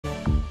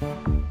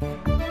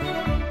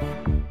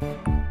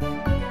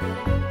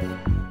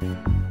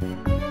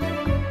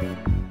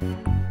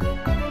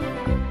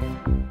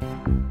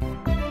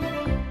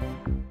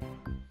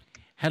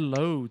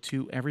hello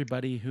to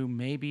everybody who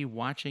may be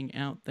watching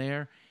out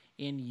there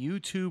in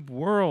YouTube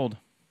world.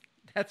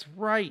 That's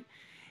right.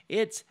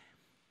 It's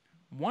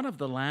one of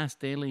the last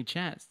daily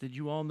chats. Did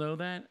you all know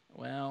that?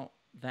 Well,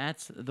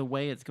 that's the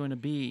way it's going to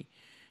be.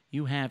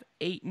 You have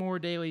 8 more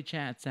daily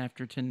chats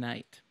after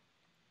tonight.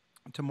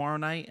 Tomorrow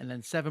night, and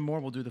then 7 more.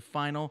 We'll do the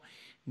final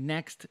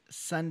next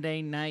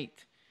Sunday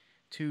night,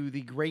 to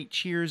the great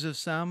cheers of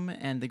some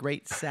and the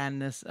great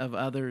sadness of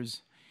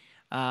others.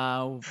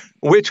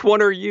 Which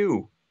one are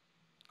you?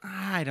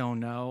 I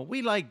don't know.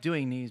 We like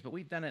doing these, but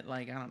we've done it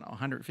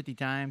 150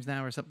 times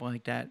now or something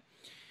like that.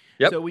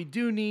 Yep. So we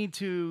do need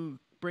to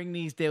bring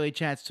these daily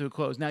chats to a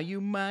close. Now,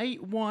 you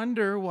might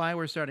wonder why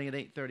we're starting at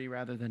 8:30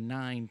 rather than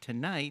 9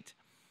 tonight.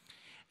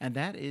 And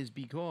that is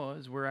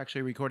because we're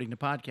actually recording the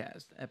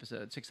podcast,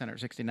 episode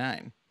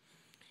 669,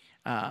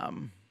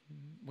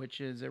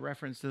 which is a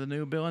reference to the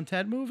new Bill and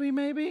Ted movie,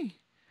 maybe?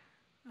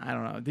 I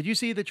don't know. Did you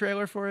see the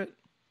trailer for it?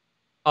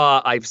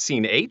 I've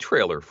seen a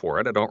trailer for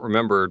it. I don't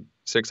remember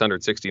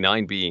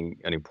 669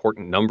 being an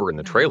important number in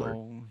the trailer.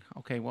 No.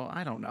 Okay, well,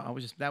 I don't know.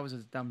 That was a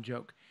dumb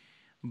joke.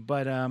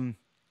 But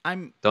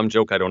Dumb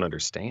joke I don't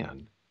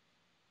understand.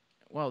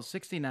 Well,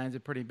 69 is a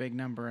pretty big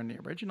number in the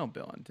original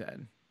Bill and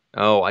Ted.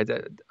 Oh, I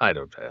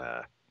don't.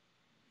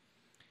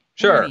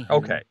 Sure.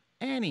 Okay.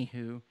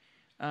 Anywho,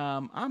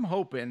 I'm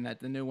hoping that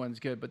the new one's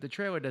good, but the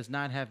trailer does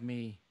not have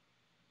me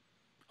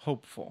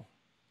hopeful.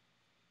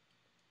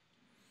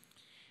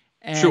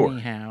 Sure.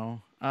 Anyhow,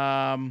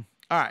 all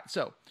right.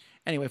 So,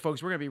 anyway,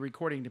 folks, we're going to be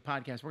recording the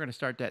podcast. We're going to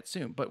start that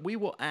soon, but we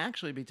will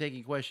actually be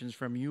taking questions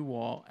from you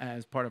all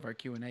as part of our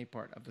Q&A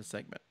part of the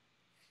segment.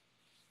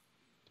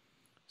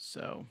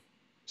 So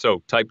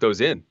type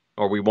those in,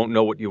 or we won't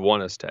know what you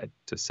want us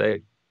to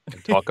say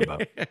and talk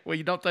about. Well,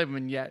 you don't type them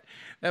in yet.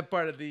 That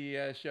part of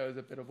the show is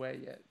a bit away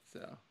yet.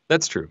 So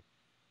that's true.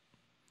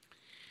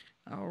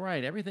 All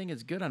right, everything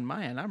is good on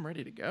my end. I'm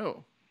ready to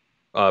go.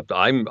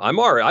 I'm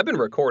all right. I've been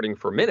recording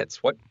for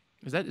minutes. What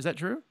is that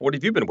true? What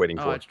have you been waiting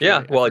for? Yeah,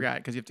 I well, forgot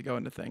because you have to go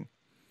in the thing.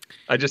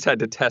 I just had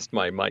to test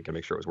my mic and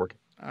make sure it was working.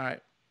 All right.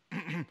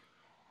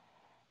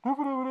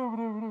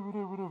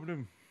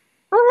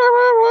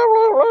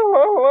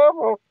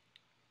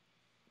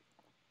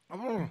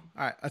 All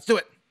right, let's do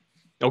it.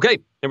 Okay,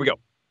 here we go.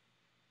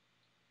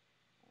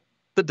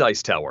 The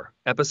Dice Tower,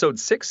 episode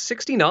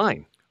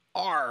 669.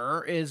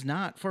 R is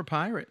not for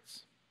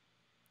pirates.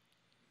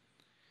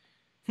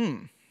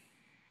 You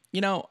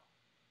know,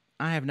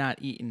 I have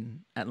not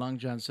eaten at Long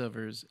John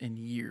Silver's in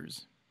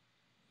years.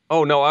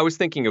 Oh, no, I was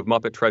thinking of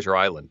Muppet Treasure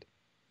Island.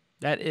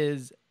 That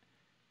is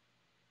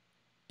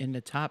in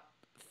the top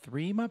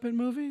 3 Muppet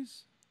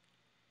movies?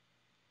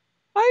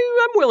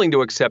 I'm willing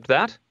to accept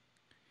that.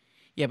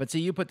 Yeah, but see,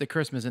 you put the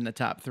Christmas in the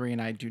top 3,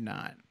 and I do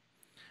not.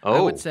 Oh.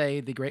 I would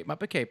say The Great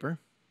Muppet Caper.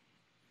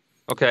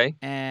 Okay.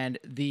 And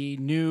the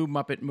new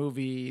Muppet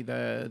movie,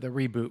 the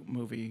reboot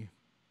movie.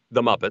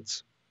 The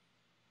Muppets.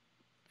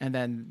 And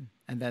then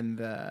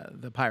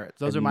the Pirates.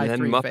 Those are my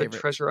 3 Muppet favorites.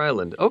 Treasure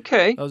Island.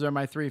 Okay. Those are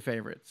my 3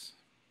 favorites.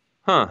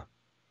 Huh.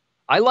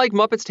 I like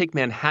Muppets Take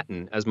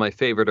Manhattan as my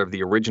favorite of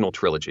the original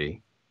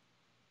trilogy.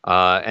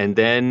 And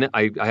then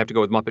I have to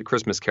go with Muppet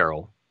Christmas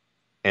Carol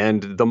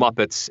and the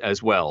Muppets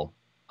as well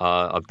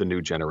of the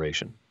new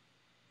generation.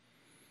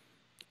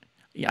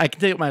 Yeah, I can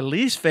tell you what my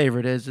least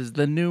favorite is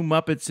the new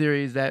Muppet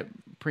series that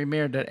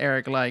premiered that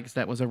Eric likes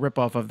that was a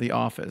ripoff of The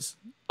Office.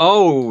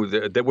 Oh,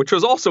 which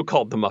was also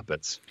called The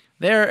Muppets.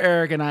 There,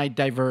 Eric and I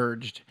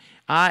diverged.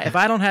 If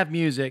I don't have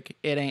music,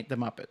 it ain't The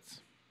Muppets.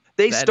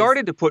 They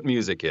started to put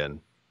music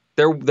in.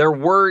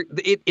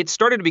 It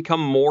started to become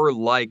more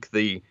like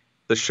the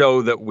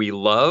show that we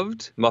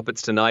loved,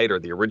 Muppets Tonight, or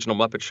the original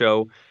Muppet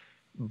Show.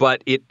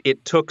 But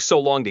it took so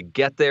long to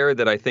get there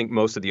that I think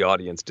most of the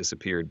audience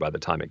disappeared by the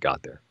time it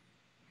got there.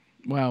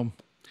 Well,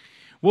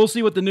 we'll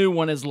see what the new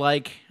one is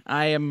like.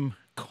 I am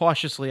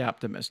cautiously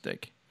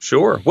optimistic.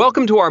 Sure.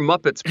 Welcome to our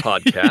Muppets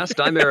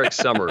podcast. I'm Eric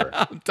Summerer.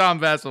 I'm Tom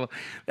Vasel.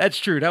 That's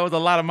true. That was a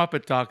lot of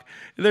Muppet talk.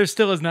 There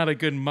still is not a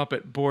good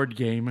Muppet board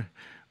game,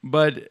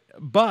 but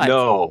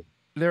no.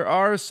 There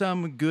are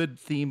some good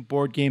themed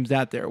board games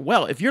out there.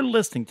 Well, if you're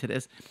listening to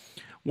this,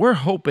 we're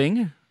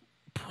hoping,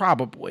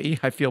 probably,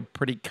 I feel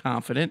pretty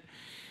confident,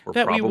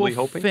 that we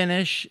will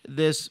finish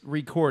this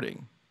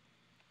recording.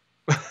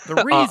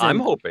 The reason I'm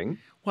hoping.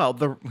 Well,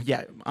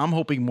 I'm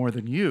hoping more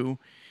than you,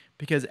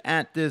 because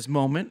at this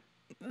moment,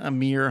 a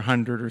mere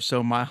 100 or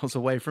so miles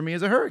away from me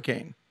is a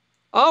hurricane.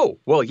 Oh,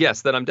 well,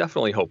 yes, then I'm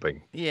definitely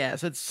hoping.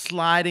 Yes, it's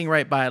sliding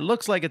right by. It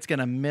looks like it's going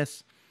to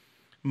miss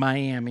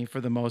Miami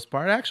for the most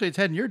part. Actually, it's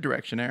heading your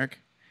direction, Eric.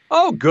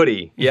 Oh,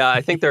 goody. Yeah,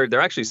 I think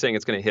they're actually saying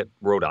it's going to hit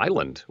Rhode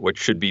Island, which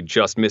should be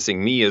just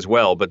missing me as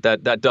well, but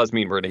that does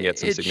mean we're going to get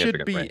some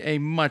significant rain. It should be a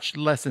much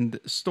lessened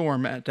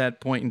storm at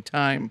that point in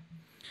time.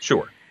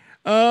 Sure.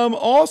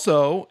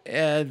 Also,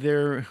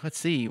 let's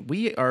see,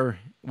 while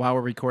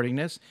we're recording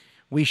this,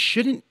 we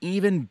shouldn't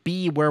even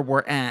be where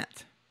we're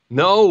at.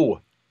 No.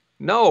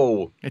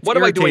 What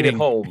am I doing at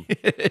home?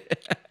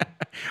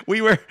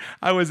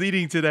 I was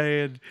eating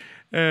today,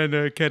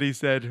 And Kenny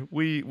said,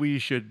 we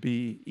should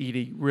be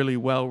eating really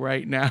well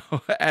right now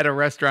at a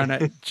restaurant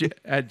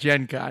at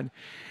Gen Con.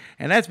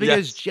 And that's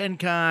because Yes. Gen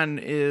Con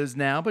is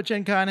now, but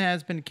Gen Con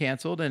has been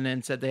canceled and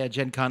then said they had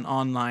Gen Con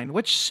online,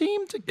 which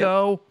seemed to Yep.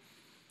 go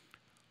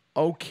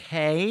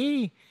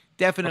okay. Okay.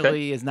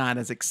 Definitely is not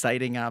as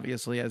exciting,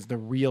 obviously, as the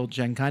real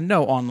Gen Con.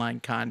 No online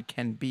con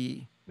can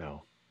be.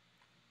 No.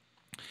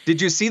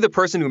 Did you see the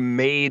person who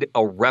made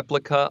a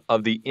replica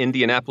of the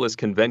Indianapolis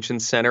Convention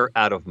Center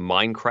out of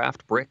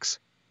Minecraft bricks?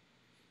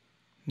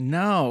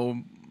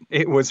 No.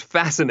 It was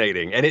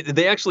fascinating, and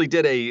they actually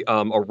did a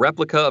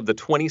replica of the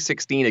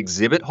 2016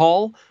 exhibit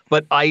hall.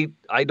 But I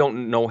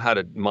don't know how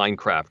to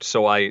Minecraft,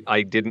 so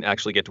I didn't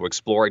actually get to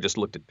explore. I just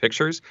looked at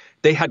pictures.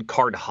 They had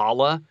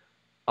Cardhala.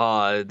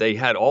 They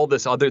had all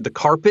this other. The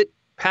carpet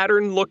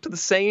pattern looked the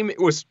same. It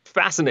was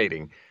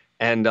fascinating,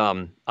 and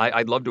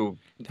I'd love to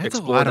That's a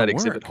explore lot of that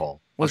exhibit work.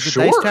 hall. Was the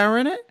Dice Sure. Tower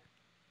in it?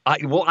 I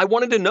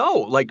wanted to know.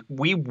 Like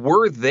we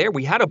were there.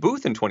 We had a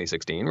booth in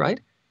 2016,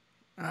 right?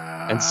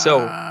 And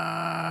so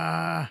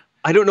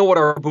I don't know what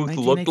our booth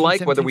 19, looked 18,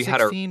 like. Whether 17, we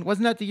had our 16.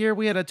 Wasn't that the year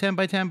we had a 10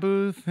 by 10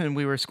 booth and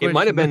we were squished? It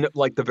might have been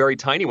like the very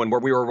tiny one where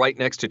we were right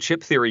next to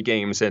Chip Theory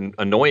games and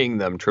annoying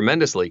them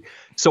tremendously.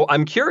 So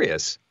I'm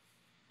curious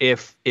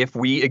if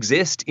we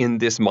exist in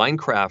this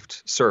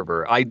Minecraft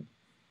server. I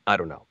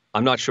don't know.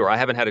 I'm not sure. I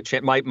haven't had a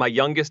chance. My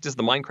youngest is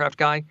the Minecraft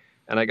guy,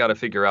 and I got to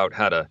figure out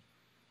how to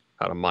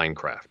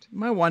Minecraft.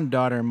 My one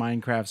daughter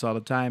Minecrafts all the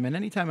time, and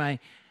anytime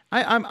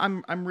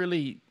I'm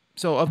really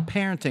so of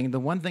parenting. The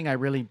one thing I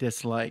really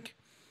dislike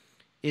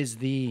is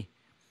the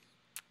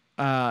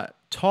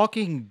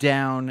talking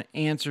down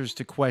answers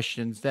to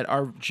questions that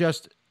are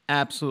just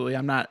absolutely.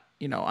 I'm not.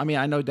 I mean,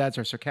 I know dads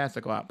are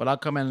sarcastic a lot, but I'll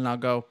come in and I'll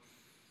go,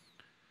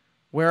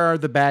 "Where are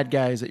the bad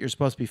guys that you're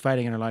supposed to be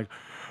fighting?" And they're like,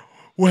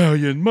 "Well,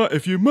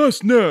 if you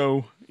must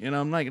know."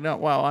 I'm like, "No,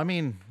 well, I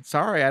mean,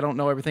 sorry, I don't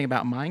know everything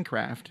about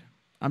Minecraft.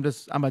 I'm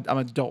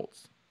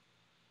adults."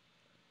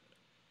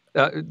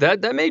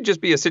 That may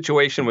just be a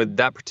situation with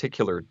that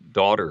particular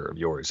daughter of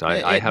yours. I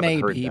It haven't may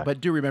heard be, that.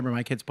 but do remember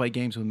my kids play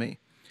games with me.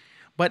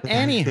 But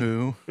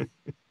anywho,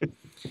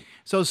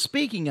 so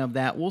speaking of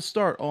that, we'll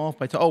start off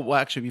by well,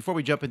 actually, before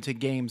we jump into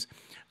games,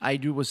 I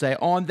will say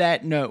on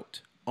that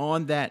note,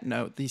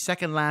 the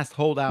second last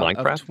holdout of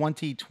Minecraft?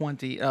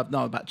 2020,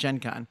 no, about Gen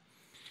Con.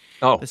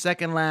 Oh, The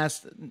second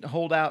last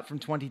holdout from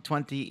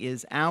 2020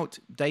 is out.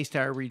 Dice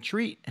Tower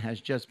Retreat has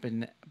just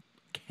been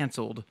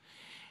canceled,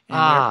 and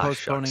they're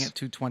postponing shucks. it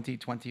to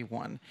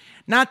 2021.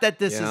 Not that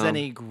this is Yeah.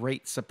 any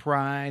great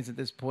surprise at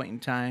this point in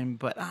time,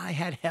 but I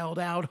had held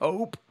out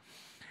hope.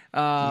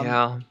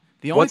 Yeah.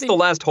 The only What's the thing,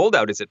 last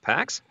holdout? Is it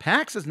PAX?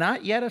 PAX is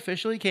not yet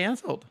officially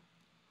canceled.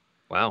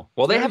 Wow.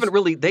 Well, they Very haven't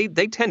really. They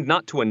tend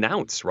not to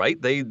announce, right?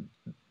 Did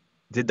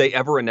they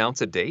ever announce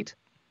a date?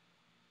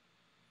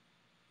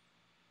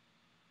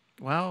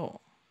 Well,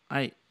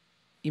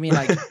 you mean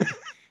like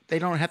they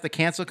don't have to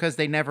cancel because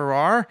they never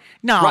are?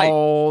 No,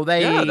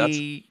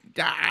 Right.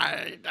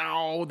 Yeah,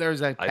 no,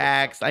 there's a I don't know.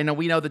 PAX. I know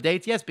we know the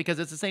dates, yes, because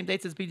it's the same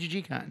dates as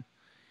BGG Con.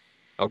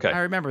 Okay. I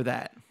remember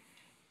that.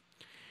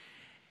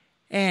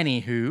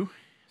 Anywho,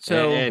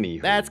 so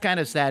Anywho. that's kind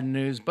of sad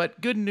news, but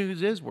good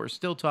news is we're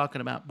still talking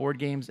about board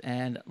games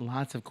and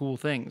lots of cool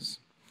things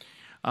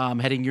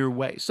heading your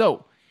way.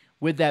 So,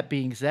 with that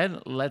being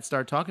said, let's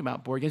start talking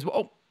about board games.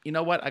 Oh, you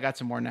know what? I got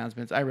some more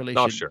announcements. I really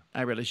Oh, should. sure.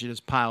 I really should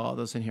just pile all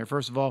those in here.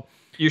 First of all,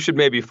 You should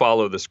maybe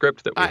follow the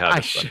script that we have. I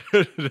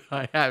should.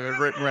 I have it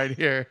written right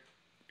here.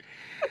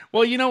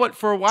 Well, you know what?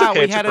 For a It's while, okay,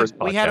 we it's had your a first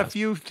we had a podcast.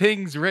 few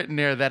things written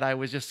there that I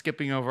was just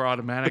skipping over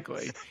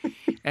automatically,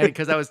 and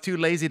because I was too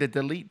lazy to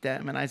delete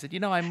them, and I said,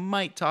 I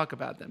might talk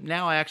about them.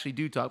 Now I actually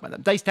do talk about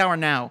them. Dice Tower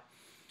Now.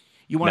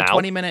 You want a Now?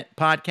 20-minute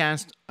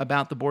podcast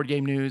about the board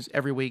game news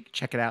every week?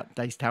 Check it out,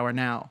 Dice Tower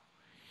Now.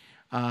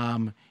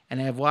 And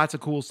they have lots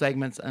of cool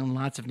segments and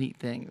lots of neat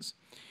things.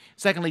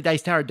 Secondly,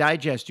 Dice Tower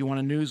Digest. You want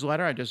a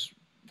newsletter? I just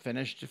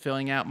finished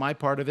filling out my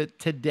part of it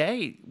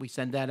today. We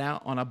send that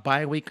out on a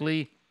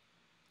bi-weekly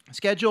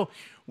schedule.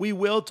 We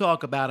will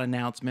talk about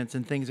announcements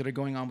and things that are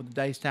going on with the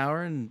Dice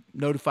Tower and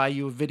notify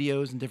you of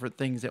videos and different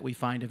things that we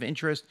find of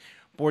interest,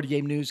 board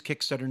game news,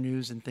 Kickstarter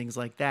news, and things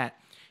like that.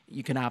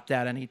 You can opt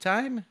out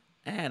anytime,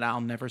 and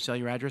I'll never sell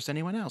your address to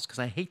anyone else because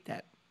I hate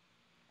that.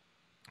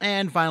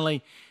 And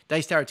finally,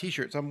 Dice Tower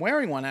t-shirts. I'm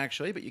wearing one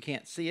actually, but you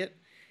can't see it.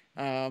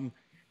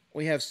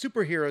 We have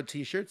superhero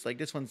t-shirts. Like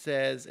this one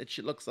says,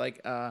 looks like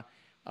a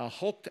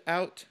hulked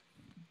out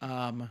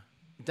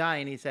die,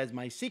 and he says,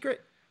 "My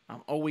secret,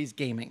 I'm always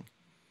gaming."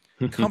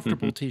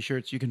 Comfortable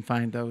t-shirts. You can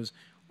find those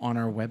on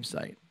our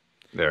website.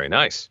 Very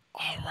nice.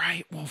 All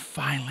right, we'll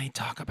finally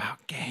talk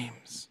about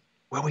games.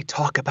 Will we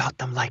talk about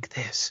them like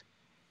this?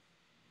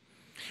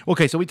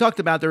 Okay, so we talked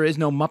about there is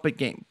no Muppet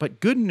game, but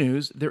good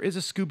news, there is a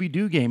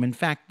Scooby-Doo game. In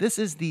fact, this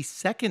is the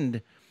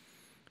second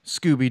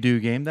Scooby-Doo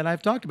game that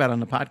I've talked about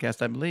on the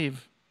podcast, I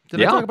believe. Did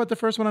I Yeah. talk about the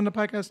first one on the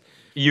podcast?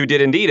 You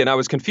did indeed, and I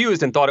was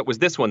confused and thought it was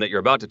this one that you're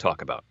about to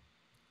talk about.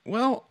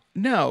 Well,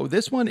 no,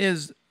 this one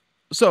is...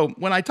 So,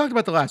 when I talked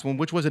about the last one,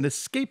 which was an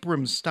escape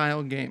room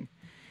style game,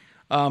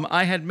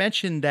 I had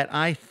mentioned that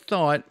I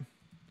thought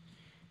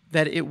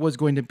that it was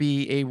going to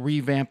be a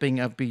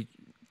revamping of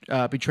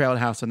Betrayal at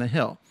House on the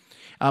Hill.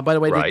 By the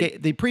way,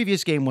 Right. the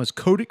previous game was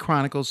Coded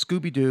Chronicles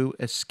Scooby-Doo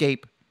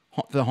Escape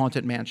the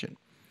Haunted Mansion.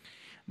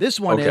 This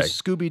one is Okay.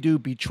 Scooby-Doo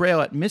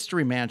Betrayal at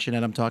Mystery Mansion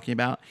that I'm talking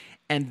about,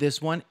 and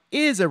this one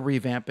is a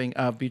revamping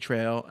of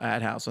Betrayal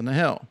at House on the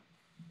Hill.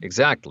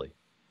 Exactly.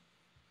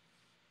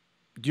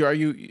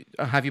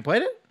 Have you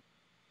played it?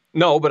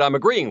 No, but I'm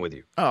agreeing with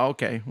you. Oh,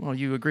 okay. Well,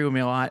 you agree with me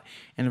a lot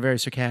in a very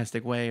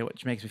sarcastic way,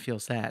 which makes me feel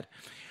sad.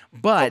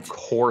 But Of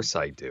course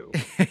I do.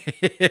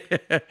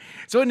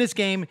 so in this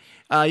game,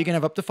 you can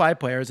have up to 5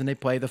 players, and they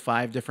play the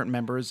 5 different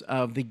members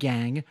of the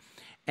gang.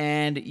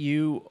 And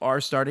you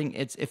are starting.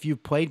 If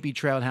you've played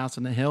Betrayal at House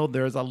on the Hill,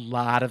 there's a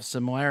lot of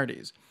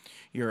similarities.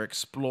 You're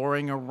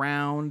exploring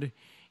around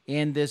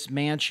in this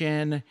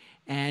mansion,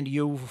 and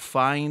you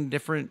find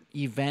different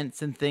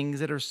events and things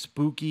that are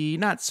spooky,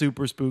 not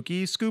super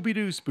spooky,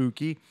 Scooby-Doo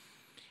spooky.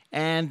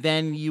 And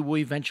then you will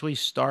eventually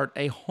start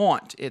a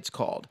haunt, it's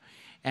called.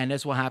 And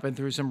this will happen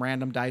through some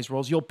random dice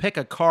rolls. You'll pick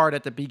a card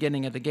at the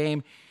beginning of the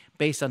game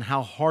based on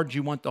how hard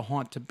you want the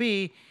haunt to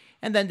be.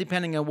 And then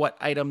depending on what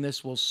item,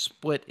 this will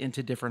split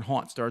into different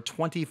haunts. There are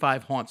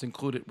 25 haunts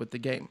included with the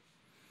game.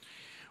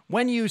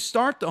 When you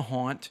start the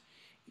haunt,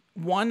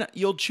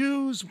 you'll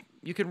choose,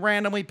 you can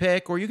randomly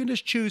pick, or you can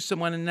just choose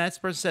someone, and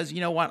that person says, you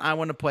know what, I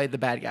want to play the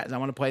bad guys. I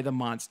want to play the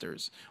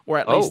monsters, or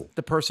at least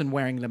the person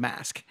wearing the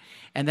mask.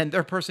 And then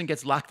their person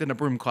gets locked in a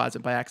broom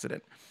closet by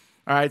accident.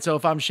 All right, so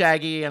if I'm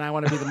Shaggy and I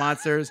want to be the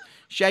monsters,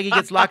 Shaggy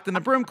gets locked in the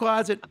broom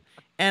closet,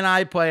 and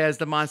I play as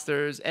the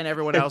monsters, and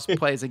everyone else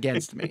plays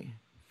against me.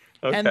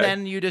 Okay. And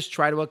then you just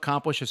try to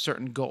accomplish a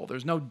certain goal.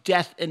 There's no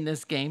death in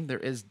this game. There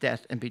is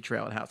death in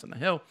Betrayal at House on the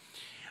Hill.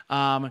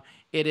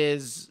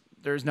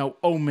 There's no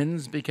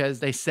omens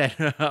because they said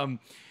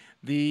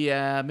the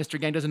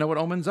Mr. Gang doesn't know what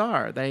omens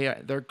are.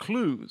 They're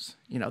clues.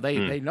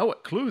 They know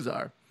what clues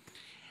are.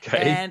 Okay.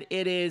 And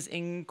it is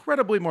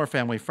incredibly more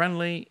family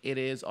friendly. It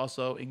is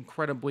also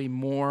incredibly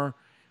more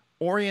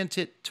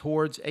oriented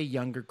towards a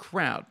younger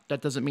crowd. That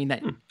doesn't mean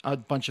that a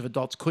bunch of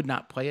adults could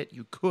not play it.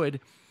 You could.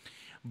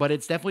 But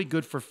it's definitely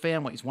good for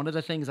families. One of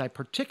the things I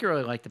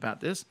particularly liked about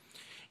this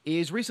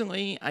is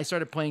recently I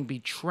started playing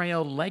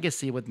Betrayal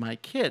Legacy with my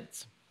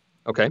kids.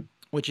 Okay.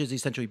 Which is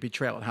essentially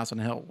Betrayal at House on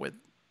the Hill with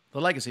the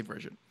Legacy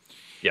version.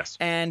 Yes.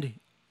 And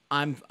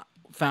I'm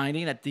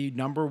finding that the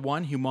number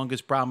one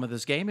humongous problem of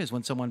this game is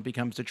when someone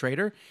becomes a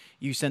traitor,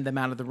 you send them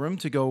out of the room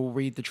to go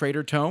read the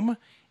traitor tome,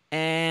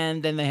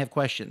 and then they have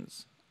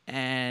questions.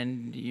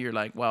 And you're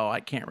like, well, I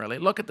can't really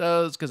look at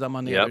those because I'm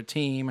on the other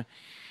team.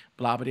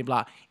 Blah, blah,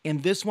 blah.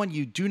 In this one,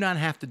 you do not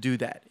have to do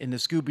that. In the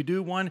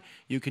Scooby-Doo one,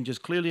 you can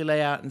just clearly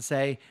lay out and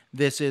say,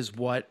 this is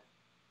what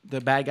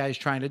the bad guy is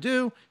trying to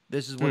do.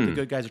 This is what the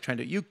good guys are trying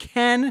to do. You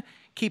can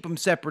keep them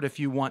separate if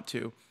you want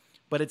to,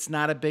 but it's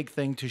not a big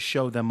thing to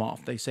show them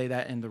off. They say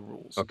that in the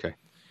rules. Okay.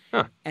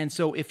 Huh. And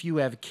so if you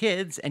have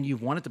kids and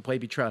you've wanted to play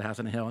Betrayal at House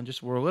on the Hill and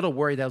just were a little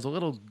worried that was a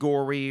little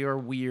gory or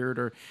weird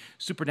or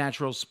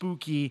supernatural,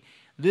 spooky,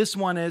 this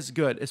one is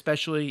good,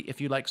 especially if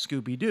you like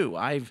Scooby-Doo.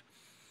 I've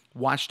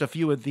watched a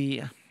few of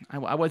the,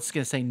 I was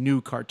going to say new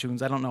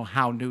cartoons. I don't know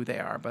how new they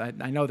are, but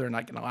I know they're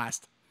not going to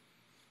last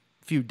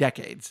a few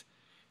decades.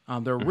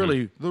 They're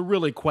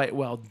really quite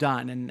well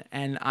done,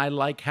 and I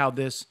like how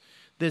this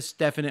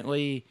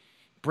definitely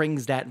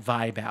brings that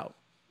vibe out.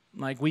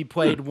 Like we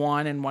played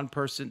one, and one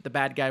person, the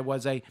bad guy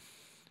was a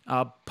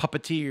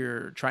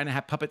puppeteer trying to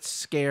have puppets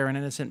scare an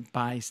innocent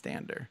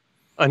bystander.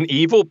 An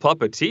evil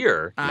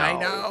puppeteer? No. I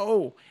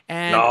know.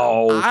 And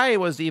No. I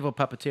was the evil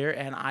puppeteer,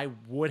 and I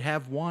would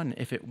have won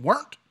if it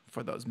weren't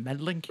for those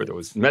meddling kids. For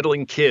those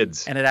meddling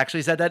kids. And it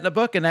actually said that in the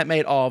book, and that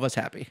made all of us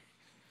happy.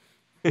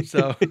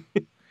 So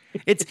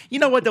it's, you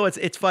know what, though?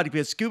 It's funny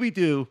because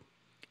Scooby-Doo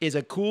is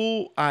a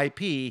cool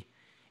IP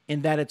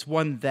in that it's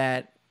one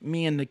that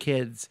me and the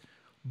kids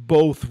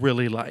both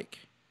really like.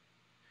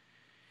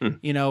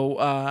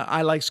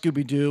 I like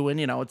Scooby-Doo, and,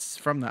 it's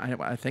from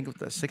I think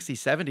the 60s,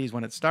 70s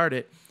when it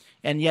started.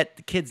 And yet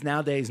the kids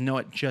nowadays know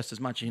it just as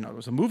much. It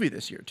was a movie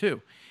this year,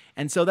 too.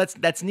 And so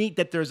that's neat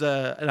that there's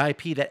an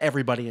IP that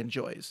everybody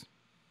enjoys.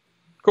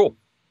 Cool.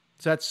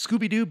 So that's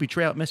Scooby-Doo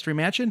Betrayal at Mystery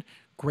Mansion.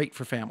 Great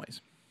for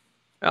families.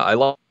 I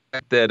like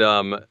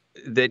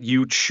that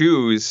you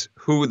choose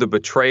who the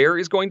betrayer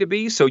is going to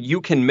be, so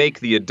you can make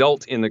the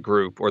adult in the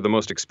group or the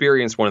most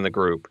experienced one in the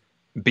group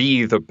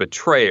be the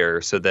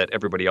betrayer so that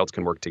everybody else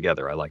can work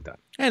together. I like that.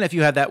 And if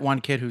you have that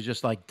one kid who's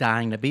just like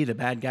dying to be the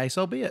bad guy,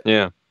 so be it.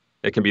 Yeah,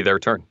 it can be their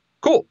turn.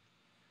 Cool.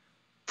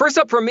 First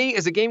up for me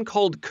is a game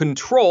called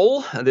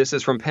Control. This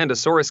is from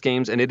Pandasaurus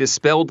Games, and it is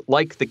spelled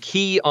like the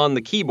key on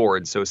the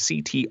keyboard, so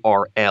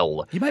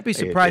CTRL. You might be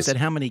surprised at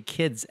how many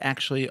kids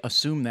actually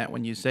assume that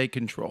when you say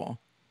Control.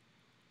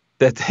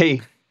 That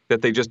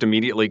they just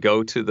immediately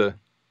go to the...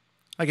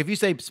 Like if you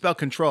say spell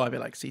Control, I'd be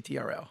like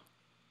CTRL.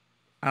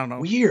 I don't know.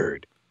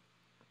 Weird.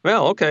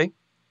 Well, okay.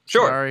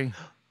 Sure. Sorry.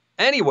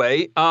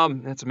 Anyway,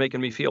 that's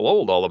making me feel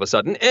old all of a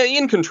sudden.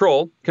 In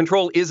Control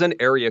is an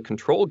area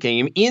control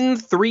game in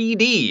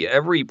 3D.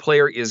 Every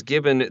player is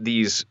given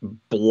these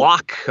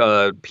block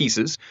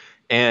pieces,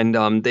 and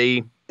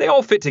they they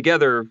all fit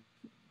together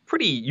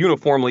pretty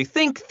uniformly.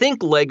 Think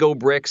Lego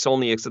bricks,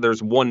 only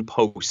there's one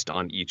post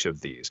on each of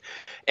these.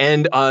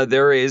 And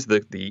there is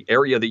the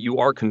area that you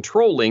are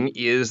controlling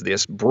is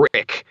this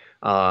brick,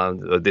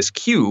 this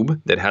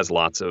cube that has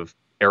lots of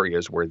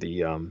areas where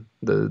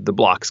the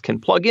blocks can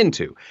plug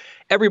into.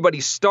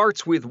 Everybody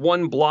starts with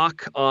one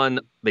block on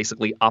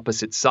basically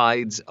opposite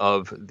sides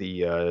of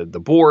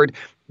the board.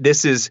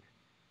 This is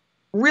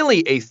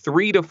really a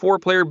 3 to 4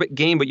 player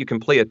game, but you can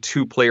play a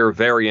 2-player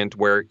variant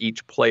where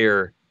each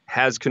player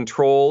has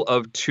control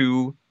of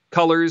 2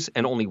 colors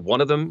and only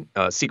one of them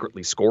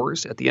secretly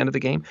scores at the end of the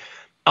game.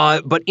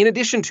 But in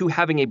addition to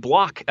having a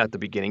block at the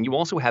beginning, you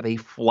also have a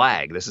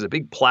flag. This is a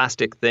big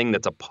plastic thing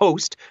that's a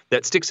post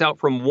that sticks out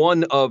from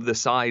one of the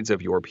sides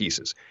of your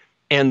pieces.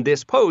 And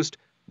this post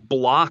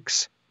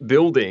blocks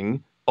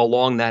building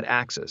along that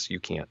axis. You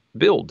can't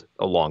build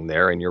along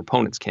there, and your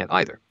opponents can't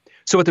either.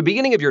 So at the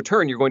beginning of your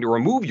turn, you're going to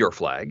remove your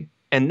flag,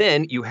 and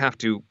then you have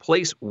to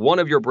place one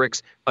of your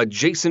bricks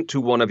adjacent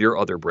to one of your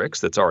other bricks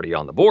that's already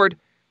on the board.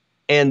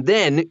 And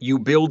then you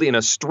build in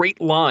a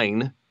straight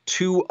line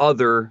 2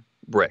 other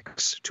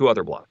bricks, 2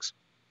 other blocks.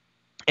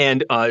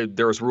 And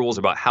there's rules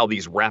about how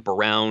these wrap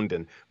around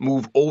and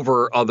move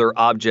over other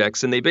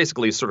objects. And they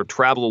basically sort of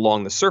travel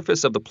along the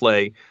surface of the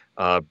play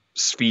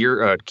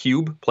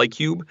cube.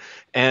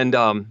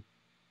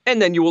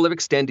 And then you will have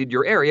extended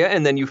your area.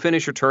 And then you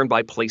finish your turn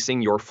by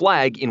placing your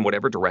flag in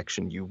whatever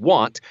direction you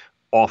want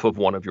off of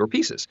one of your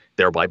pieces,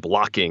 thereby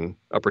blocking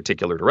a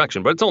particular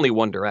direction. But it's only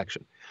one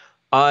direction.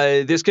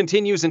 This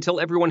continues until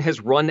everyone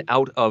has run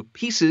out of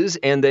pieces,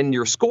 and then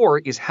your score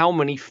is how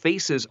many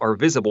faces are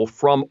visible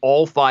from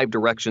all 5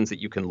 directions that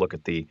you can look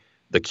at the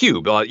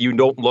cube. You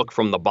don't look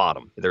from the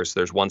bottom.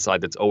 There's one side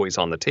that's always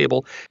on the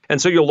table,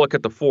 and so you'll look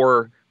at the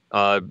 4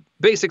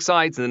 basic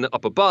sides and then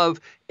up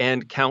above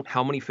and count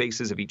how many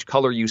faces of each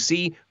color you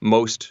see.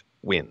 Most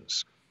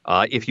wins.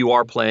 If you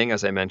are playing,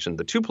 as I mentioned,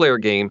 the 2-player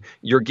game,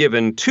 you're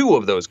given 2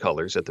 of those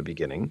colors at the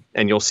beginning,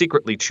 and you'll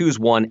secretly choose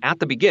one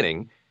at the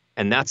beginning.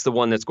 And that's the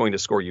one that's going to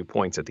score you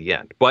points at the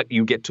end. But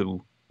you get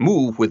to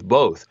move with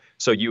both.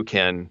 So you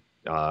can,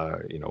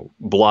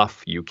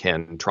 bluff. You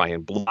can try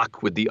and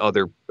block with the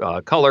other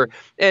color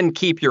and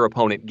keep your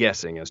opponent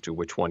guessing as to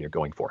which one you're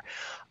going for.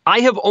 I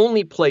have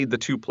only played the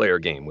 2-player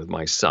game with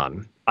my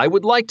son. I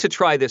would like to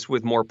try this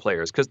with more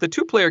players because the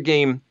 2-player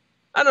game,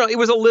 I don't know, it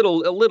was a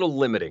little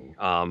limiting.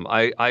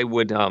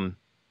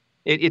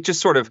 It just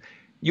sort of,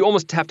 you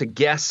almost have to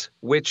guess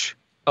which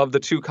of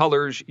the 2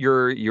 colors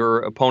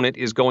your opponent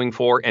is going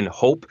for and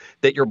hope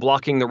that you're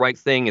blocking the right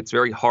thing. It's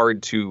very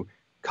hard to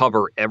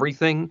cover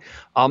everything.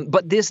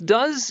 But this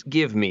does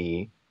give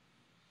me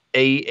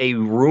a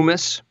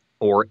Rumus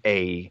or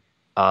a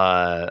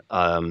Pueblo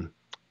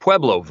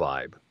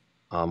vibe,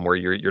 where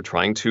you're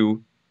trying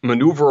to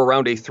maneuver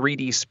around a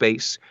 3D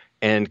space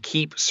and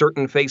keep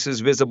certain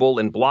faces visible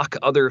and block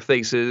other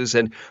faces.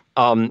 And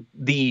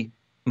the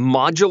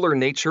modular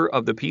nature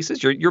of the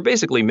pieces, you're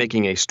basically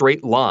making a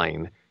straight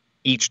line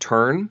each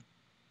turn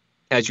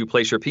as you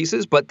place your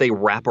pieces, but they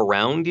wrap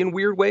around in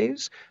weird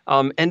ways.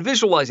 And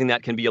visualizing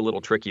that can be a little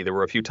tricky. There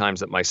were a few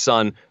times that my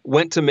son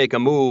went to make a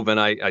move, and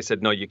I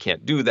said, "No, you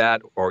can't do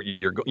that," or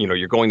you're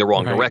going the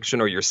wrong direction,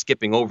 or you're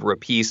skipping over a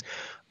piece.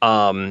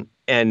 And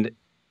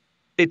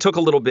it took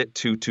a little bit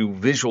to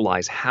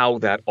visualize how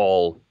that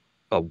all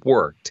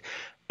worked.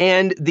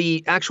 And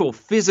the actual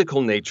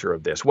physical nature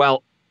of this,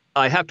 well,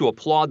 I have to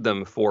applaud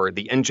them for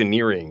the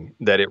engineering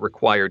that it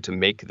required to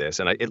make this.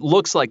 And it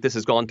looks like this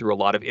has gone through a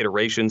lot of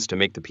iterations to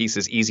make the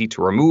pieces easy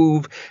to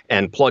remove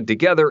and plug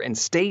together and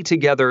stay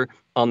together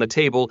on the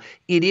table.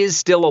 It is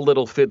still a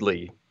little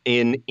fiddly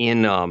in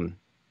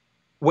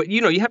what,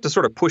 you have to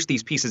sort of push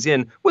these pieces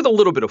in with a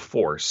little bit of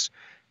force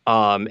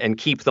and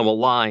keep them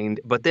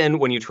aligned. But then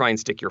when you try and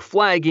stick your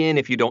flag in,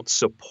 if you don't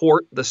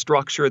support the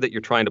structure that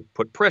you're trying to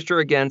put pressure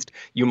against,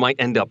 you might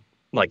end up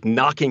like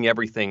knocking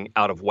everything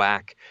out of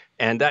whack.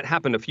 And that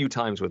happened a few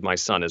times with my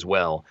son as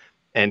well.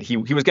 And he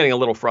was getting a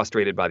little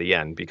frustrated by the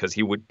end because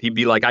he'd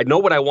be like, I know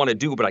what I want to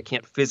do, but I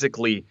can't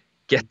physically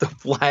get the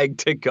flag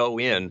to go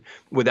in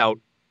without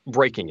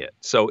breaking it.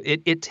 So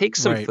it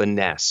takes some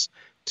finesse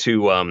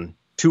to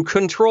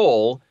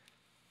control.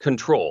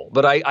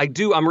 But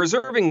I'm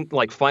reserving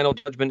like final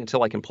judgment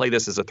until I can play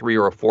this as a 3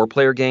 or a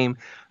 4-player game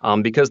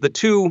because the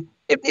 2,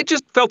 it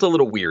just felt a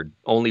little weird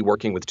only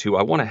working with 2.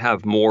 I want to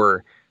have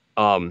more.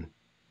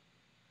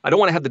 I don't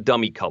want to have the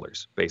dummy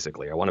colors,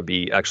 basically. I want to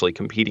be actually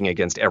competing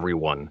against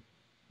everyone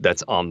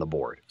that's on the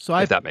board,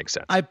 if that makes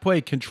sense. I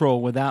play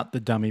Control without the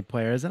dummy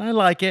players, and I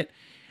like it.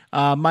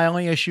 My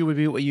only issue would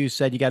be what you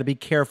said. You got to be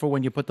careful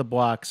when you put the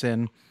blocks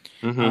in.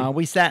 Mm-hmm.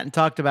 We sat and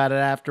talked about it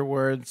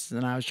afterwards,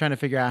 and I was trying to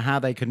figure out how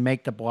they could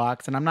make the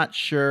blocks, and I'm not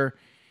sure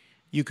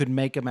you could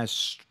make them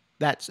as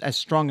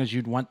strong as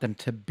you'd want them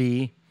to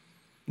be.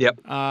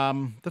 Yep.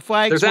 The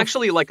flags. There's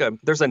actually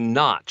there's a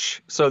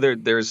notch. So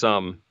there's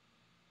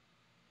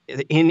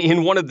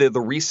in one of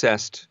the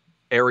recessed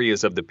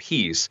areas of the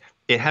piece,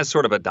 it has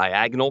sort of a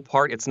diagonal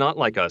part. It's not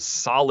like a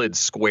solid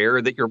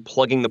square that you're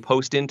plugging the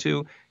post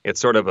into. It's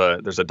sort of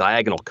there's a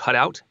diagonal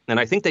cutout, and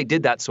I think they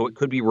did that so it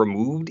could be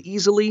removed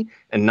easily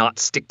and not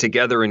stick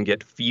together and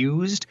get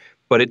fused,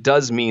 but it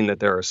does mean that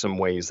there are some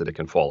ways that it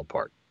can fall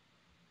apart.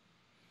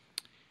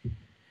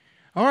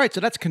 All right,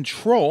 so that's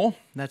Control.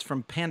 That's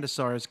from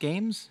Pandasaurus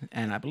Games,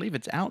 and I believe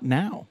it's out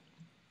now.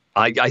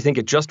 I think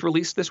it just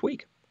released this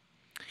week.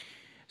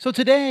 So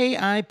today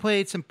I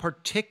played some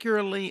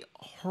particularly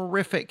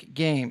horrific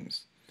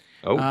games,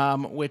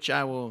 which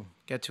I will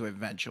get to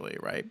eventually,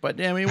 right? But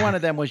I mean, one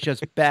of them was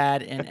just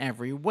bad in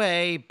every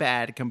way,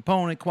 bad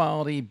component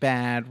quality,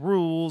 bad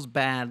rules,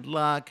 bad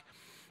luck.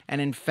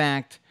 And in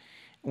fact,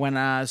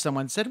 when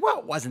someone said, well,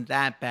 it wasn't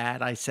that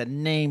bad, I said,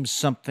 name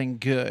something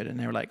good. And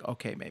they were like,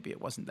 okay, maybe it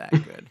wasn't that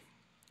good.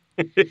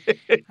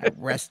 I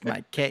rest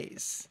my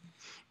case.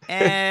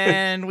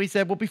 And we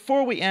said, well,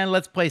 before we end,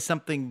 let's play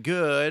something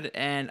good.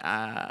 And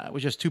it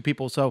was just two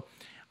people. So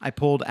I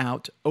pulled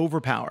out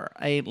Overpower.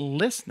 A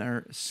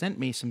listener sent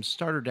me some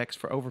starter decks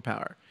for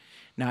Overpower.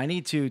 Now, I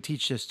need to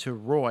teach this to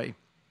Roy.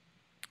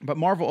 But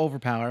Marvel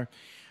Overpower,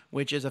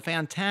 which is a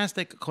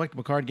fantastic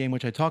collectible card game,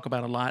 which I talk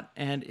about a lot.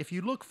 And if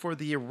you look for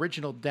the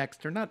original decks,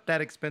 they're not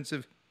that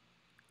expensive.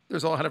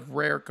 There's a lot of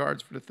rare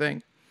cards for the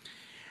thing.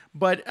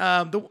 But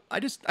I'm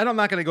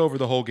not going to go over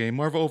the whole game.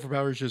 Marvel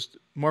Overpower is just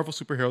Marvel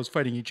superheroes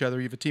fighting each other.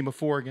 You have a team of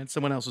 4 against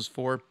someone else's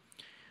 4.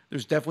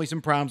 There's definitely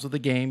some problems with the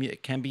game.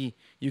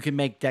 You can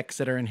make decks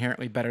that are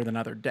inherently better than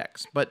other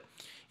decks. But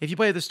if you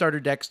play the starter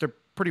decks, they're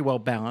pretty well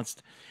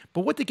balanced.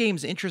 But what the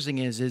game's interesting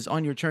is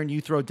on your turn,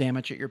 you throw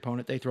damage at your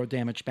opponent. They throw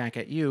damage back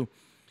at you.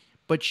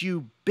 But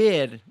you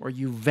bid, or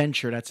you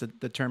venture, that's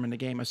the term in the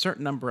game, a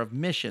certain number of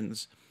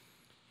missions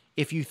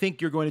if you think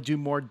you're going to do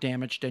more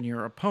damage than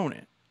your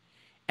opponent.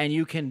 And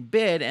you can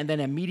bid and then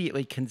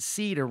immediately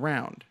concede a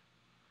round,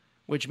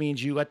 which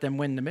means you let them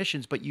win the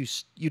missions, but you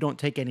don't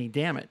take any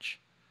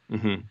damage.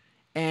 Mm-hmm.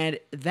 And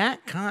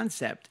that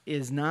concept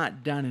is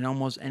not done in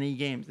almost any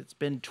games. It's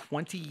been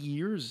 20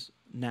 years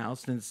now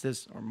since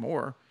this, or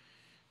more,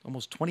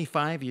 almost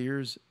 25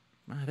 years.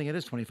 I think it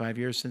is 25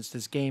 years since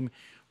this game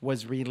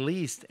was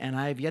released. And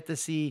I've yet to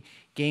see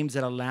games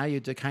that allow you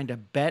to kind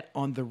of bet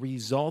on the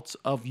results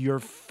of your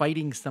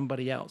fighting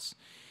somebody else.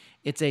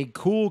 It's a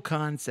cool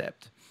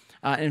concept.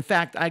 In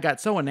fact, I got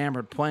so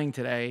enamored playing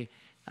today,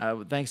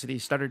 thanks to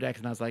these starter decks,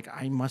 and I was like,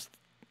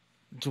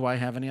 do I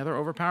have any other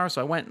Overpower?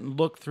 So I went and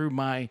looked through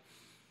my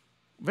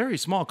very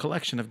small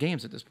collection of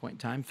games at this point in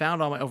time,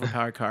 found all my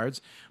Overpower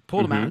cards,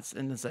 pulled them out,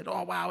 and then said,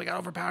 oh, wow, we got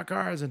Overpower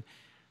cards. And,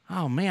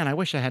 oh, man, I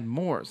wish I had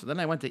more. So then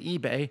I went to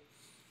eBay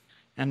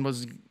and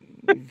was,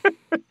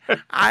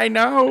 I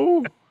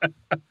know,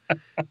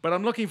 but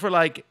I'm looking for,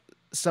 like,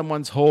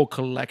 someone's whole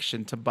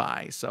collection to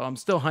buy. So I'm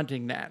still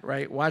hunting that,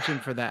 right? Watching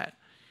for that.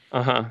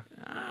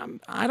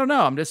 I don't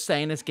know. I'm just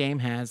saying this game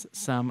has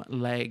some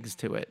legs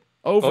to it.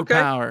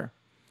 Overpower. Okay.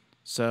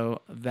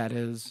 So that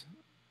is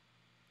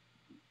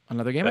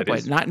another game I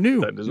played. Not new.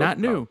 Not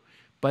new.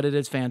 But it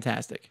is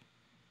fantastic.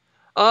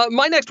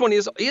 My next one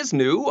is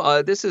new.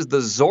 This is the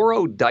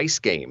Zorro dice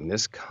game.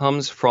 This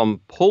comes from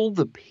Pull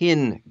the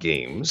Pin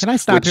Games. Can I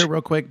stop here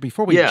real quick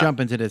before we jump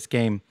into this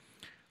game?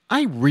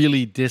 I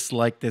really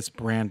dislike this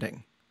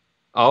branding.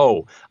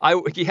 Oh,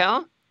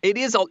 it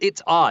is.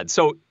 It's odd.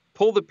 So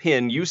Pull the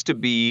Pin used to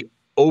be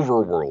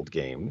Overworld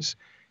Games,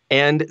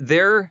 and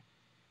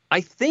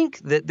I think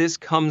that this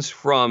comes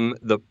from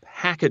the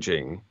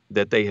packaging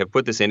that they have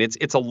put this in.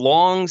 It's a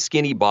long,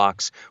 skinny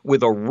box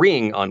with a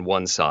ring on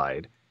one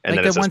side, and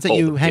like then the ones that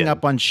you hang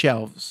up on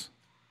shelves.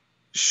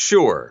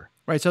 Sure.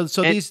 Right. So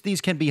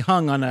these can be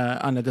hung on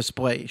a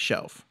display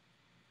shelf.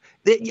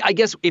 I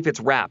guess if it's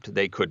wrapped,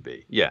 they could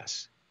be.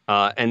 Yes.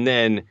 And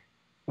then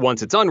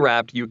once it's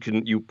unwrapped,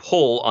 you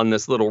pull on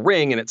this little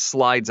ring and it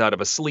slides out of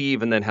a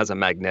sleeve and then has a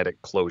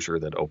magnetic closure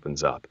that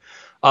opens up.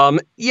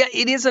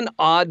 It is an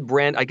odd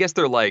brand. I guess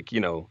they're like,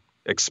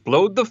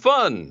 explode the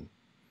fun,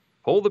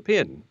 pull the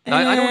pin.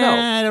 I don't know.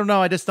 I don't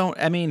know. I just don't.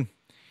 I mean,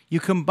 you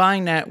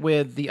combine that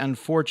with the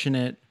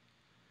unfortunate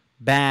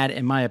bad,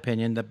 in my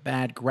opinion, the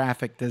bad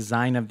graphic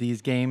design of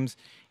these games.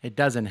 It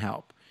doesn't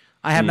help.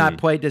 I have not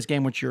played this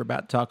game, which you're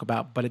about to talk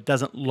about, but it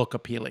doesn't look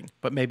appealing.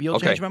 But maybe you'll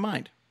change my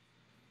mind.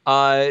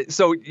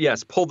 So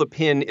yes, Pull the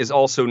Pin is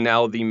also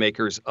now the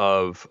makers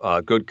of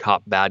Good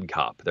Cop, Bad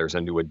Cop. There's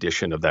a new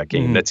edition of that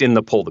game that's in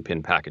the Pull the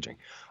Pin packaging.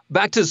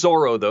 Back to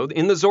Zorro, though.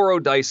 In the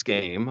Zorro dice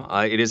game,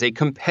 it is a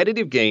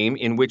competitive game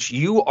in which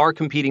you are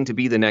competing to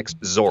be the next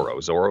Zorro.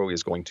 Zorro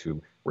is going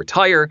to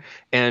retire,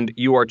 and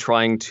you are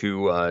trying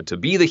to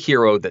be the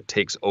hero that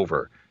takes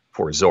over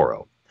for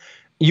Zorro.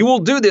 You will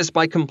do this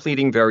by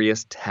completing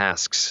various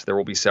tasks. There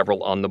will be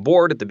several on the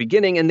board at the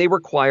beginning, and they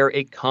require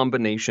a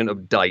combination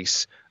of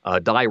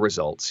die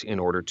results in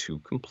order to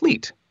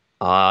complete.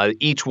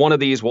 Each one of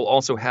these will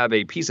also have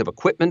a piece of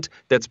equipment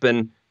that's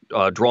been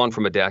drawn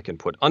from a deck and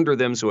put under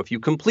them. So if you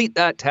complete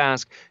that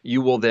task,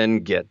 you will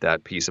then get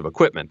that piece of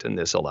equipment. And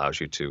this allows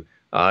you to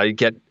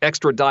get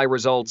extra die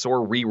results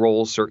or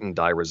re-roll certain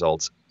die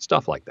results,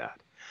 stuff like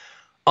that.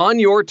 On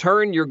your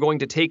turn, you're going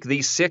to take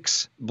these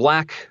 6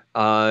 black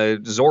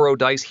Zorro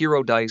dice,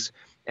 hero dice,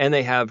 and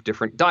they have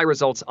different die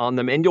results on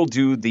them. And you'll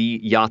do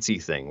the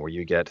Yahtzee thing where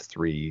you get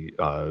 3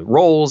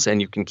 rolls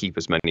and you can keep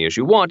as many as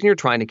you want. And you're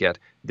trying to get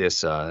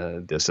this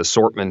this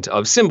assortment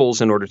of symbols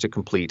in order to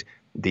complete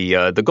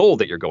the goal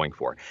that you're going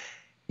for.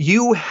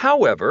 You,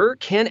 however,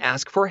 can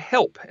ask for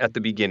help at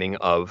the beginning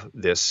of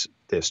this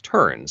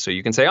turn. So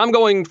you can say, I'm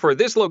going for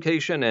this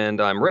location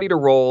and I'm ready to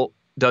roll.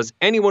 Does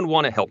anyone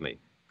want to help me?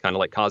 Kind of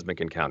like Cosmic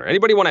Encounter.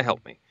 Anybody want to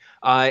help me?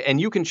 And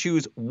you can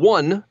choose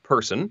one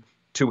person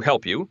to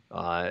help you,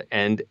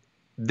 and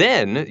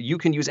then you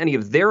can use any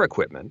of their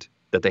equipment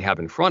that they have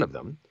in front of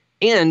them,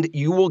 and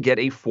you will get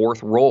a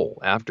 4th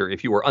roll.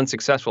 If you were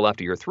unsuccessful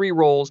after your 3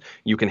 rolls,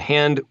 you can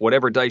hand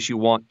whatever dice you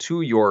want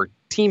to your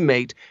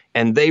teammate,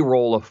 and they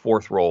roll a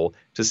 4th roll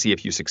to see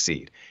if you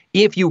succeed.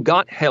 If you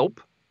got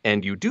help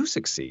and you do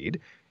succeed,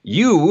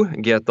 you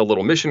get the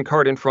little mission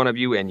card in front of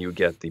you, and you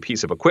get the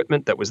piece of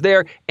equipment that was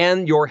there,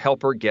 and your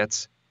helper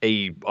gets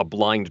a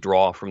blind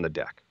draw from the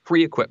deck.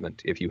 Free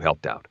equipment if you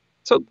helped out.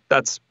 So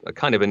that's a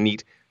kind of a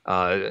neat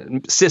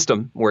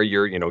system where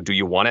do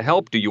you want to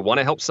help? Do you want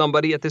to help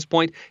somebody at this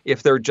point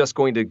if they're just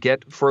going to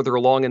get further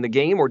along in the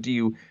game, or do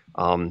you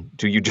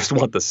just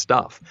want the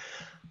stuff?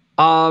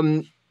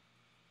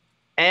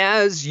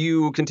 As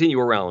you continue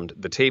around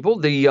the table,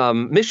 the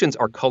missions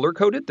are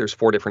color-coded. There's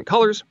 4 different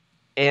colors.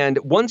 And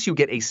once you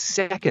get a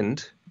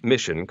second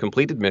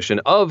completed mission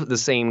of the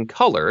same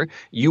color,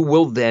 you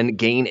will then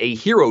gain a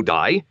hero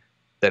die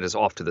that is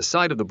off to the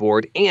side of the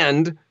board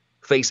and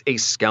face a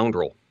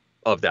scoundrel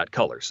of that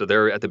color. So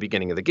there at the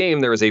beginning of the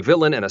game, there is a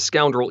villain and a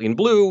scoundrel in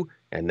blue,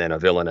 and then a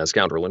villain and a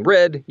scoundrel in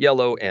red,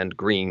 yellow, and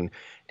green.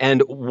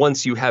 And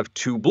once you have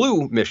 2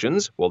 blue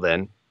missions, well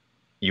then,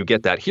 you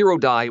get that hero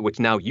die, which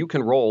now you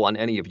can roll on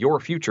any of your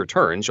future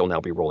turns. You'll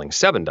now be rolling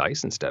 7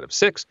 dice instead of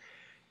 6.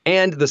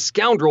 And the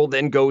scoundrel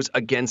then goes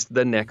against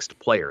the next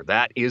player.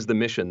 That is the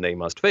mission they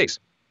must face.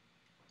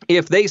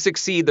 If they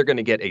succeed, they're going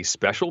to get a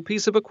special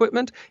piece of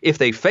equipment. If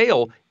they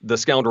fail, the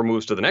scoundrel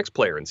moves to the next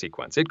player in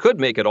sequence. It could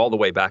make it all the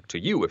way back to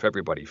you if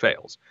everybody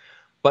fails.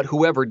 But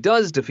whoever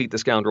does defeat the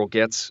scoundrel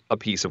gets a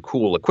piece of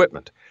cool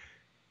equipment.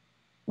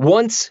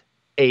 Once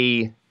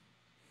a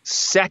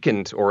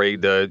second or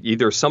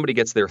either somebody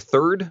gets their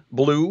 3rd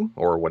blue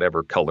or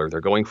whatever color they're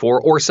going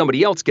for, or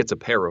somebody else gets a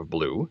pair of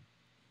blue,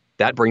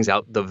 that brings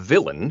out the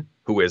villain,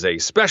 who is a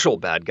special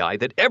bad guy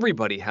that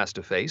everybody has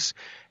to face,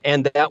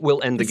 and that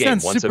will end the game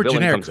once a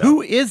villain comes out.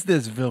 Who is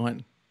this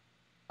villain?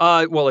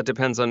 Well, it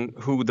depends on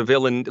who the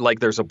villain.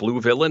 Like, there's a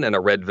blue villain and a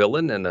red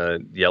villain and a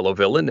yellow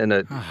villain and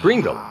a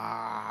green villain.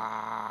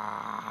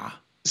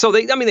 So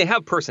they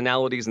have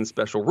personalities and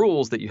special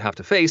rules that you have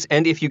to face.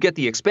 And if you get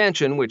the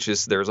expansion,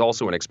 there's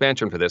also an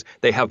expansion for this,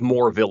 they have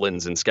more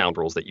villains and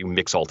scoundrels that you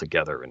mix all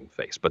together and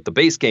face. But the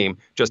base game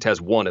just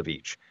has 1 of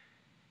each.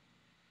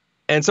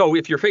 And so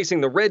if you're facing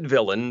the red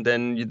villain,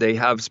 then they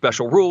have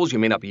special rules. You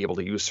may not be able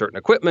to use certain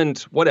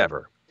equipment,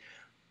 whatever.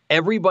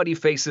 Everybody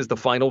faces the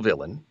final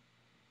villain.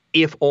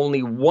 If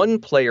only 1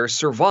 player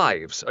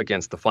survives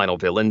against the final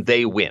villain,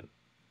 they win.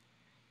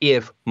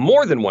 If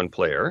more than 1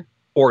 player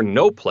or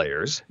no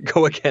players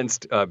go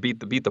against beat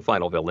the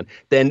final villain,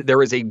 then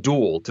there is a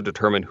duel to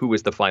determine who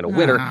is the final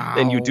winner.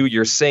 Then you do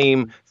your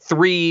same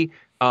 3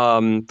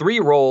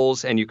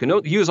 rolls, and you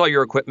can use all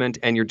your equipment,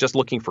 and you're just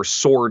looking for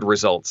sword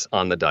results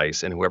on the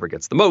dice, and whoever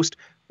gets the most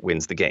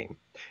wins the game.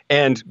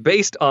 And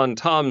based on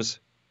Tom's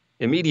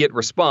immediate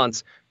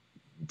response,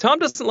 Tom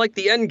doesn't like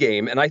the end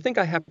game, and I think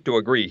I have to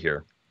agree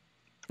here.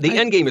 The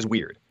end game is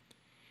weird.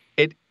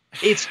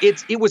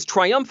 It was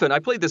triumphant. I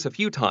played this a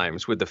few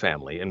times with the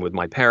family and with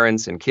my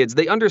parents and kids.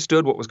 They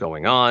understood what was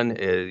going on.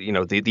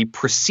 The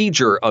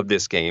procedure of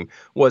this game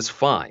was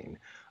fine.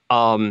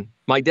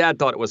 My dad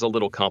thought it was a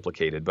little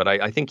complicated, but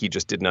I think he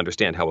just didn't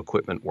understand how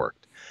equipment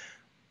worked.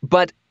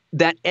 But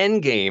that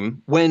end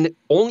game, when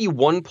only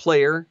 1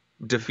 player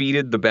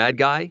defeated the bad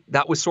guy,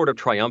 that was sort of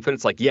triumphant.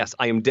 It's like, yes,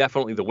 I am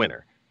definitely the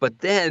winner. But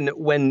then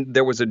when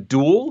there was a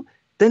duel,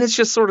 then it's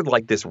just sort of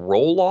like this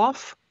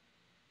roll-off.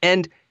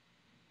 And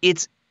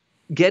it's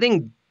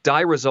getting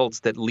die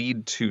results that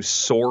lead to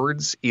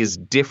swords is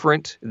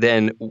different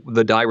than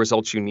the die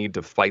results you need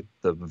to fight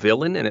the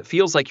villain, and it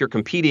feels like you're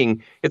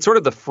competing. It's sort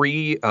of the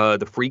free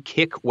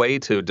kick way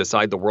to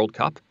decide the World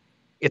Cup.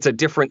 It's a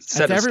different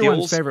set of skills. That's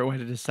everyone's favorite way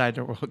to decide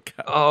the World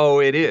Cup. Oh,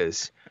 it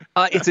is.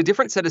 It's a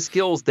different set of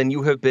skills than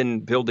you have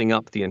been building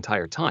up the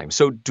entire time.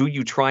 So do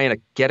you try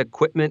and get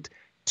equipment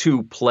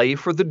to play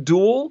for the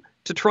duel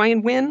to try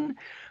and win?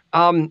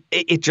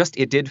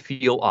 It did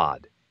feel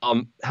odd.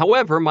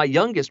 However, my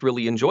youngest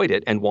really enjoyed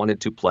it and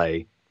wanted to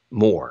play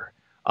more.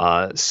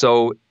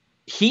 So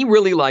he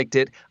really liked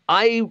it.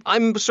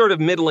 I'm sort of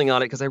middling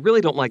on it because I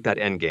really don't like that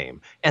end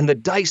game. And the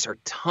dice are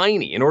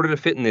tiny. In order to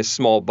fit in this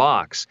small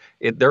box,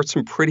 there's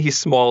some pretty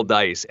small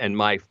dice. And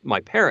my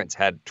parents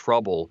had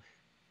trouble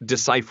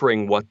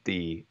deciphering what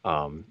the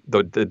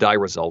die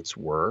results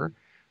were.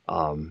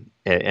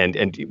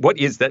 And what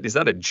is that? Is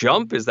that a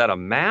jump? Is that a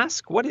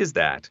mask? What is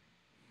that?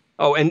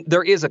 Oh, and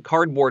there is a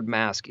cardboard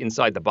mask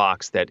inside the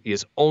box that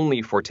is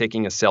only for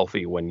taking a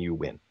selfie when you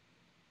win.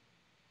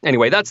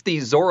 Anyway, that's the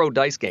Zorro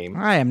dice game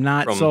I am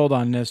not from sold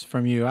on this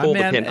from you. I Pull the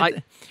mean, Pin. it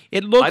I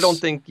don't looks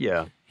think,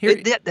 yeah. here.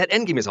 That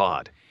end game is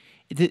odd.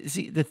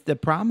 See, the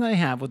problem I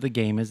have with the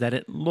game is that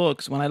it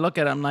looks, when I look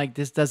at it, I'm like,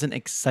 this doesn't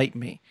excite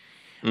me.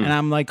 And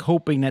I'm like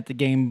hoping that the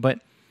game, but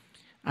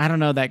I don't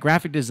know, that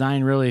graphic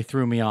design really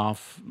threw me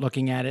off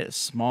looking at it.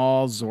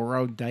 Small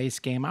Zorro dice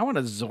game. I want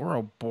a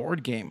Zorro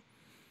board game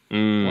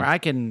where I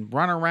can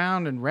run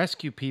around and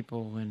rescue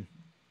people and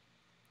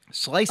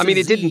slice I mean,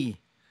 a Z.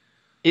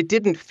 it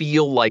didn't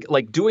feel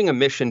like doing a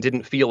mission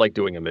didn't feel like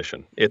doing a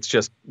mission. It's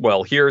just,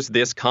 well, here's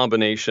this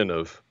combination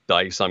of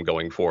dice I'm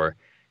going for.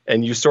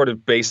 And you sort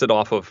of base it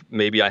off of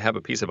maybe I have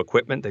a piece of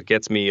equipment that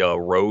gets me a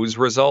rose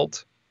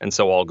result, and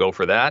so I'll go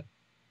for that.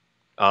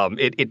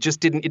 It just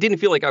didn't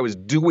feel like I was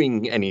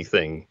doing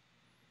anything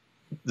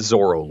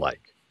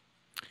Zorro-like.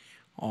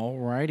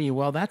 Alrighty,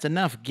 well, that's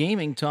enough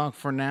gaming talk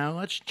for now.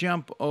 Let's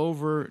jump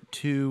over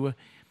to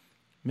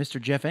Mr.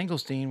 Jeff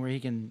Engelstein, where he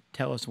can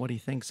tell us what he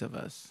thinks of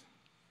us.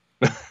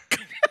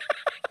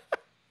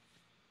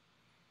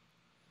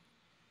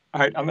 All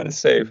right, I'm going to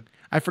save.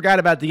 I forgot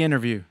about the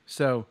interview,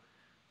 so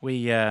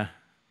we.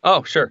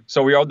 Oh, sure.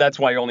 So that's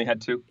why you only had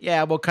two?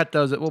 Yeah, we'll cut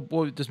those.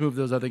 We'll just move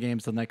those other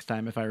games till next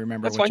time if I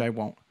remember, That's which fine. I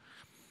won't.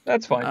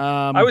 That's fine.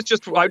 I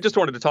just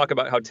wanted to talk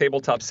about how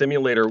Tabletop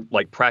Simulator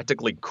like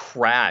practically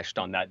crashed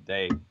on that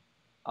day,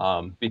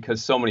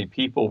 because so many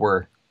people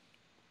were.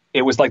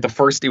 It was like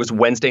it was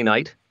Wednesday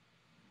night,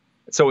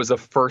 so it was the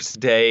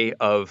first day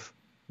of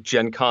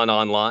Gen Con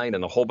Online,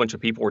 and a whole bunch of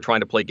people were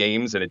trying to play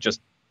games, and it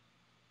just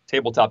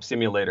Tabletop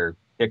Simulator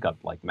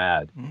hiccuped like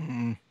mad.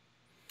 Mm-hmm.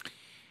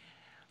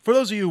 For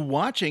those of you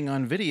watching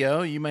on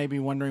video, you may be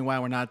wondering why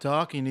we're not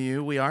talking to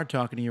you. We are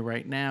talking to you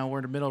right now. We're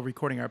in the middle of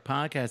recording our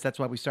podcast. That's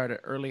why we started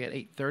early at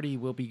 8:30.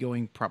 We'll be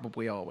going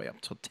probably all the way up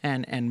till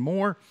 10 and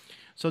more.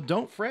 So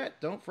don't fret,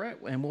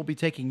 and we'll be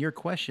taking your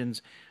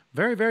questions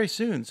very, very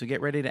soon. So get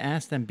ready to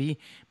ask them. Be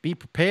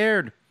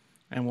prepared,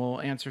 and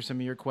we'll answer some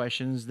of your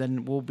questions.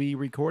 Then we'll be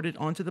recorded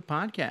onto the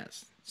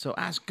podcast. So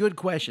ask good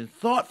questions,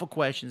 thoughtful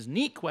questions,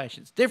 neat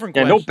questions, different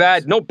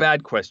questions. No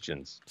bad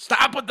questions.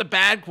 Stop with the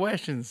bad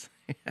questions.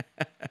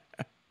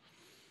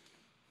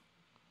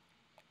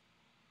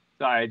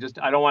 Sorry,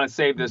 I don't want to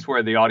save this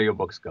where the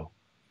audiobooks go.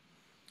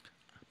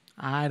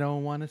 I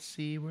don't want to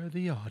see where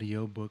the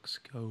audiobooks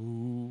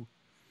go.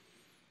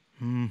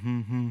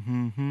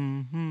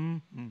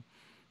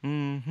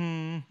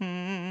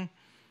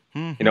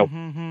 You know,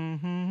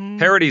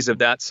 parodies of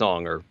that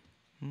song are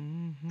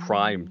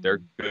prime.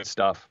 They're good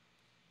stuff.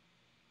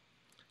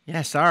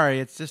 Yeah, sorry.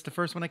 It's just the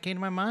first one that came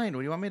to my mind.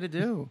 What do you want me to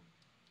do?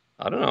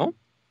 I don't know.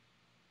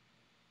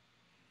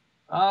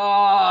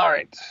 All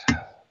right.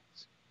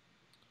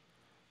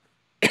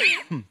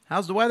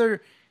 How's the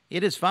weather?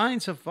 It is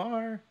fine so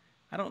far.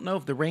 I don't know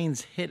if the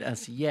rain's hit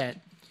us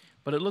yet,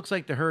 but it looks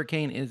like the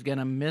hurricane is going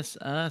to miss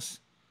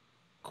us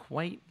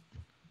quite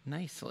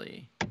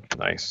nicely.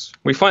 Nice.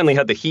 We finally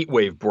had the heat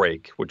wave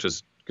break, which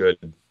is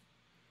good.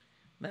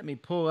 Let me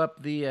pull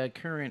up the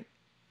current.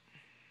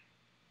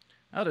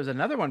 Oh, there's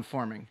another one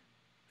forming.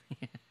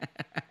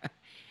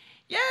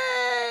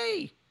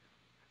 Yay!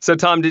 So,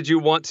 Tom, did you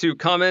want to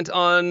comment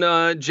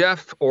on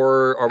Jeff,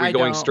 or are we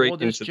going straight we'll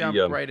just into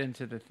jump right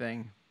into the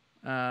thing.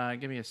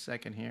 Give me a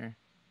second here.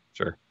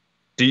 Sure.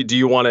 Do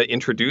you want to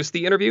introduce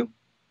the interview?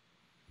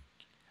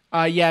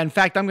 Yeah, in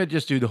fact, I'm going to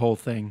just do the whole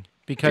thing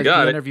because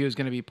the interview is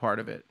going to be part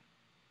of it.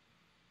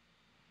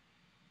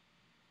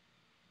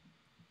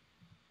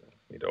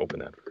 Need to open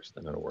that first,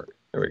 then it'll work.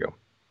 There we go.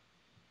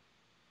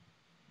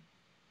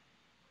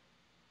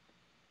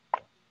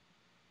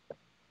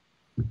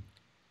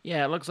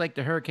 Yeah, it looks like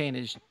the hurricane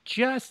is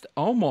just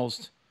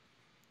almost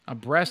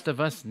abreast of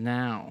us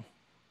now.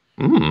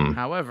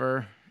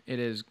 However, it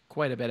is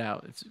quite a bit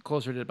out. It's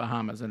closer to the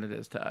Bahamas than it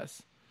is to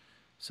us.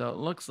 So it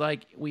looks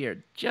like we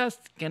are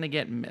just going to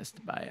get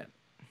missed by it.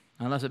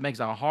 Unless it makes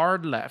a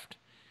hard left.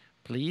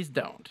 Please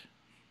don't.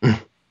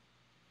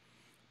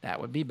 That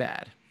would be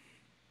bad.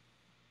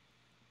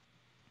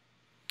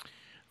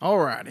 All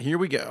right, here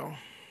we go.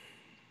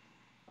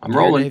 I'm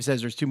rolling. Dave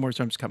says there's 2 more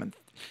storms coming.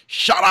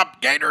 Shut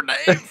up, Gator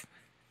Dave!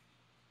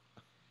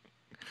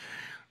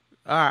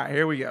 All right,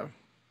 here we go.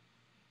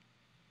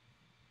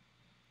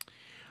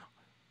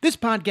 This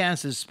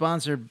podcast is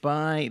sponsored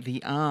by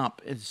The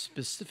Op. It's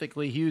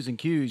specifically Hues and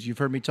Cues. You've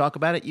heard me talk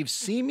about it. You've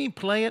seen me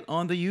play it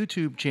on the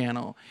YouTube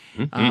channel.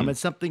 It's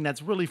something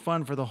that's really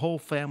fun for the whole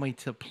family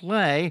to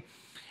play.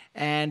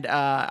 And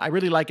I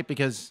really like it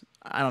because,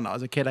 I don't know,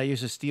 as a kid, I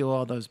used to steal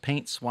all those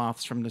paint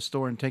swaths from the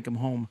store and take them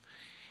home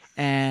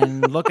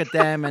and look at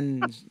them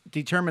and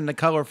determine the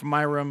color for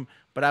my room.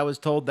 But I was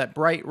told that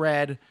bright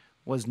red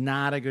was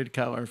not a good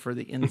color for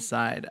the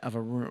inside of a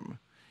room.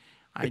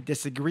 I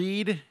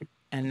disagreed,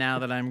 and now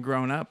that I'm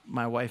grown up,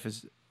 my wife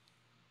has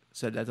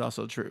said that's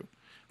also true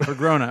for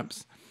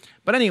grown-ups.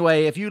 But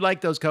anyway, if you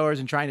like those colors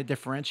and trying to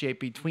differentiate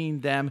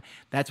between them,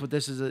 that's what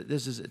this is.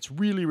 It's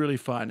really, really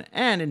fun.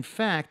 And in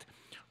fact,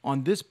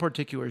 on this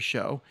particular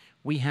show,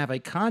 we have a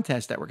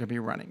contest that we're going to be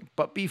running.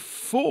 But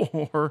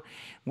before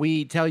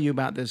we tell you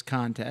about this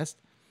contest,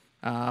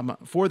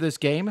 for this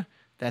game,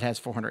 that has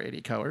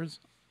 480 colors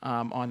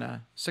on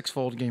a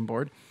 6-fold game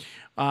board.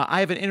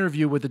 I have an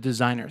interview with the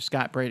designer,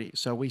 Scott Brady.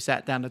 So we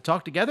sat down to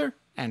talk together,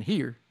 and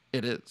here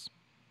it is.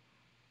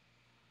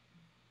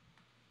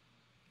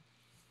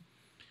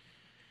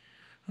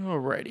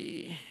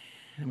 Alrighty.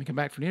 And we come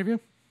back for the interview.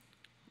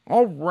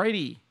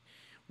 Alrighty.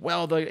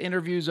 Well, the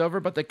interview's over,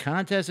 but the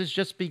contest is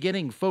just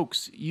beginning.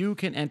 Folks, you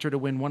can enter to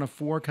win one of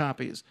 4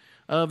 copies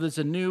of this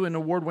a new and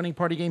award-winning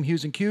party game,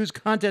 Hues and Cues.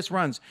 Contest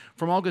runs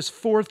from August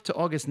 4th to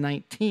August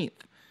 19th.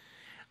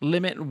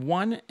 Limit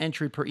 1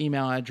 entry per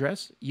email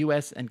address,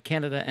 U.S. and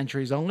Canada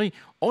entries only.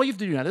 All you have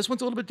to do now, this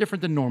one's a little bit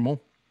different than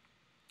normal.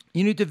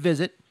 You need to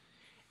visit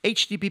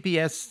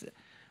https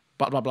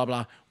blah, blah, blah,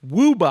 blah,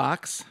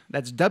 woobox,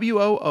 that's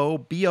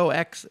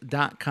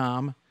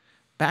woobox.com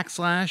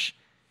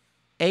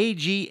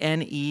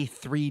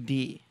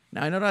 /AGNE3D.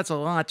 Now, I know that's a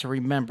lot to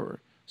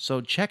remember,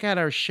 so check out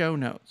our show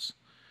notes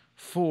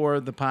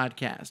for the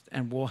podcast,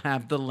 and we'll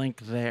have the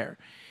link there.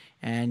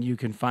 And you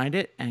can find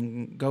it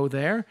and go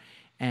there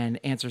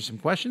and answer some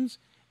questions,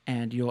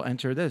 and you'll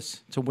enter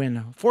this to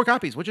win 4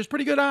 copies, which is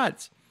pretty good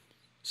odds.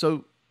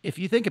 So if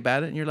you think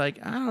about it and you're like,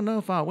 I don't know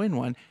if I'll win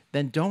one,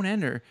 then don't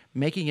enter,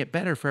 making it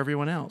better for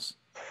everyone else.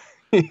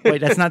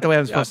 Wait, that's not the way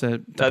I'm supposed to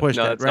push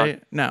that,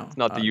 right? No. It's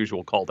not the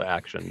usual call to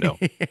action, no.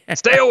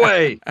 Stay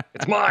away!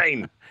 It's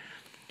mine!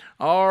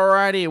 All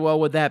righty. Well,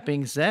 with that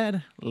being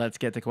said, let's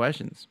get to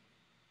questions.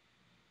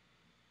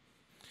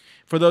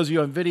 For those of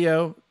you on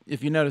video,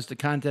 if you notice, the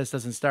contest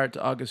doesn't start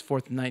to August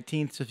 4th and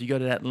 19th, so if you go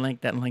to that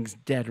link's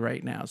dead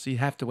right now. So you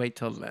have to wait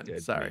till then.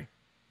 Dead. Sorry.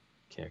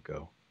 Can't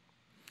go.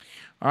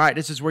 All right,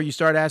 this is where you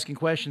start asking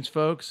questions,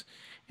 folks,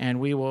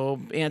 and we will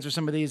answer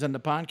some of these on the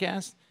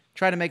podcast.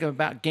 Try to make them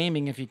about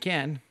gaming if you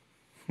can.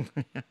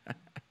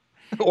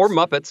 Or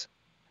Muppets.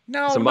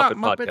 No, it's a not Muppet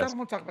Muppets. podcast. I don't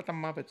want to talk about the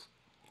Muppets.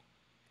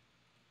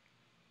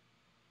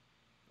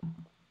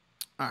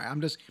 All right,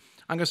 I'm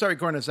gonna start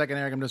recording in a second,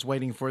 Eric. I'm just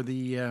waiting for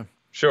the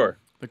Sure.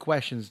 the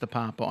questions to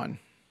pop on.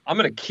 I'm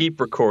going to keep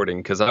recording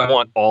because I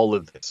want all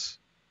of this.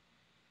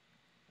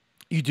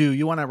 You do.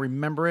 You want to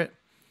remember it?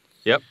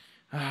 Yep.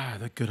 Ah,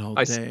 the good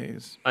old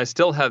days. I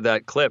still have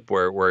that clip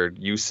where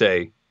you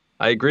say,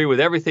 I agree with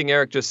everything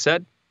Eric just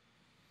said,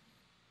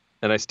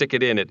 and I stick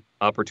it in at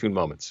opportune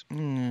moments.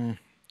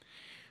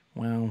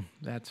 Well,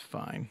 that's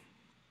fine.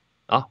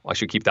 Oh, I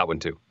should keep that one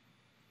too.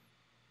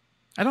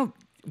 Where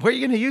are you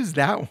going to use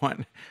that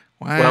one?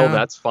 Wow. Well,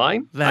 that's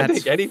fine. That's I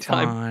think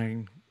anytime.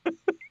 Fine.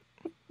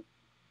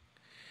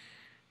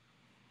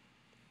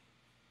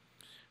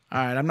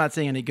 All right, I'm not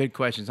saying any good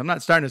questions. I'm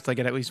not starting this till I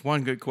get at least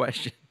one good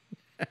question.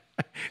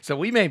 So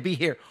we may be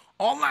here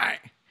all night.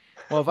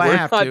 Well, if I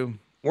have to.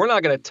 We're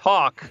not going to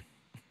talk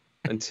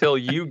until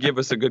you give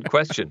us a good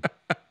question.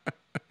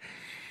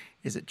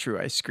 Is it true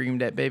I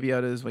screamed at Baby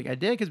Yoda this week? I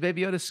did because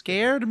Baby Yoda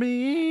scared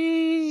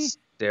me.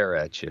 Stare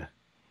at you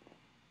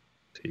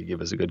till you give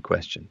us a good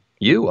question.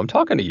 You, I'm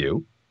talking to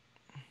you.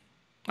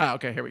 Oh,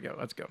 okay, here we go.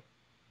 Let's go.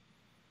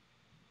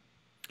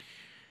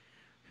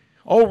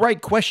 All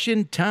right,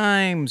 question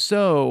time.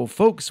 So,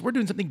 folks, we're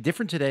doing something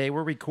different today.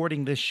 We're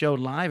recording this show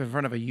live in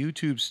front of a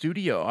YouTube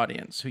studio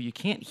audience who you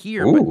can't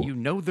hear, but you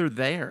know they're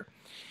there.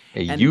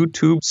 And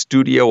YouTube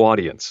studio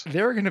audience.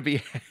 They're going to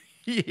be,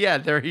 yeah,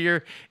 they're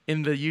here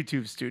in the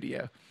YouTube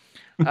studio.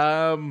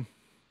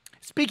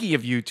 Speaking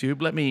of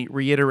YouTube, let me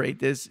reiterate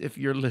this if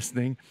you're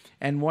listening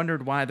and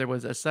wondered why there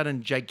was a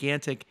sudden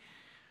gigantic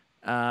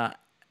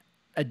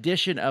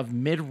addition of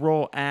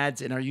mid-roll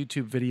ads in our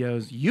YouTube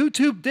videos.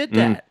 YouTube did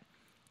that.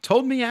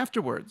 Told me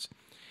afterwards.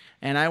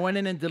 And I went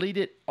in and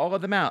deleted all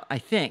of them out, I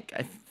think.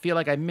 I feel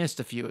like I missed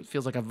a few. It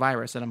feels like a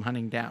virus that I'm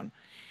hunting down.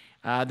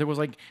 There was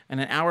like, in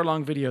an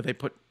hour-long video, they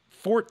put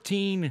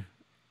 14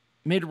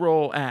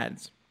 mid-roll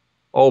ads.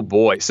 Oh,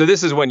 boy. So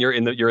this is when you're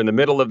in the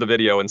middle of the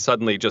video and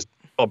suddenly just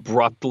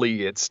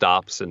abruptly it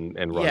stops and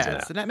runs an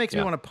ad. So that makes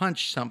me want to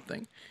punch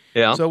something.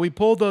 Yeah. So we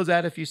pulled those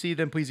out. If you see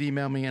them, please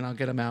email me and I'll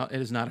get them out. It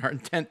is not our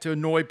intent to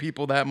annoy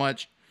people that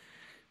much.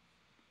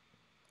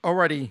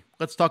 Alrighty,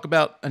 let's talk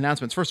about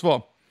announcements. First of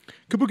all,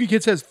 Kabuki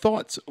Kid says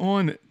thoughts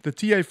on the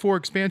TI4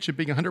 expansion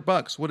being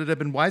 $100. Would it have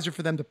been wiser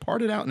for them to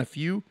part it out in a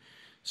few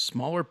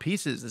smaller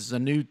pieces? This is a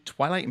new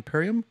Twilight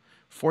Imperium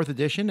 4th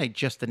edition. They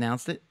just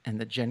announced it, and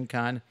the Gen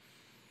Con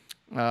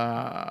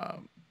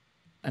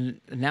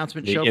an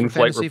announcement show for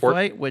Fantasy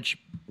Flight, which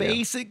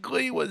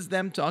basically was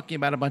them talking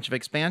about a bunch of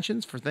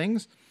expansions for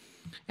things,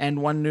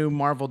 and one new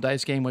Marvel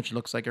dice game, which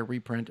looks like a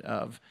reprint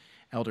of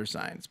Elder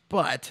Signs.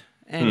 But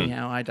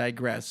anyhow, I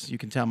digress. You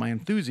can tell my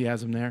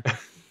enthusiasm there.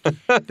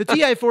 The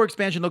TI4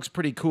 expansion looks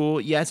pretty cool.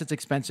 Yes, it's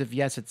expensive.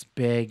 Yes, it's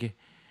big.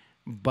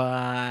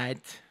 But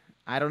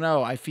I don't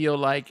know. I feel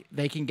like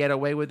they can get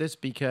away with this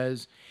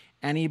because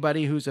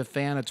anybody who's a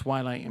fan of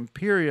Twilight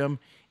Imperium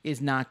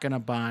is not going to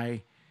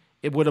buy.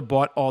 It would have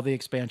bought all the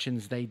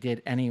expansions they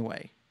did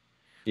anyway.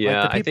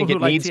 Yeah, like the I think it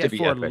needs to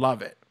be epic.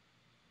 Love it.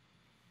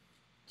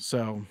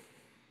 So.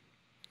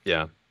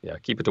 Yeah.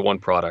 Keep it to one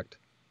product.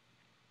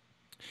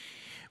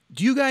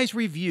 Do you guys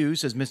review,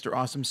 says Mr.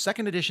 Awesome,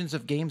 second editions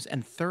of games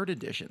and third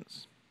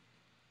editions?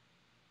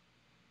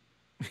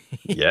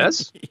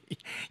 Yes?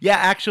 Yeah,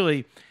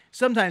 actually,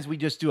 sometimes we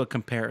just do a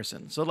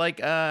comparison. So, like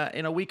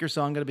in a week or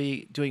so, I'm going to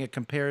be doing a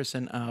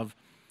comparison of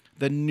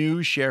the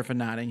new Sheriff of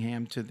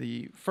Nottingham to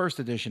the first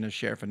edition of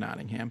Sheriff of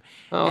Nottingham.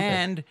 Oh, okay.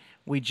 And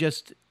we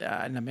just,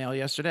 in the mail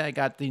yesterday, I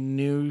got the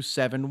new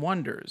Seven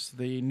Wonders,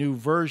 the new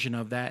version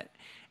of that.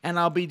 And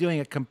I'll be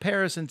doing a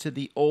comparison to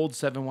the old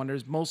Seven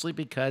Wonders, mostly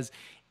because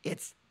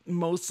it's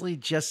mostly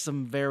just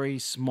some very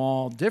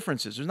small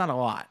differences. There's not a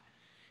lot.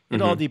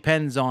 It all Hmm.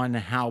 depends on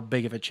how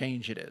big of a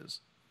change it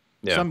is.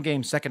 Yeah. Some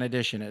games second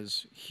edition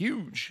is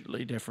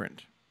hugely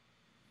different.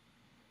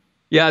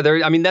 Yeah,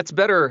 I mean, that's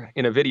better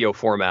in a video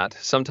format.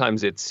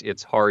 Sometimes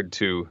it's hard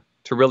to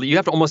really, you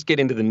have to almost get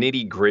into the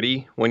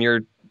nitty-gritty when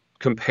you're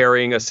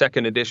comparing a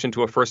second edition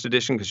to a first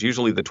edition, because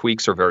usually the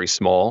tweaks are very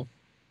small,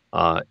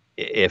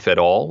 if at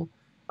all.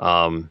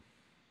 Um,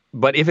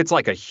 but if it's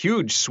like a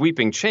huge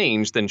sweeping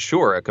change, then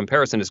sure, a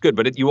comparison is good.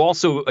 But you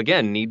also,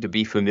 again, need to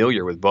be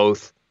familiar with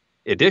both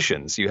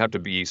editions. You have to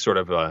be sort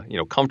of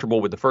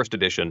comfortable with the first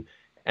edition,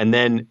 and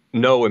then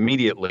know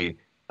immediately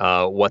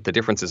what the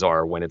differences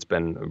are when it's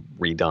been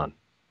redone.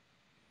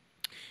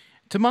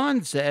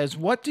 Taman says,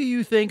 "What do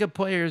you think of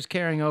players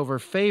carrying over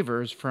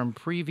favors from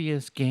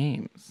previous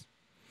games?"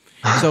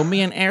 So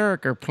me and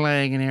Eric are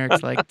playing, and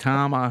Eric's like,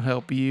 "Tom, I'll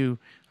help you."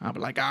 I'll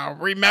be like, "I'll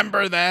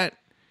remember that."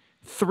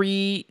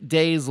 3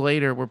 days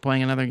later, we're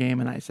playing another game,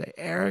 and I say,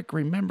 "Eric,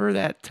 remember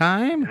that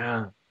time?"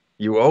 Yeah.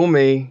 You owe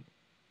me.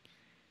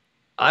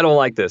 I don't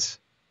like this.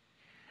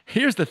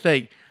 Here's the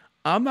thing.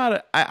 I'm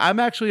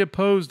actually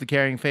opposed to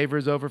carrying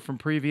favors over from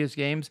previous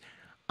games.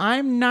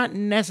 I'm not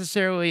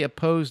necessarily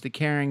opposed to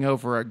carrying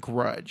over a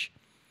grudge.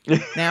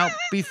 Now,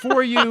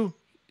 you're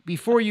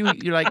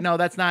like, no,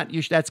 that's not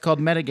that's called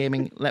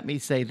metagaming. Let me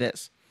say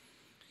this.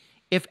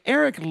 If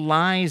Eric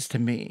lies to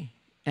me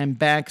and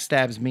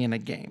backstabs me in a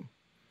game,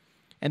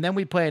 and then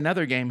we play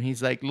another game,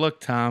 he's like,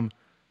 "Look, Tom,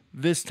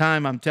 this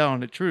time I'm telling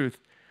the truth."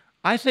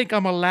 I think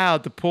I'm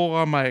allowed to pull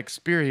on my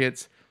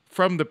experience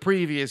from the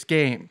previous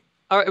game.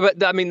 All right,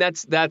 but I mean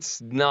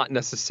that's not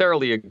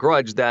necessarily a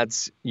grudge.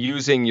 That's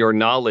using your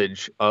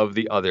knowledge of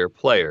the other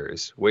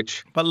players,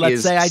 which But let's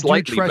is say I do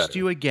slightly trust better.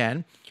 you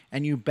again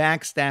and you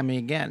backstab me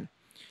again.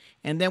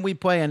 And then we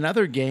play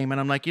another game and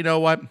I'm like, you know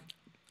what?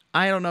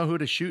 I don't know who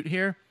to shoot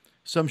here.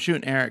 So I'm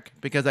shooting Eric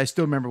because I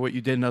still remember what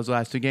you did in those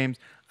last two games.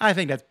 I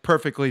think that's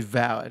perfectly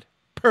valid.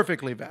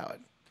 Perfectly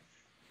valid.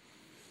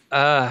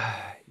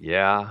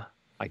 Yeah,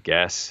 I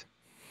guess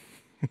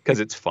because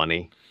it's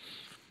funny.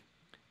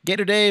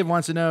 Gator Dave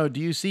wants to know, do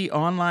you see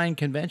online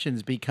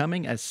conventions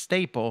becoming a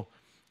staple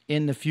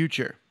in the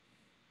future?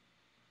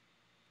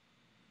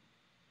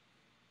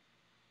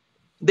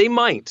 They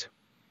might.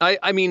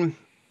 I mean,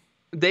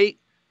 they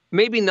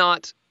maybe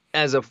not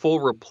as a full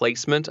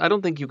replacement. I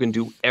don't think you can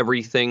do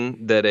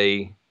everything that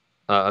a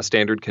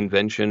standard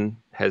convention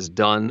has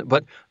done,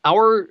 but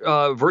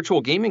our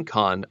virtual gaming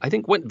con I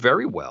think went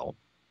very well,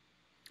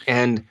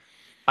 and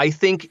I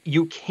think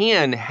you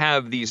can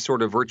have these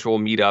sort of virtual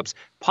meetups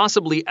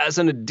possibly as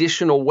an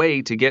additional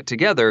way to get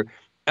together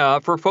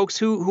for folks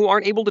who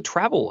aren't able to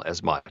travel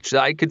as much.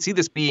 I could see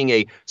this being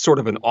a sort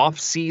of an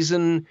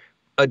off-season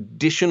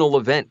additional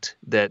event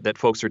that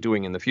folks are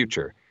doing in the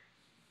future.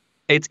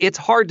 It's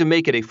hard to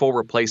make it a full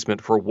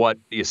replacement for what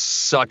is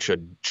such a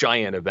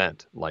giant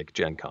event like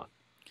Gen Con.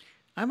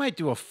 I might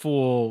do a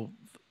full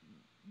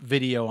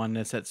video on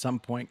this at some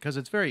point because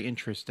it's very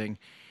interesting.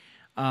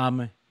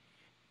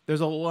 There's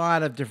a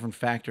lot of different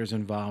factors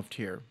involved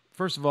here.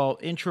 First of all,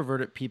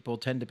 introverted people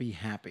tend to be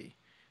happy.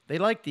 They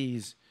like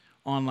these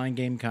online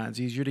game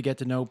cons, easier to get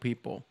to know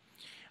people.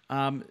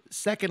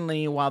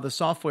 Secondly, while the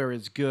software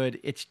is good,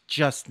 it's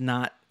just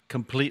not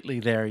completely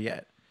there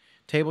yet.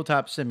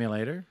 Tabletop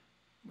Simulator,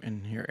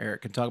 and here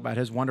Eric can talk about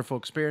his wonderful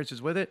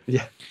experiences with it,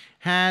 Yeah.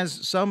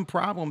 has some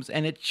problems.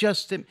 And it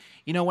just,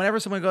 whenever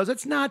someone goes,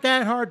 it's not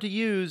that hard to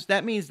use,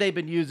 that means they've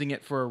been using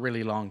it for a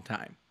really long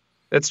time.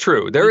 That's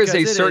true. There is a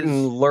Because it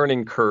certain is,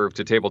 learning curve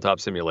to Tabletop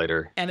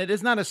Simulator. and it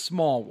is not a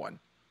small one.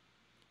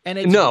 And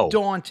it's No.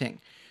 daunting.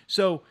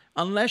 So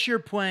unless you're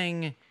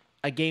playing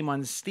a game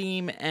on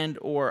Steam and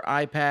or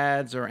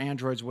iPads or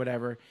Androids,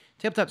 whatever,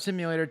 Tabletop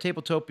Simulator,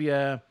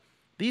 Tabletopia,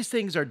 these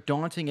things are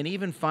daunting, and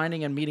even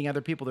finding and meeting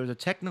other people, there's a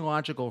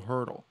technological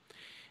hurdle.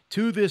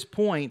 To this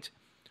point,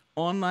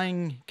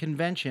 online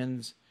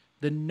conventions,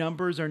 the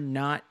numbers are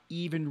not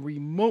even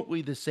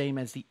remotely the same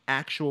as the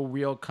actual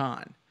real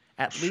con.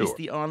 At Sure. least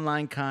the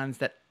online cons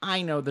that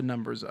I know the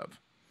numbers of.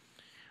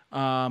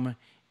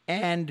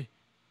 And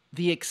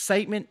the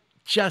excitement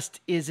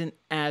just isn't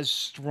as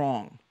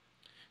strong.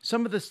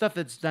 Some of the stuff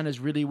that's done is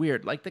really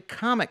weird, like the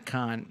Comic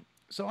Con.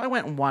 So I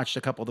went and watched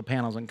a couple of the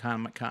panels on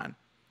Comic Con.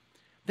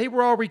 They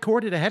were all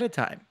recorded ahead of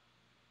time.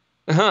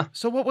 Uh-huh.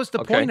 So what was the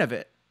Okay. point of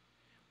it?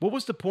 What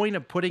was the point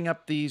of putting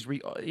up these,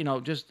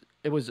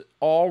 it was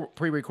all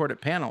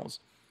pre-recorded panels.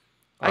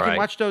 I All can right.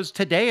 watch those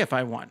today if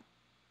I want.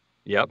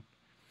 Yep.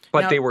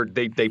 But Now-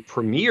 they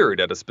premiered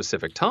at a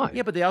specific time.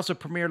 Yeah, but they also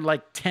premiered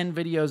like 10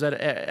 videos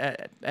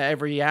at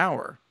every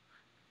hour.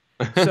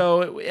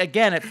 So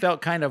again, it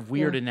felt kind of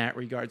weird in that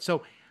regard.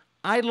 So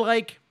I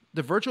like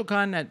the virtual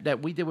con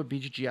that we did with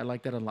BGG, I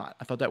liked that a lot.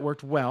 I thought that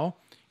worked well,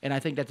 and I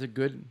think that's a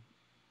good,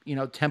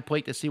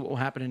 template to see what will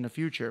happen in the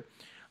future.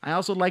 I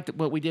also liked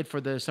what we did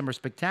for the Summer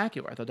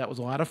Spectacular. I thought that was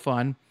a lot of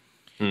fun.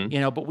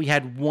 Mm. But we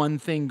had one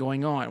thing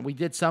going on. We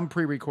did some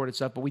pre-recorded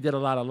stuff, but we did a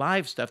lot of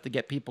live stuff to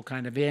get people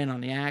kind of in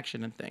on the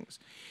action and things.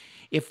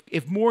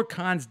 If more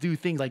cons do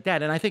things like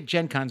that, and I think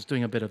Gen Con's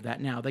doing a bit of that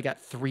now. They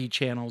got 3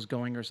 channels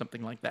going or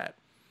something like that.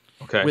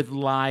 Okay. With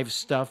live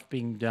stuff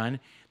being done.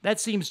 That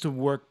seems to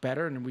work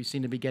better, and we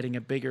seem to be getting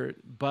a bigger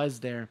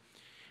buzz there.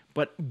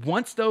 But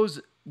once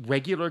those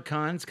regular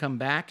cons come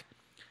back,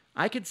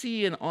 I could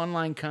see an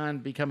online con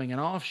becoming an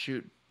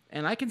offshoot,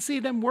 and I can see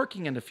them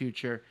working in the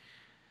future.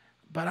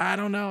 But I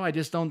don't know. I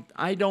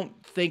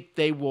don't think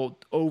they will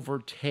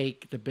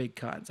overtake the big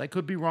cons. I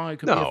could be wrong. I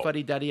could be a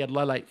fuddy-duddy at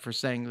Luddite for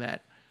saying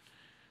that.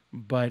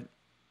 But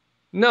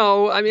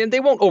no, I mean, they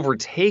won't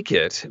overtake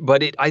it,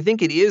 but I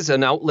think it is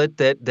an outlet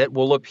that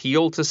will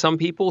appeal to some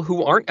people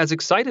who aren't as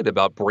excited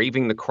about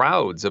braving the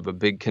crowds of a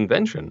big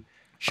convention.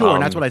 Sure,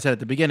 and that's what I said at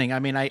the beginning. I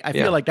mean, I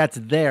feel like that's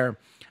there.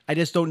 I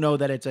just don't know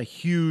that it's a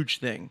huge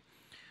thing.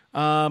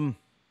 I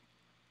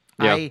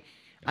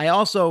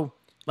also,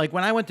 like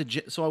when I went to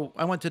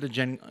the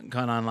Gen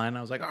Con online,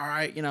 I was like, all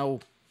right,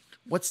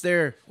 what's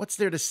there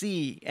to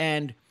see?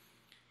 And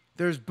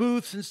there's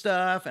booths and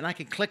stuff, and I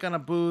can click on a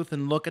booth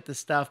and look at the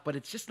stuff, but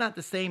it's just not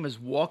the same as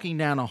walking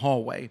down a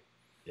hallway.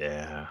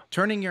 Yeah.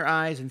 Turning your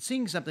eyes and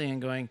seeing something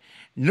and going,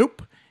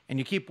 nope, and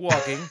you keep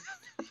walking,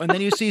 and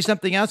then you see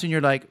something else and you're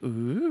like,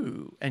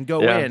 ooh, and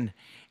go in.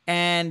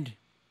 And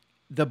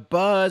the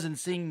buzz and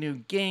seeing new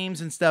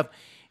games and stuff,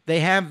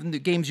 they have the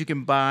games you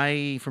can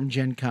buy from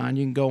Gen Con.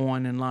 You can go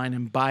on in line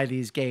and buy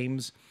these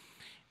games.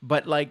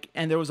 But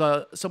and there was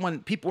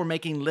people were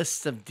making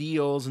lists of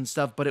deals and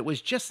stuff, but it was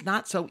just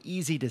not so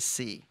easy to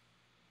see.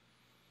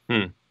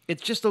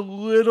 It's just a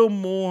little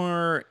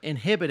more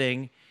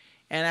inhibiting.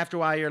 And after a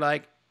while, you're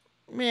like,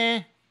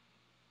 meh,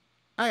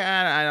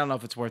 I don't know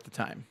if it's worth the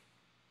time.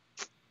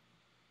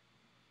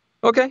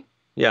 Okay.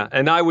 Yeah,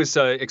 and I was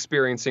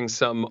experiencing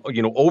some,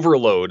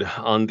 overload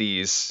on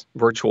these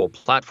virtual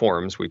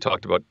platforms. We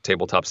talked about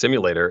Tabletop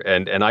Simulator,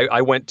 and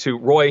I went to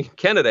Roy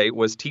Kennedy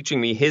was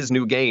teaching me his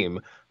new game,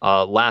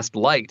 Last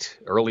Light,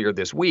 earlier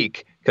this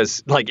week,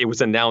 because it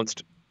was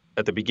announced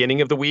at the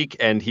beginning of the week,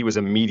 and he was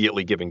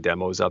immediately giving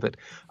demos of it.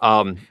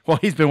 Well,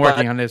 he's been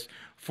working on this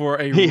for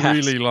a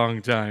really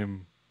long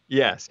time.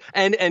 Yes.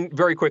 And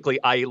very quickly,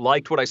 I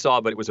liked what I saw,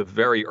 but it was a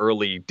very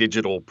early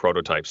digital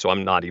prototype. So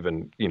I'm not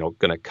even,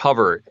 going to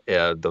cover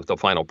the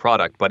final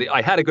product. But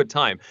I had a good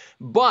time.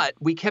 But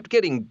we kept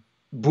getting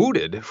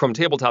booted from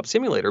Tabletop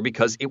Simulator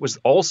because it was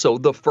also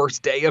the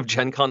first day of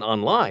Gen Con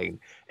Online.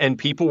 And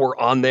people were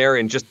on there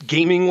and just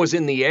gaming was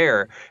in the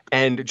air.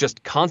 And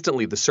just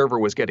constantly the server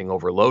was getting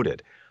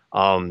overloaded.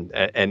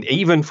 And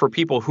even for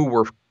people who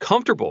were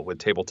comfortable with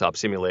Tabletop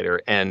Simulator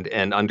and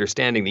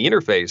understanding the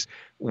interface,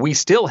 we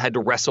still had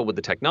to wrestle with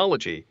the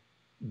technology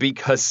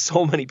because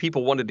so many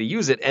people wanted to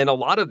use it. And a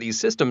lot of these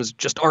systems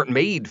just aren't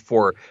made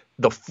for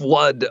the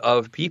flood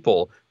of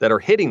people that are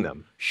hitting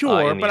them.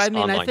 Sure, but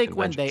I think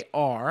when they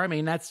are, I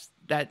think that's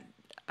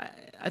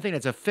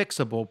a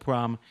fixable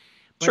problem.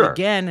 But sure.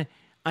 Again,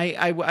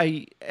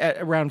 I at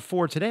around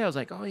 4 today, I was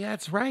like, oh yeah,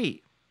 that's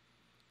right.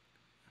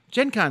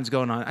 Gen Con's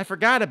going on. I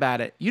forgot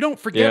about it. You don't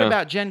forget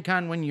about Gen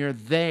Con when you're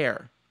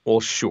there. Well,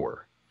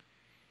 sure.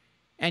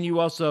 And you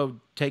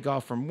also take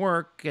off from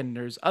work, and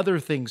there's other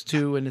things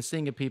too, and the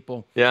seeing of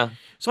people. Yeah.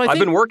 So I've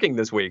been working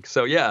this week,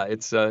 so yeah,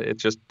 it's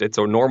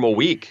a normal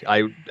week.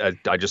 I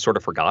just sort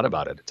of forgot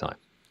about it at the time.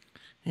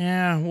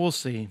 Yeah, we'll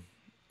see.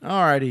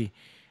 Alrighty.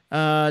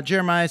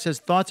 Jeremiah says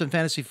thoughts on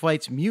Fantasy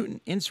Flight's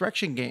Mutant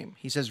Insurrection game.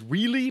 He says,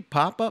 really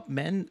pop-up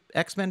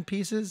X-Men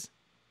pieces?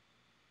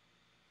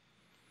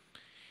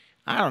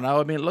 I don't know.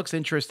 I mean, it looks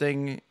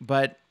interesting,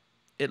 but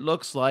it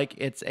looks like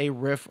it's a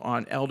riff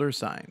on Elder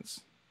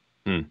Signs.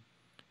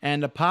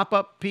 And the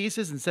pop-up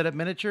pieces instead of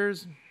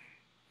miniatures,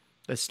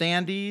 the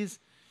standees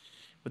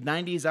with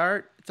 90s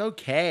art, it's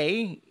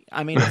okay.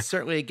 I mean, it's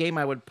certainly a game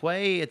I would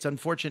play. It's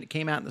unfortunate it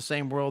came out in the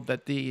same world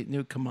that the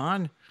new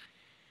Command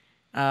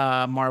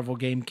Marvel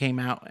game came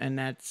out, and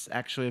that's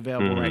actually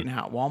available right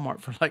now at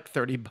Walmart for like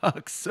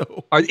 $30.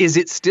 So, is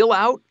it still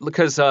out?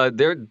 Because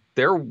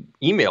their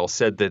email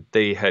said that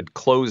they had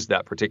closed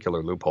that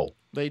particular loophole.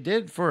 They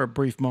did for a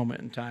brief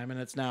moment in time, and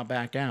it's now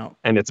back out.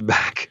 And it's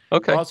back.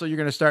 Okay. Also, you're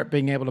going to start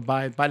being able to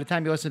buy it. By the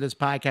time you listen to this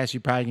podcast, you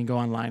probably can go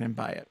online and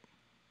buy it.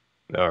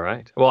 All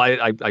right. Well,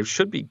 I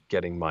should be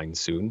getting mine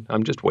soon.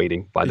 I'm just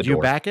waiting by the door. Did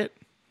you back it?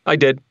 I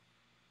did.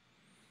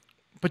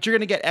 But you're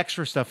going to get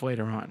extra stuff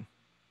later on.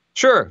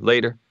 Sure,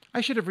 later.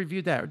 I should have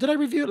reviewed that. Did I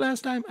review it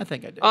last time? I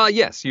think I did.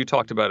 Yes, you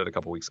talked about it a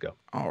couple weeks ago.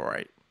 All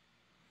right.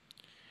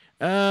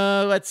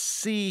 Let's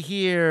see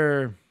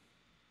here.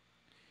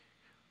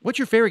 What's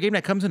your favorite game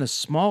that comes in the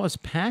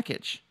smallest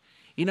package?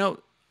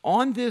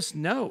 On this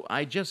note,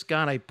 I just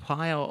got a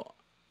pile.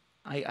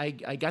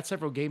 I got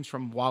several games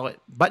from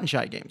Button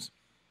Shy Games.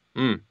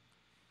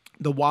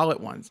 The wallet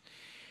ones.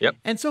 Yep.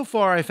 And so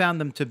far, I found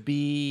them to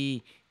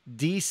be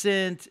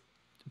decent,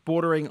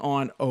 bordering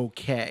on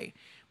okay.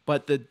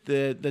 But the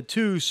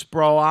two,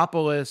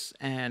 Sprawlopolis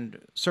and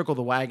Circle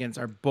the Wagons,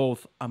 are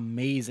both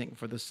amazing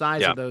for the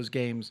size Yeah. of those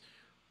games.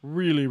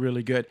 Really,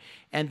 really good.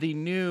 And the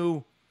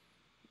new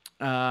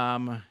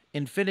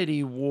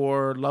Infinity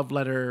War Love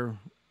Letter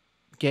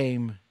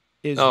game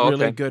is Oh,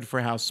 really okay. good for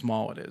how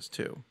small it is,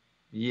 too.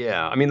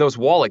 Yeah. I mean, those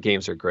wallet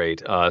games are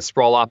great.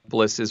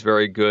 Sprawlopolis is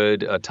very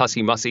good.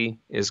 Tussie Mussy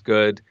is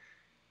good.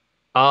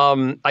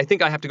 I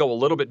think I have to go a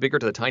little bit bigger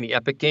to the Tiny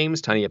Epic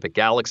games. Tiny Epic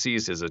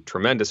Galaxies is a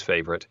tremendous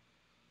favorite.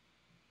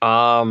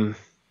 Um,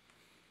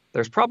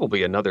 there's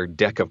probably another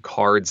deck of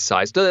cards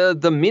sized.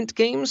 The Mint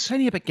games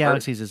Tiny Epic are.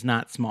 Galaxies is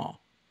not small.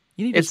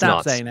 You need to It's stop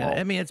not saying that. I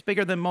small. mean, it's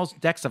bigger than most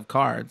decks of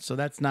cards, so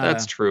that's not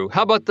That's a. true.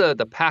 How about the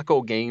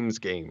Paco Games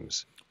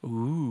games?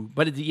 Ooh,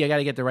 but you got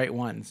to get the right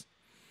ones,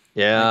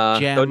 like Yeah,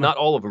 though Gem. not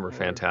all of them are Or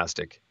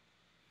fantastic.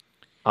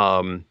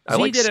 I Z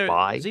like did a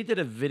Spy. Z did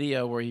a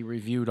video where he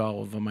reviewed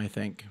all of them, I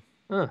think.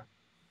 Huh.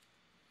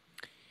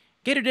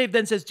 Gator Dave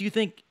then says, "Do you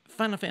think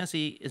Final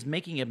Fantasy is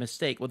making a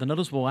mistake with a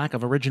noticeable lack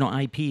of original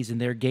IPs in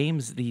their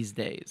games these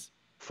days?"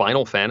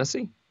 Final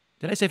Fantasy?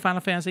 Did I say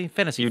Final Fantasy?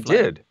 Fantasy You Flight.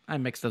 did. I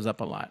mixed those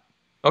up a lot.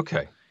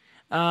 Okay.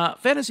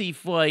 Fantasy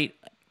Flight.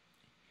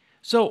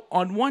 So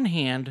on one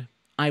hand,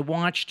 I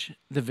watched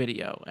the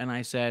video and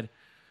I said,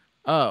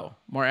 "Oh,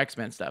 more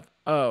X-Men stuff.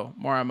 Oh,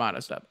 more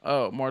Armada stuff.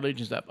 Oh, more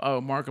Legion stuff. Oh,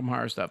 more Arkham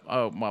Horror stuff.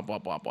 Oh, blah blah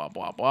blah blah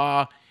blah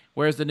blah.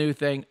 Where's the new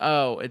thing?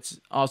 Oh,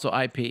 it's also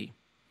IP."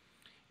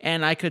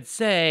 And I could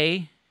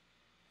say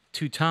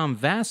to Tom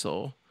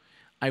Vasel,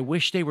 I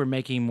wish they were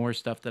making more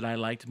stuff that I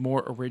liked,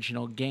 more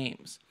original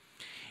games.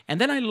 And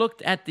then I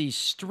looked at the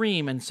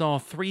stream and saw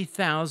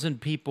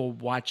 3,000 people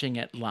watching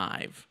it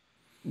live.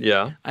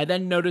 Yeah. I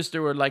then noticed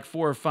there were like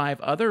 4 or 5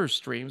 other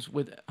streams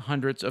with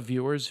hundreds of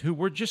viewers who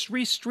were just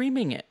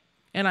restreaming it.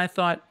 And I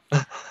thought,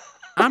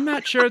 I'm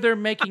not sure they're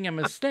making a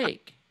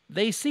mistake.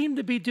 They seem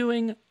to be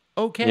doing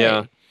okay.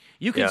 Yeah.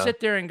 You can Yeah.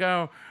 sit there and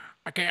go,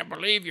 I can't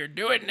believe you're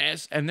doing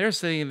this. And they're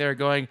sitting there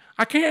going,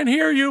 I can't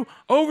hear you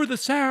over the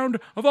sound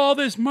of all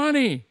this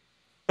money.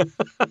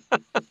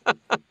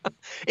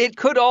 It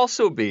could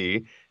also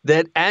be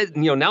that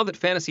now that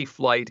Fantasy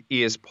Flight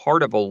is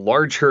part of a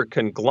larger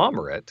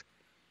conglomerate,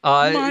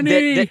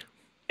 Money.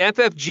 that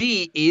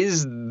FFG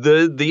is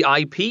the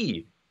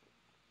IP,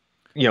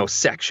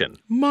 section.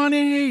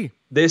 Money.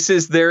 This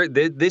is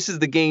this is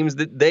the games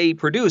that they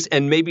produce,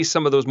 and maybe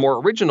some of those more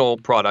original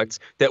products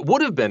that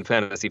would have been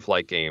Fantasy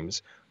Flight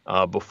games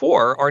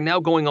before are now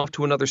going off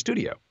to another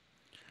studio.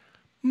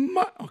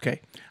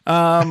 Okay.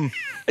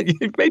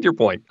 You've made your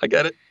point. I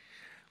get it.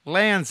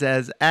 Lan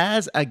says,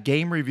 as a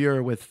game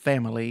reviewer with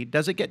family,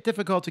 does it get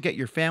difficult to get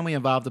your family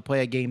involved to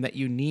play a game that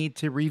you need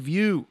to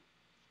review?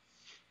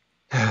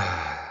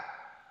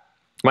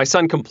 My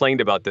son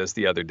complained about this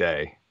the other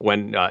day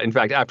when, in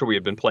fact, after we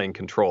had been playing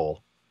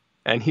Control.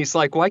 And he's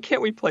like, why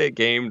can't we play a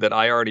game that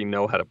I already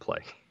know how to play?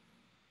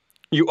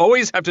 You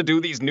always have to do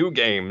these new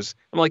games.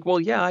 I'm like, well,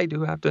 yeah, I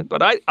do have to.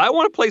 But I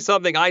want to play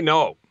something I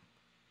know.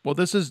 Well,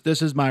 this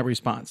is my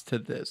response to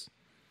this.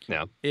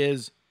 Yeah.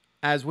 Is,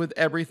 as with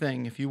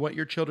everything, if you want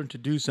your children to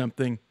do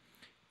something,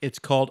 it's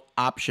called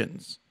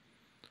options.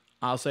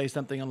 I'll say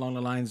something along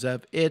the lines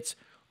of, it's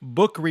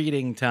book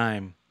reading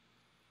time.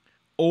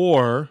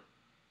 Or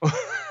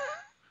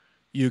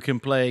you can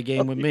play a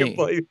game with You me. can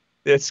play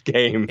this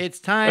game. It's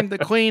time to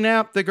clean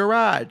out the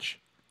garage.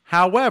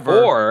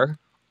 However, Or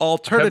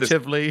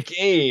alternatively,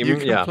 game. you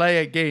can Yeah. play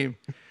a game.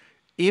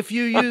 If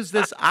you use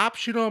this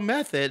optional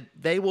method,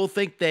 they will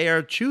think they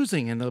are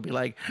choosing, and they'll be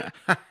like,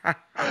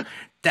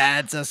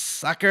 Dad's a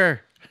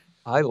sucker.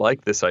 I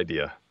like this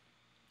idea.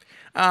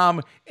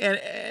 And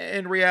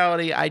in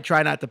reality, I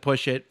try not to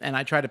push it, and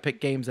I try to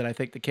pick games that I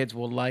think the kids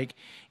will like.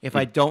 If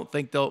I don't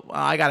think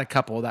I got a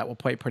couple that will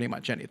play pretty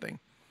much anything.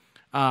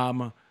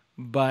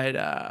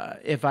 But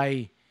if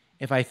I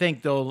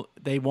think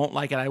they won't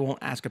like it, I won't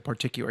ask a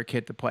particular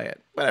kid to play it.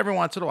 But every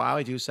once in a while,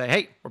 I do say,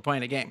 "Hey, we're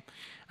playing a game."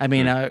 I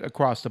mean,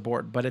 across the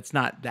board, but it's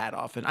not that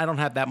often. I don't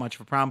have that much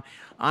of a problem.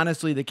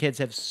 Honestly, the kids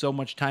have so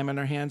much time on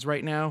their hands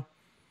right now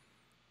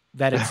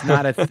that it's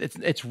not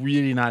it's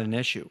really not an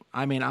issue.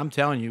 I mean, I'm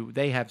telling you,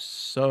 they have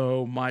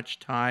so much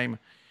time.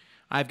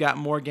 I've got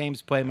more games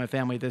to play in my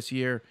family this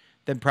year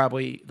than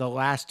probably the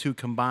last 2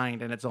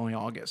 combined, and it's only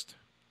August.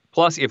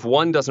 Plus, if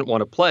one doesn't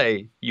want to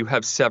play, you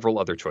have several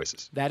other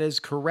choices. That is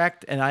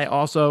correct, and I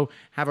also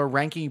have a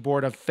ranking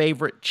board of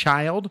favorite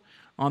child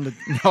on the.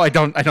 No, I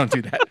don't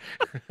do that.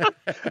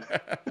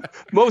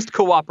 Most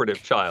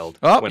cooperative child.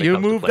 Oh, when it you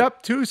comes to moved play.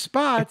 up 2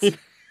 spots.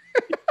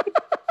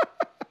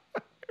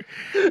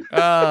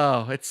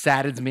 Oh, it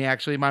saddens me,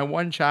 actually. My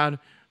one child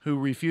who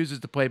refuses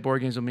to play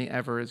board games with me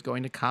ever is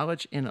going to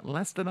college in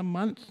less than a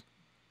month.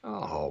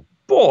 Oh,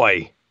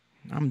 boy.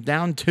 I'm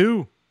down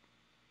 2.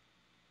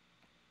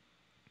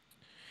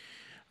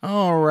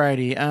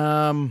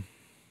 Alrighty.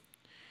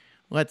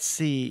 Let's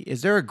see.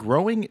 Is there a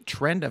growing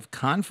trend of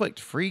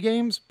conflict-free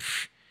games?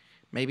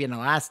 Maybe in the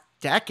last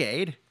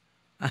decade.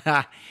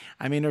 I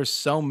mean, there's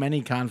so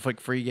many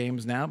conflict-free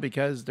games now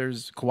because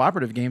there's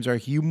cooperative games are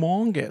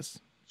humongous.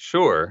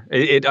 Sure.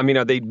 I mean,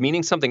 are they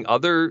meaning something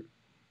other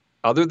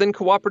than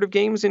cooperative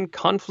games in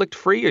conflict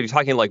free? Are you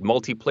talking like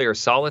multiplayer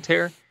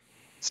solitaire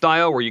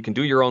style where you can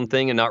do your own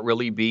thing and not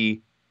really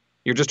be,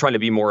 you're just trying to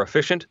be more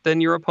efficient than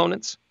your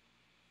opponents?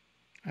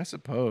 I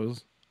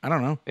suppose. I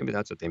don't know. Maybe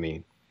that's what they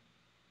mean.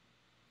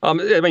 I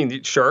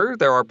mean, sure,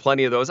 there are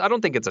plenty of those. I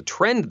don't think it's a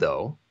trend,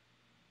 though.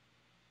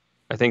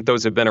 I think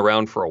those have been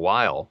around for a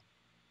while.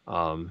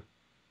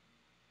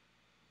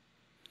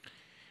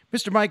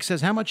 Mr. Mike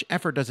says, how much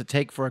effort does it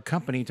take for a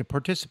company to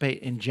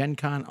participate in Gen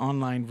Con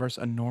online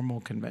versus a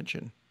normal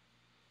convention?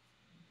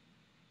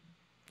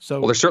 Well, So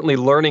they're certainly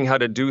learning how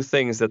to do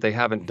things that they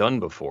haven't done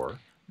before.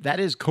 that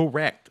is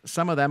correct.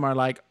 Some of them are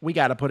like, we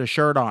got to put a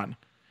shirt on.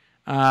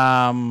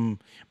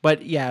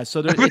 But yeah,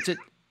 so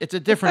it's a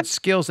different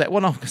skill set.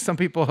 Well, no, some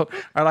people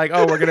are like,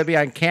 oh, we're going to be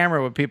on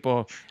camera with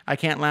people. I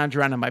can't lounge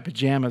around in my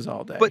pajamas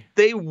all day. But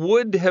they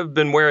would have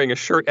been wearing a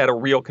shirt at a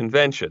real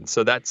convention,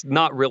 so that's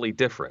not really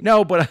different.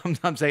 No, but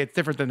I'm saying it's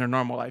different than their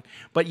normal life.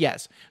 But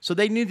yes, so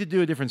they need to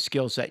do a different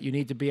skill set. You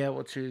need to be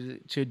able to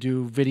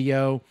do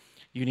video.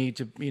 You need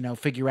to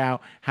figure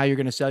out how you're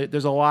going to sell it.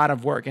 There's a lot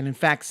of work, and in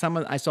fact,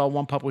 I saw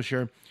one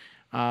publisher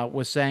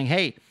was saying,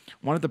 hey,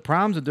 one of the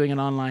problems of doing an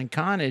online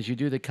con is you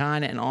do the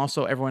con, and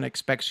also everyone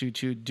expects you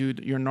to do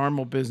your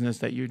normal business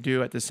that you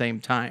do at the same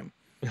time.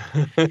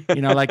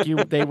 Like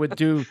they would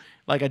do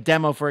like a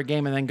demo for a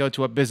game and then go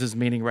to a business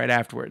meeting right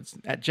afterwards.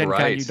 At Gen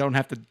Con, you don't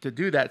have to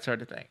do that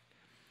sort of thing.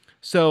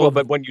 So, well,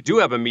 but when you do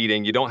have a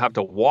meeting, you don't have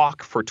to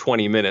walk for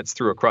 20 minutes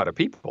through a crowd of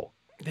people.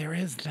 There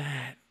is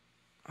that.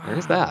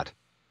 There's that.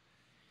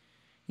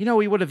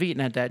 We would have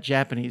eaten at that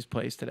Japanese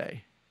place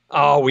today.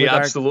 Oh, we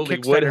absolutely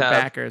would have.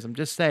 Backers. I'm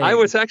just saying. I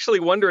was actually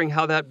wondering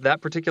how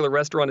that particular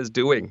restaurant is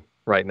doing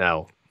right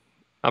now.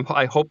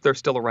 I hope they're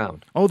still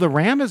around. Oh, the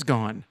Ram is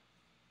gone.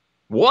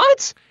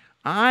 What?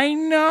 I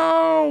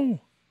know.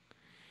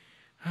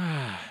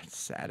 It's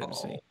sad to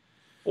see.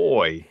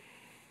 Boy.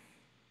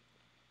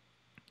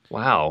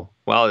 Wow.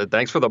 Well,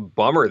 thanks for the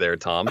bummer there,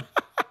 Tom.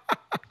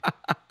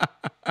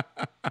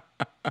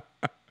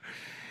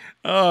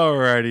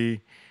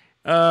 Alrighty.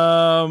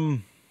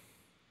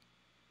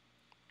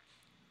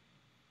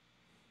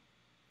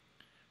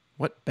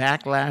 What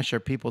backlash are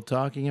people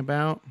talking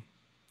about?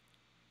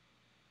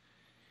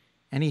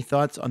 Any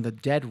thoughts on the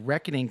Dead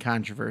Reckoning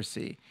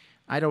controversy?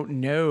 I don't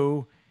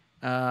know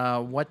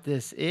what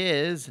this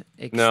is.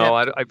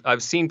 No,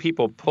 I've seen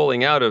people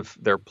pulling out of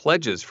their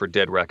pledges for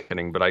Dead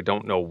Reckoning, but I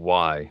don't know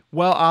why.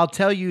 Well, I'll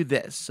tell you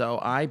this. So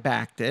I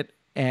backed it,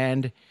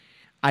 and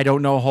I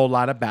don't know a whole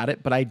lot about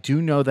it, but I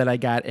do know that I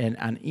got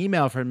an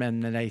email from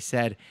them and they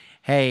said,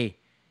 hey,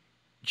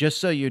 just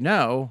so you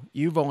know,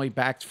 you've only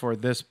backed for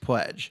this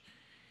pledge.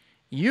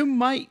 You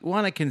might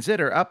want to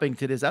consider upping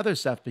to this other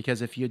stuff,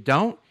 because if you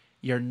don't,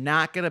 you're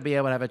not going to be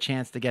able to have a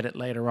chance to get it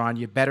later on.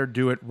 You better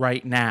do it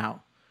right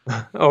now.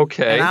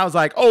 Okay. And I was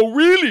like, oh,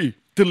 really?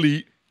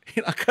 Delete.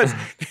 Because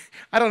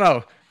I don't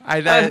know.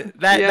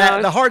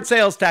 The hard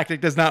sales tactic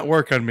does not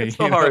work on me. It's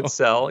a hard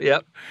sell.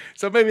 Yep.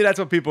 So maybe that's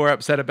what people are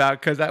upset about.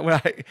 Because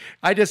when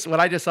I just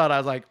saw it, I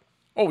was like,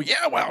 oh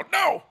yeah, well,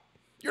 no,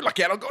 you're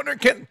lucky I don't go in there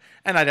and get.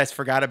 And I just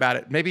forgot about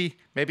it. Maybe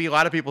a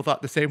lot of people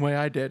thought the same way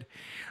I did.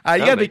 You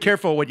gotta be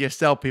careful when you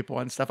sell people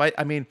and stuff.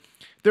 I mean,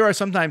 there are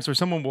some times where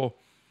someone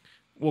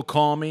will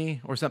call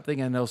me or something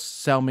and they'll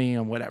sell me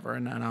and whatever,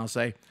 and I'll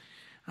say,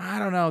 I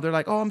don't know. They're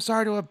like, oh, I'm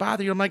sorry to have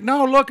bothered you. I'm like,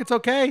 no, look, it's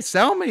okay.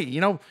 Sell me.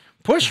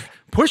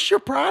 Push your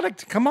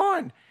product. Come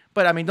on.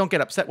 But I mean, don't get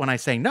upset when I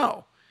say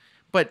no.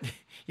 But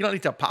you don't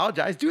need to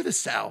apologize. Do the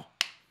sell.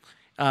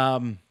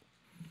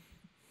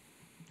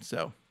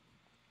 So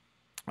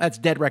that's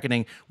Dead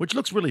Reckoning, which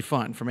looks really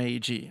fun from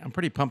AEG. I'm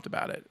pretty pumped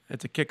about it.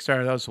 It's a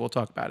Kickstarter, though, so we'll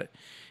talk about it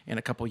in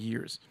a couple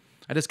years.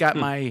 I just got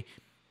my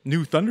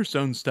new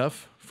Thunderstone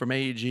stuff from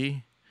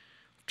AEG.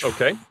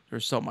 Okay.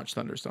 There's so much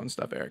Thunderstone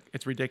stuff, Eric.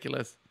 It's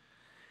ridiculous.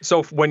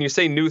 So when you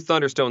say new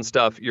Thunderstone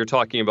stuff, you're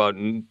talking about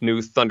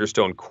new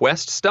Thunderstone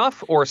Quest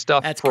stuff or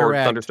stuff That's for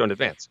correct. Thunderstone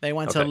Advance? They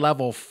went to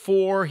level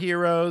 4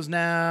 heroes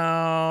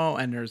now,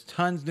 and there's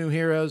tons new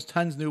heroes,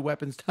 tons new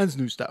weapons, tons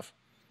new stuff.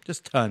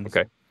 Just tons.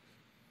 Okay.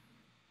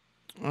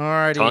 All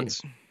righty.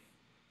 Tons.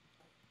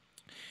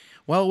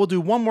 Well, we'll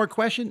do one more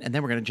question, and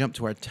then we're going to jump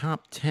to our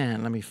top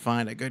 10. Let me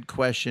find a good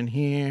question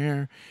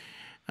here.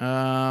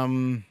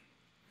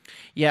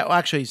 Yeah, well,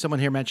 actually, someone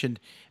here mentioned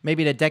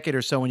maybe in a decade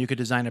or so when you could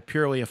design a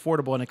purely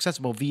affordable and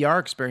accessible VR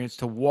experience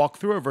to walk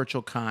through a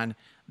virtual con,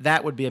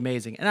 that would be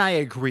amazing. And I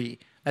agree.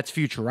 That's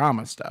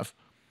Futurama stuff.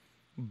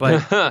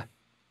 But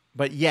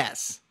but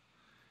yes,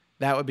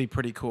 that would be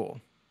pretty cool.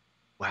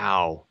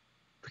 Wow.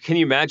 Can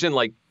you imagine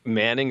like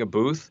manning a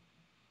booth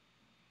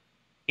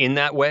in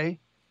that way?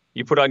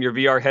 You put on your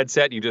VR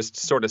headset, you just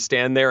sort of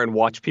stand there and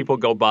watch people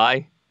go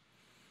by,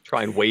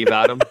 try and wave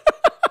at them.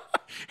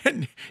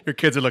 And your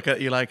kids would look at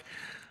you like,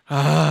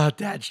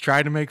 Dad's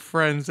trying to make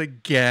friends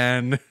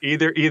again.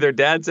 Either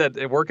Dad's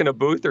at work in a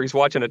booth or he's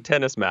watching a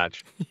tennis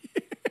match.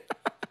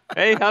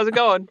 Hey, how's it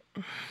going?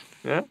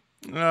 Yeah.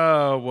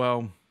 Oh,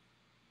 well.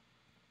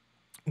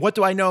 What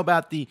do I know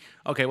about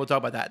okay, we'll talk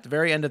about that. At the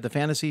very end of the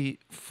Fantasy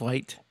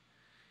Flight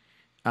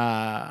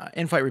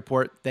in-flight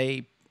report,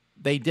 they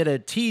did a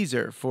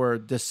teaser for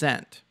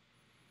Descent.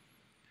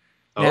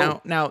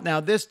 Oh, Now,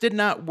 this did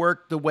not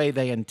work the way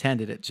they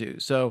intended it to.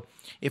 So,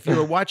 if you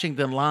were watching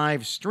the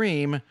live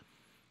stream,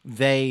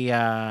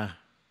 it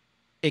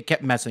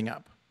kept messing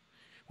up,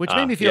 which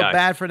made me feel yeah.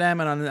 bad for them.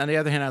 And on the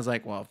other hand, I was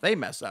like, well, if they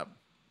mess up,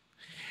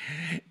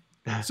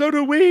 so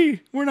do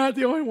we. We're not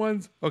the only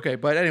ones. Okay,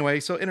 but anyway,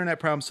 so internet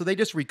problems. So they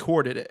just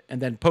recorded it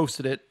and then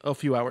posted it a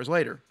few hours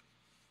later.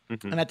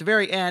 And at the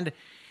very end,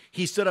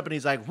 he stood up and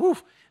he's like,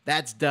 woof,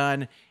 that's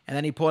done. And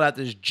then he pulled out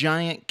this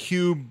giant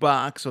cube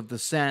box of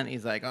Descent.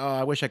 He's like, oh,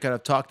 I wish I could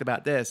have talked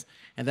about this.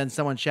 And then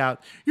someone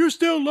shout, you're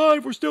still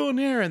live, we're still in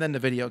here. And then the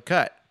video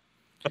cut,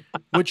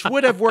 which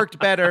would have worked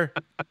better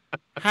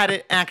had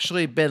it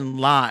actually been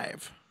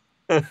live.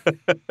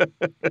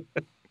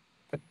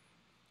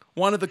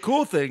 One of the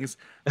cool things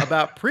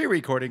about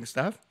pre-recording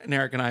stuff, and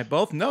Eric and I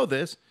both know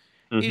this,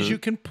 is you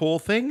can pull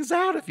things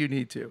out if you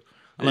need to.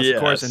 Unless, of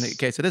course, in the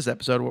case of this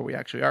episode where we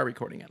actually are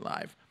recording it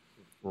live.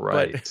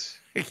 Right.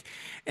 But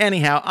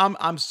anyhow,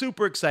 I'm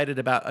super excited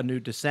about a new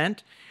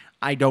Descent.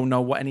 I don't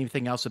know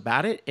anything else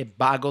about it. It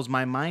boggles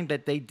my mind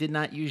that they did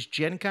not use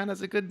Gen Con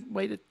as a good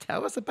way to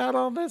tell us about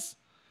all this.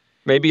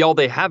 Maybe all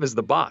they have is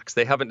the box.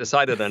 They haven't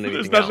decided on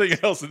anything There's nothing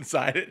else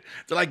inside it.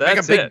 They're like,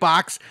 That's make a big it.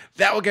 box.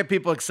 That will get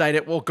people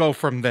excited. We'll go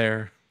from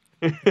there.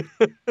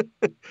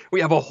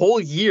 We have a whole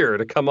year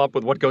to come up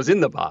with what goes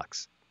in the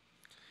box.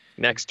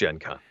 Next Gen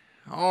Con.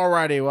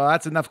 Alrighty, well,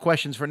 that's enough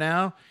questions for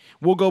now.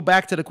 We'll go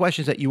back to the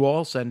questions that you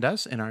all send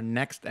us in our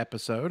next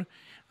episode.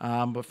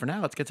 But for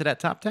now, let's get to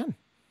that top 10.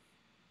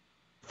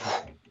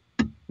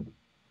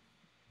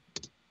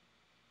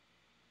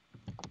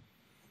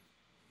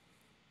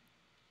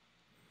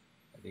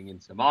 Adding in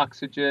some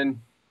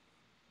oxygen.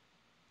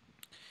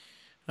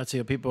 Let's see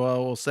what people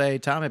will say.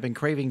 Tom, I've been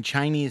craving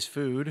Chinese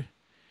food.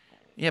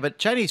 Yeah, but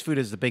Chinese food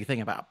is the big thing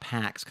about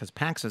PAX, because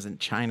PAX is in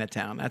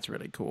Chinatown. That's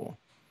really cool.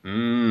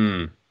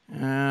 Losing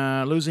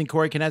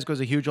Corey Kinesko is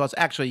a huge loss.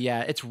 Actually,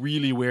 yeah, it's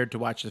really weird to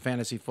watch the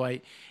Fantasy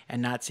Flight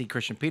and not see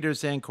Christian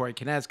Peterson, Corey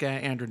Kineska,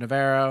 Andrew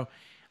Navarro.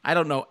 I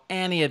don't know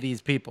any of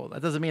these people.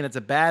 That doesn't mean it's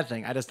a bad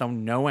thing. I just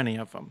don't know any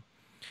of them.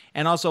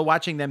 And also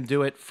watching them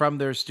do it from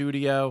their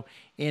studio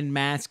in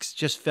masks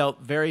just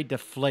felt very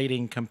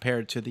deflating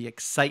compared to the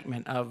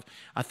excitement of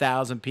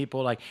 1,000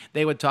 people. Like,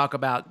 they would talk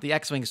about the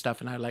X-Wing stuff,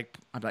 and I'd like,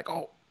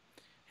 oh,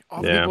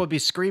 all the people would be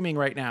screaming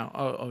right now.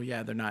 Oh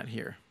yeah, they're not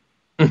here.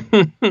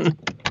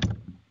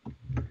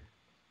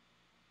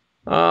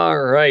 All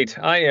right.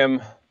 I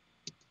am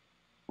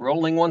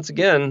rolling once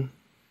again.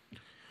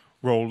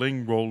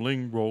 Rolling,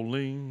 rolling,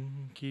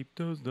 rolling. Keep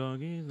those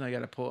doggies. I got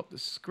to pull up the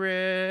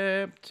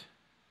script.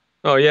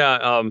 Oh,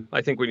 yeah.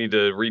 I think we need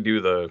to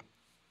redo the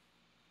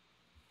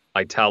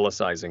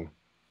italicizing.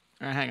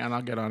 All right, hang on.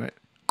 I'll get on it.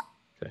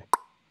 Okay.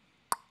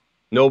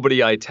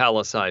 Nobody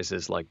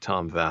italicizes like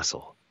Tom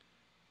Vasel.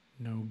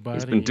 Nobody.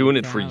 He's been doing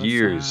it for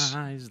years.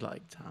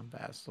 Like Tom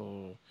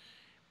Vasel.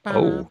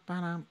 Oh.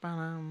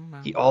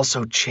 He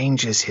also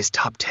changes his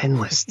top 10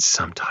 lists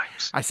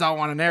sometimes. I saw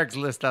one on Eric's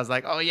list. I was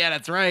like, oh, yeah,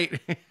 that's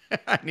right.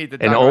 I need to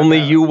talk And about only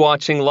that. you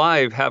watching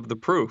live have the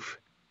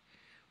proof.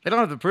 They don't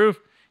have the proof.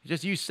 It's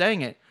just you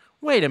saying it.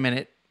 Wait a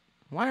minute.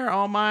 Why are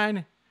all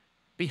mine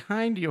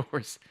behind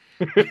yours?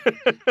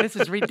 This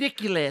is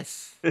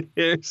ridiculous.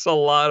 There's a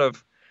lot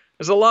of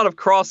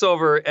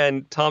crossover,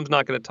 and Tom's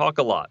not going to talk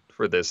a lot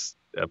for this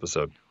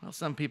episode. Well,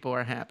 some people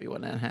are happy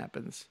when that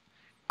happens.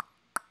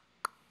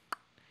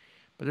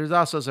 But there's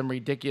also some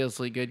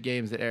ridiculously good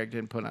games that Eric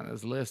didn't put on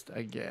his list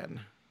again.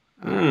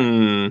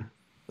 Oh,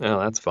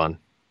 that's fun.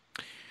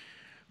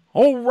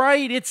 All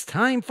right, it's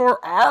time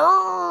for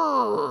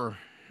R.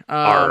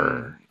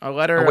 R. A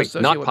letter Oh, wait,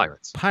 associated not with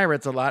pirates.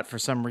 Pirates a lot for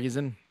some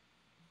reason.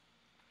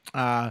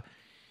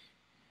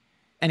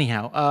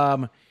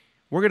 Anyhow,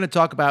 we're going to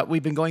talk about,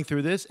 we've been going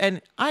through this,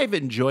 and I've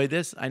enjoyed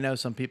this. I know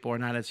some people are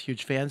not as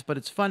huge fans, but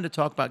it's fun to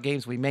talk about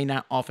games we may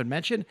not often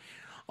mention,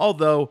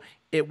 although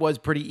it was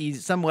pretty easy.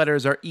 Some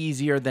letters are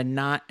easier than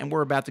not, and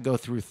we're about to go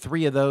through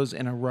 3 of those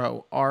in a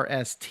row.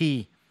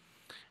 RST.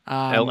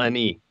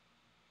 LNE.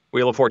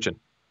 Wheel of Fortune.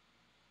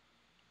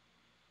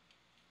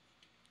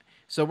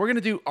 So we're going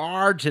to do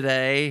R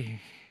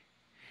today,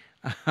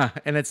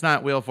 and it's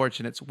not Wheel of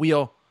Fortune, it's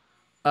Wheel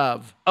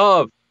of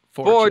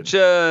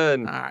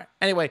Fortune. All right.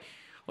 Anyway,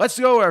 let's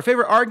go to our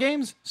favorite R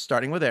games,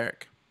 starting with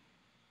Eric.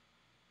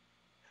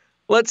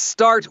 Let's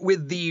start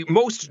with the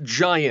most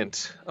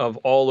giant of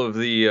all of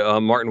the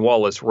Martin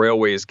Wallace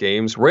Railways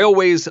games,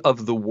 Railways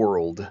of the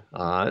World.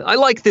 I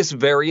like this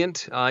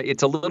variant.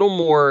 It's a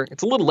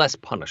little less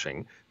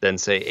punishing than,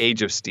 say,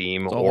 Age of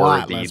Steam or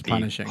the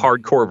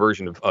hardcore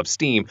version of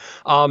Steam.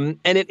 And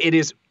it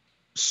is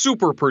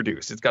super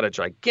produced. It's got a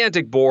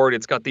gigantic board.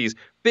 It's got these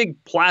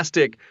big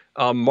plastic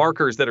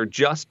markers that are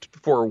just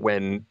for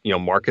when,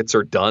 markets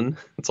are done.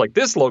 It's like,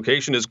 this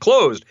location is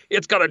closed.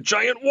 It's got a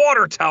giant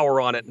water tower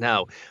on it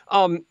now.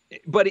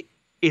 But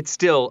it's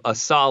still a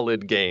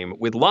solid game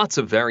with lots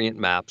of variant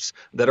maps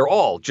that are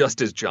all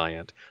just as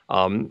giant.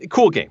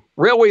 Cool game.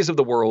 Railways of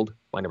the World,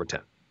 my number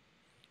 10.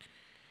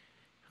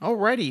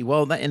 Alrighty.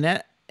 Well, in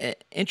that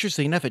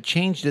interesting enough, it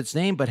changed its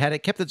name, but had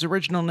it kept its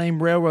original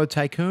name, Railroad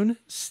Tycoon,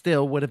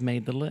 still would have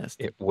made the list.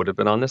 It would have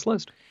been on this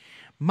list.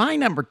 My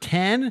number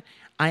 10,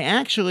 I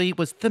actually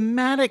was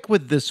thematic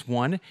with this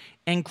one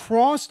and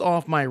crossed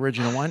off my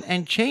original one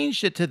and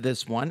changed it to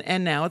this one,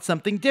 and now it's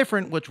something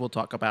different, which we'll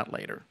talk about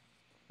later.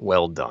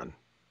 Well done.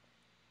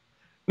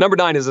 Number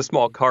 9 is a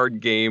small card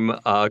game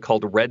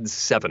called Red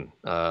 7,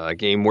 a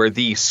game where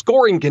the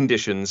scoring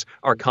conditions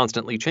are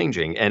constantly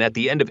changing. And at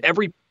the end of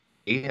every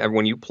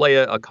when you play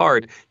a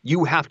card,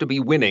 you have to be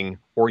winning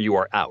or you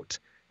are out.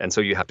 And so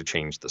you have to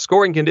change the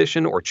scoring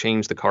condition or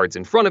change the cards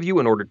in front of you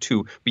in order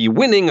to be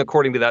winning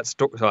according to that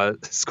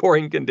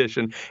scoring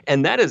condition.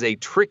 And that is a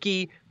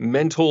tricky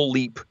mental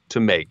leap to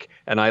make.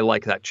 And I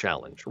like that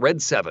challenge.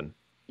 Red 7,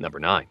 number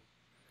 9.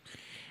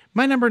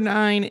 My number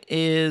 9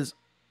 is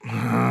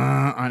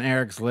on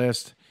Eric's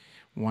list.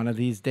 One of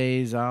these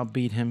days, I'll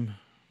beat him.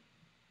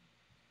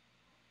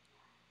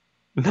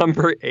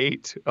 Number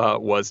 8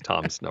 was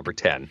Tom's number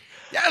 10.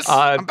 Yes,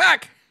 I'm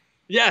back.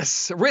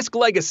 Yes, Risk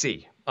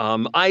Legacy.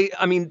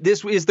 I mean,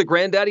 this is the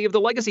granddaddy of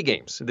the legacy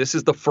games. This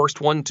is the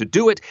first one to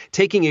do it,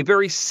 taking a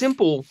very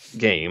simple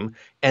game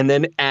and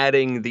then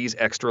adding these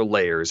extra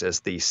layers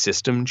as the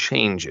system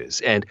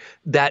changes. And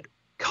that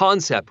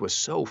concept was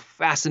so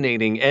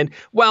fascinating. And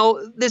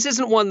while this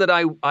isn't one that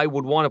I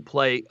would want to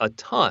play a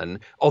ton,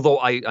 although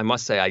I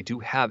must say I do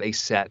have a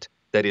set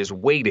that is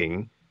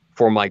waiting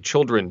for my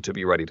children to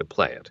be ready to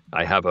play it.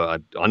 I have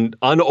an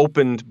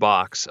unopened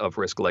box of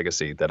Risk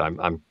Legacy that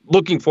I'm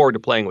looking forward to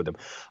playing with them.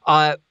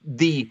 I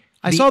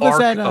saw this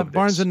at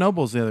Barnes and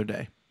Nobles the other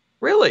day.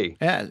 Really?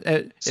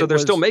 Yeah. So they're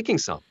still making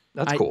some.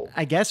 That's cool.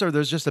 I guess, or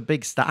there's just a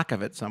big stock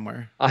of it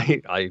somewhere.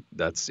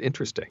 That's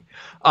interesting.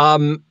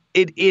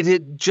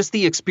 It just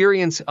the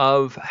experience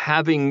of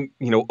having,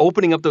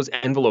 opening up those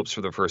envelopes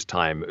for the first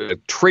time,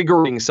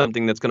 triggering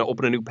something that's going to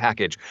open a new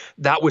package.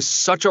 That was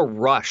such a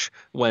rush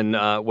when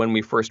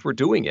we first were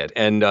doing it.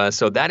 And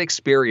so that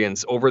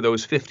experience over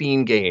those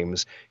 15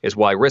 games is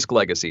why Risk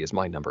Legacy is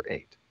my number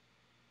 8.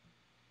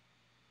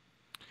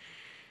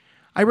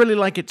 I really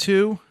like it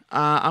too.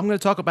 I'm going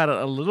to talk about it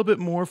a little bit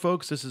more,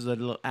 folks. This is a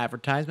little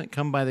advertisement.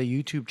 Come by the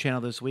YouTube channel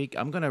this week.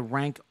 I'm going to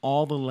rank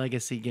all the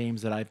legacy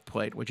games that I've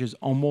played, which is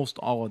almost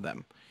all of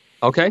them.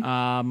 Okay.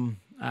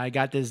 I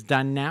got this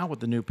done now with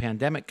the new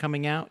pandemic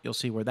coming out. You'll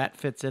see where that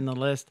fits in the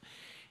list.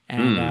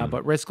 And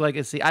but Risk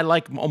Legacy, I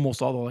like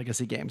almost all the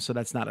legacy games, so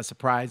that's not a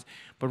surprise.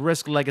 But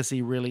Risk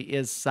Legacy really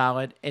is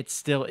solid. It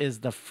still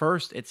is the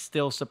first. It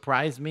still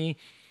surprised me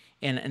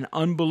in an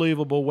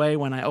unbelievable way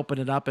when I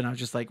opened it up, and I was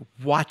just like,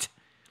 what?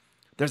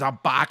 There's a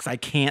box I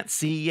can't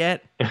see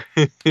yet.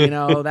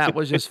 That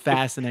was just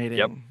fascinating.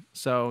 Yep.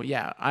 So,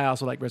 yeah, I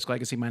also like Risk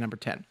Legacy, my number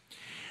 10.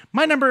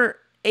 My number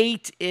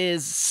 8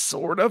 is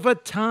sort of a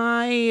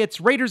tie. It's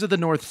Raiders of the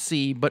North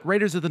Sea, but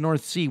Raiders of the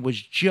North Sea was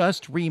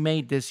just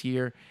remade this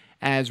year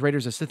as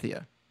Raiders of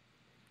Scythia.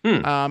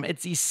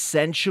 It's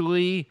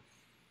essentially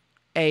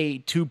a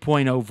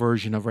 2.0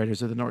 version of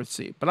Raiders of the North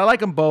Sea. But I like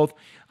them both.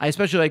 I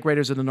especially like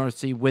Raiders of the North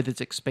Sea with its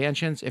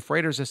expansions. If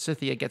Raiders of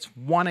Scythia gets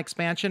one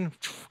expansion,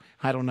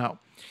 I don't know.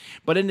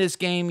 But in this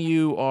game,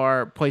 you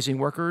are placing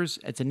workers.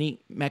 It's a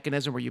neat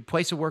mechanism where you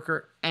place a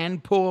worker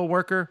and pull a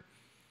worker,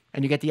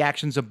 and you get the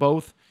actions of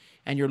both.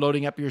 And you're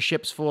loading up your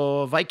ships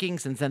full of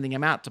Vikings and sending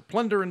them out to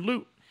plunder and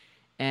loot.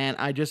 And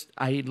I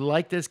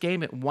like this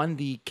game. It won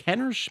the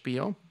Kenner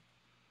Spiel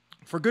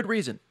for good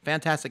reason.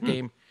 Fantastic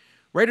game.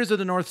 Raiders of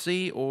the North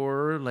Sea,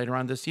 or later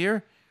on this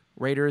year,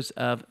 Raiders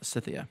of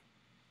Scythia.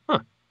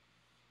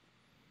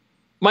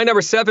 My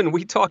number 7,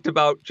 we talked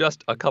about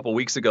just a couple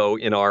weeks ago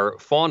in our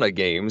fauna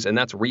games, and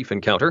that's Reef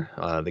Encounter,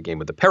 the game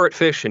with the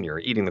parrotfish, and you're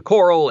eating the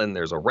coral, and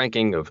there's a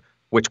ranking of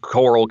which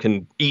coral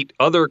can eat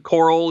other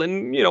coral,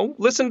 and,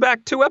 listen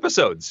back 2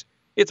 episodes.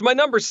 It's my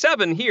number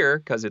 7 here,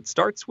 because it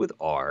starts with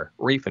R,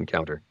 Reef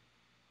Encounter.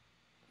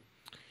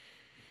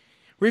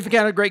 Reef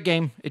Encounter, great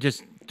game.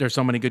 There's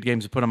so many good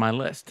games to put on my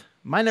list.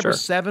 My number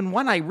 7,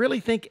 one I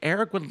really think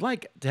Eric would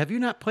like. Have you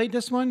not played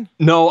this one?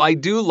 No, I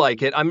do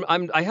like it. I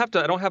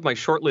don't have my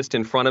short list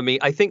in front of me.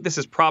 I think this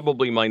is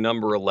probably my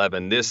number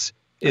 11. This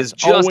is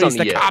just always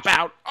on the edge. Cop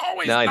out.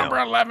 Always number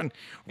 11.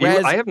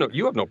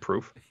 You have no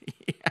proof.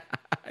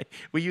 Yeah,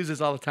 we use this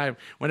all the time.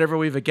 Whenever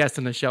we have a guest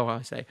on the show,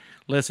 I say,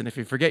 listen, if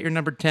you forget your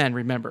number 10,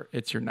 remember,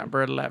 it's your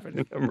number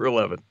 11. Number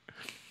 11.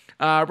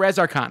 Res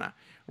Arcana.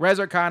 Res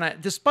Arcana,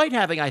 despite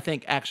having, I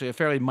think, actually a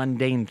fairly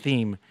mundane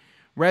theme,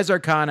 Res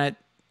Arcana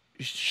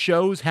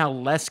shows how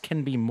less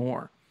can be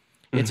more.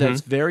 It's a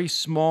very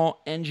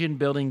small engine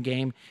building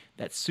game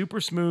that's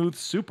super smooth,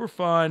 super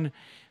fun,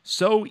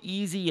 so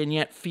easy and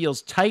yet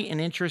feels tight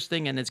and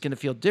interesting, and it's going to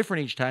feel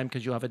different each time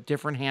because you'll have a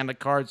different hand of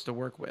cards to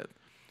work with.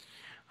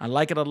 I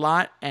like it a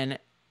lot, and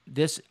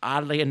this,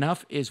 oddly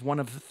enough, is one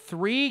of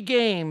 3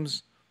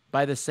 games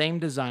by the same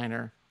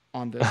designer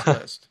on this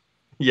list.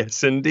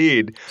 Yes,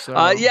 indeed. So,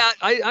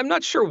 I'm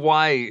not sure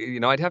why.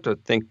 I'd have to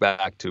think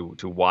back to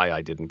why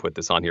I didn't put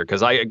this on here,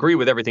 because I agree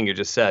with everything you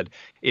just said.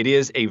 It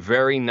is a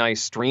very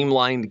nice,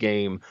 streamlined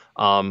game,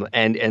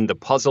 and the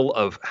puzzle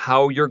of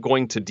how you're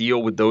going to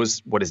deal with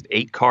those,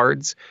 8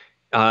 cards,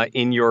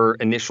 in your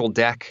initial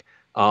deck.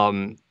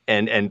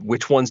 And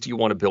which ones do you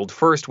want to build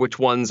first? Which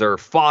ones are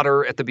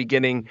fodder at the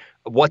beginning?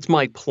 What's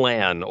my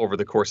plan over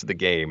the course of the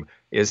game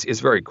is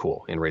very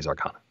cool in Res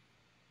Arcana.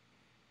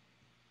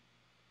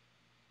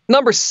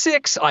 Number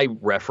 6, I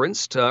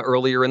referenced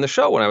earlier in the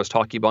show when I was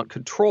talking about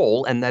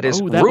control, and that is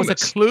that Rumus. was a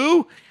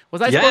clue?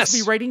 Was I supposed to be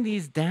Yes. writing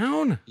these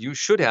down? You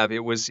should have.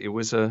 It was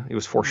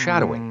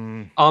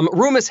foreshadowing.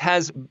 Rumus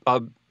has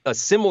a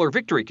similar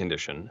victory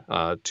condition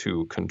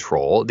to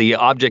control. The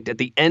object at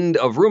the end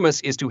of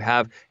Rumus is to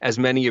have as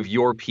many of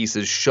your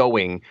pieces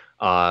showing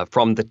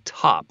from the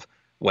top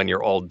when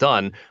you're all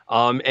done.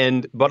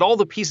 But all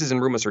the pieces in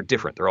Rumus are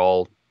different. They're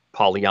all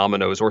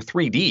polyominoes or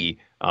 3D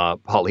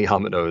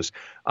polyominoes.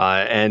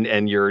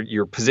 And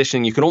your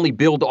positioning, you can only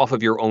build off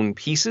of your own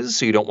pieces,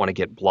 so you don't want to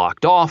get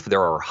blocked off.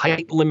 There are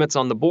height limits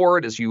on the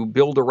board as you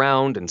build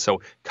around, and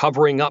so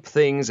covering up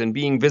things and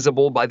being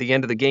visible by the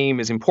end of the game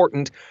is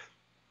important.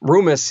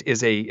 Rumus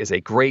is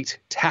a great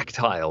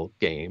tactile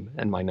game,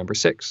 and my number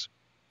 6.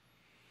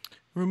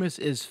 Rumus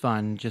is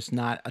fun, just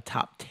not a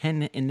top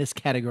 10 in this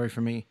category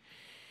for me.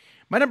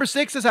 My number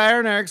 6 is higher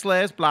on Eric's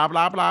list. Blah,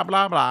 blah, blah,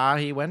 blah, blah.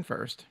 He went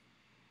first.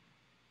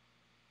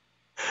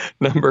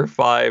 Number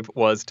 5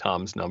 was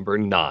Tom's number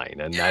 9,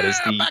 and that is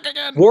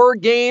the war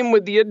game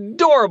with the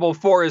adorable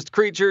forest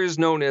creatures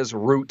known as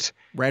Root.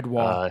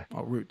 Redwall.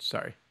 Root,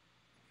 sorry.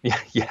 Yeah,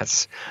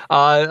 yes.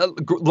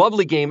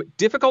 Lovely game.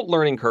 Difficult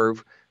learning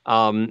curve,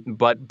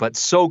 but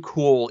so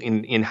cool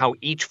in how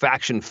each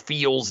faction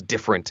feels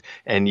different,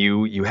 and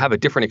you have a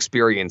different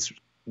experience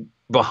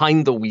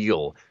behind the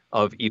wheel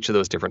of each of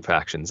those different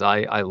factions.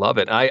 I love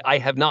it. I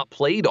have not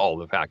played all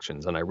the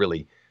factions, and I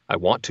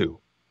want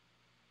to.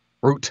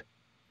 Root.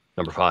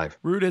 Number 5.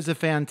 Root is a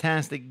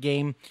fantastic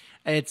game.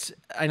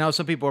 I know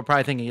some people are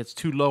probably thinking it's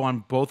too low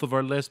on both of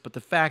our lists, but the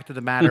fact of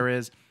the matter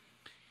is,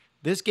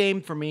 this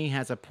game for me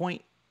has a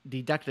point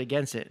deducted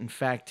against it. In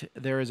fact,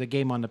 there is a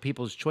game on the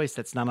People's Choice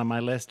that's not on my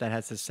list that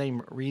has the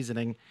same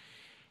reasoning,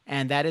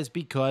 and that is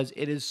because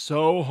it is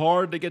so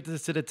hard to get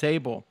this to the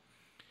table.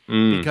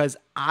 Because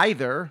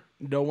either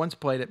no one's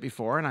played it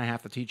before and I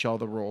have to teach all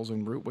the rules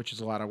in Root, which is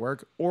a lot of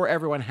work, or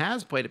everyone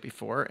has played it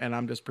before and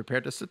I'm just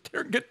prepared to sit there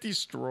and get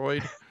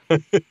destroyed.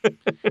 Hard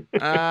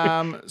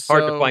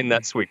to find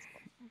that sweet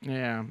spot.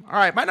 Yeah. All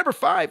right. My number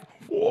 5,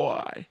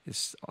 why,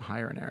 is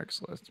higher on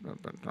Eric's list.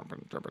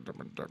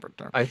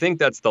 I think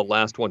that's the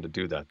last one to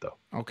do that, though.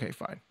 Okay,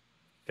 fine.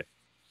 Okay.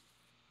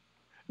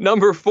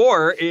 Number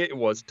 4, it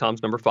was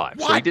Tom's number 5.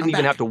 What? So he didn't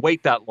even have to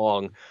wait that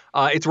long.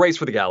 It's Race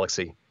for the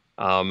Galaxy.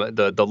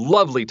 The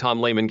lovely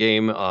Tom Lehman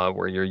game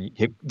where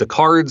the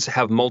cards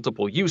have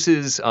multiple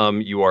uses.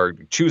 You are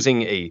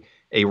choosing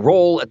a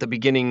roll at the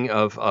beginning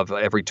of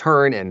every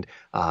turn, and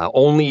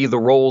only the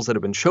rolls that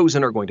have been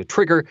chosen are going to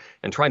trigger,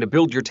 and trying to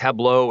build your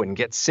tableau and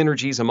get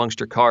synergies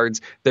amongst your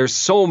cards. There's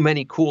so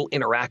many cool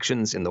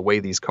interactions in the way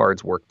these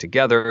cards work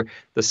together.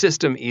 The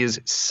system is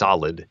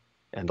solid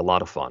and a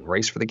lot of fun.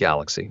 Race for the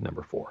Galaxy,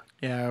 number 4.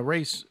 Yeah,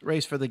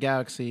 Race for the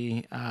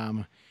Galaxy,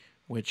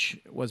 which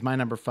was my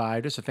number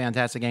 5. Just a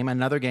fantastic game.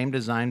 Another game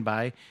designed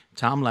by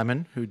Tom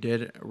Lemon, who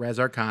did Res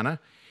Arcana.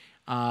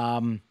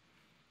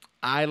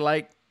 I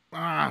like...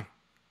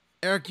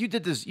 Eric, you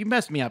did this. You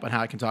messed me up on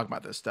how I can talk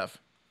about this stuff.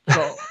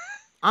 So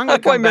I'm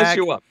going to come back. Mess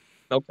you up?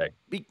 Okay.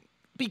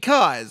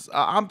 Because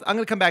I'm going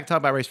to come back and talk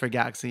about Race for the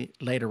Galaxy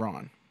later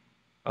on.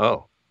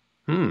 Oh.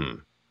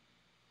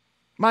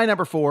 My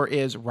number 4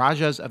 is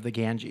Rajas of the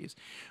Ganges,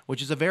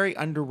 which is a very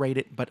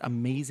underrated but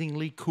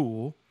amazingly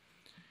cool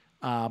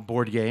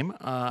board game,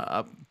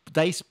 a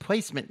dice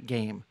placement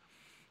game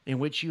in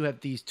which you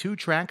have these 2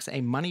 tracks, a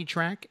money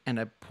track and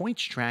a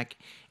points track,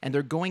 and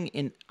they're going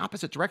in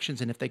opposite directions,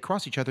 and if they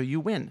cross each other,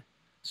 you win.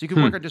 So you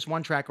can work on just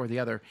one track or the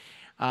other.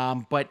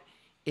 But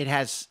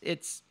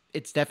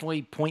it's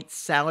definitely point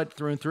salad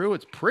through and through.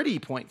 It's pretty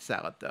point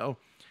salad, though,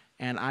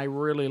 and I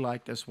really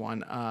like this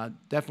one.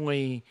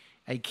 Definitely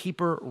a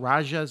keeper,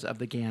 Rajas of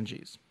the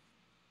Ganges.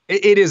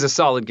 It is a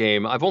solid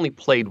game. I've only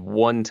played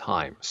one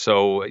time.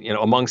 So,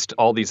 amongst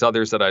all these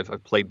others that I've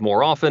played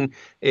more often,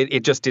 it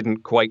just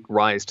didn't quite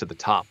rise to the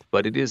top.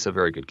 But it is a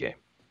very good game.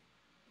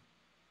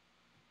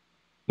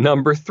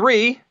 Number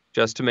 3,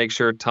 just to make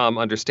sure Tom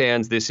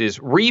understands, this is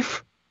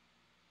Reef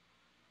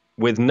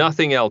with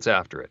nothing else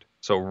after it.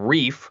 So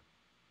Reef,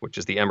 which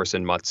is the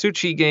Emerson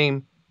Matsuchi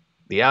game,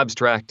 the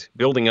abstract,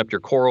 building up your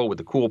coral with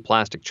the cool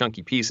plastic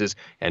chunky pieces,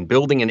 and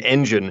building an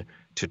engine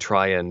to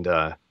try and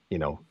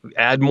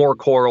add more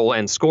coral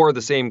and score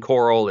the same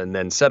coral and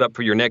then set up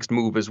for your next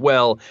move as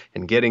well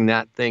and getting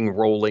that thing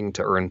rolling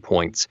to earn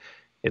points.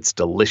 It's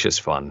delicious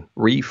fun.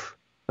 Reef,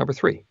 number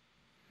 3.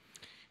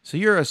 So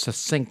you're a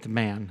succinct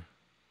man.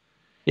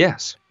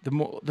 Yes.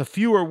 The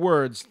fewer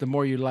words, the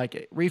more you like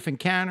it. Reef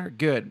encounter,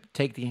 good.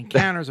 Take the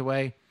encounters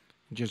away.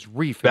 Just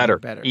reef. Better.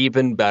 Better.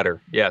 Even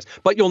better. Yes.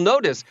 But you'll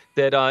notice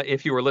that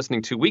if you were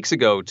listening 2 weeks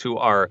ago to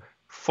our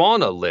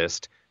fauna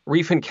list,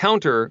 Reef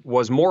Encounter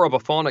was more of a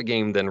fauna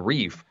game than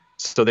Reef.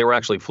 So they were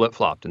actually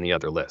flip-flopped in the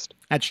other list.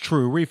 That's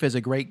true. Reef is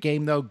a great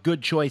game, though.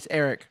 Good choice,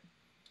 Eric.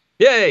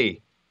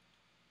 Yay!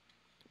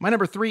 My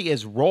number 3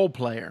 is Role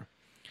Player.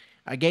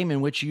 a game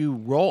in which you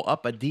roll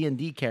up a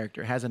D&D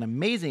character. It has an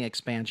amazing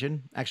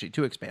expansion, actually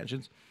 2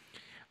 expansions.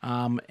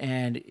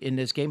 And in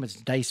this game, it's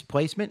dice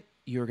placement.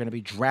 You're going to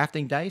be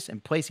drafting dice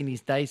and placing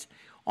these dice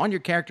on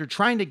your character,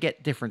 trying to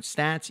get different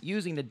stats,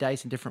 using the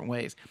dice in different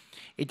ways.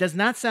 It does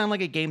not sound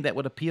like a game that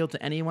would appeal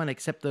to anyone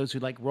except those who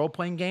like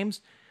role-playing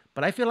games,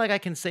 but I feel like I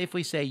can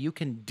safely say you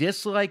can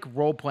dislike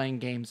role-playing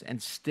games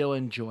and still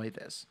enjoy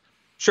this.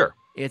 Sure.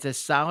 It's a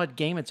solid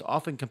game. It's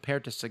often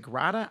compared to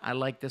Sagrada. I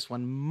like this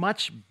one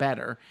much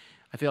better.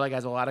 I feel like it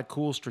has a lot of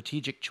cool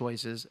strategic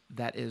choices.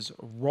 That is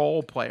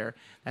Roll Player.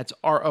 That's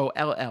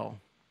ROLL.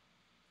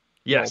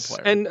 Yes,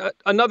 and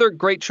another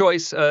great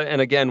choice, and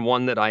again,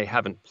 one that I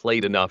haven't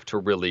played enough to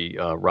really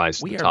rise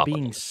to We the are top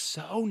being of.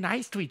 so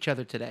nice to each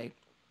other today.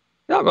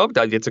 Yeah, well,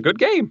 it's a good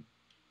game.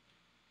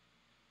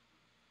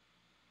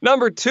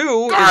 Number 2 is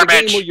a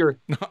Garbage! game where you're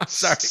No, I'm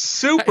sorry.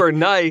 super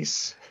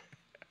nice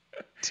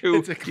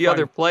to the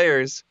other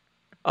players.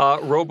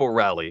 Robo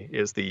Rally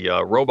is the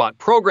robot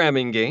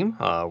programming game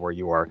where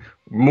you are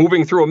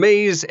moving through a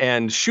maze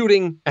and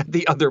shooting at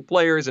the other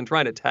players and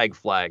trying to tag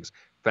flags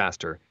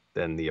faster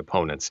than the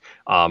opponents.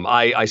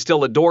 I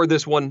still adore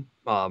this one.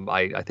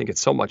 I think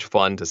it's so much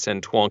fun to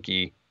send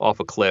Twonky off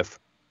a cliff,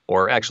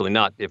 or actually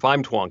not. If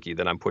I'm Twonky,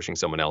 then I'm pushing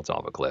someone else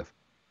off a cliff.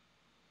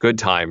 Good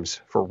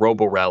times for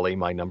Robo Rally,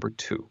 my number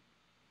 2.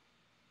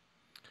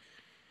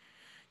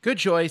 Good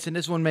choice, and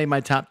this one made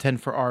my top 10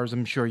 for ours,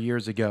 I'm sure,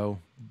 years ago,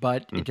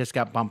 but it just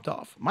got bumped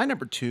off. My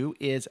number 2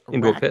 is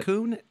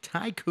Raccoon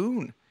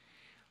Tycoon.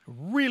 I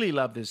really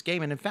love this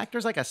game, and in fact,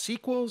 there's like a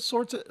sequel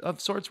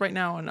of sorts right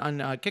now on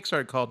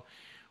Kickstarter called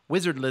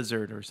Wizard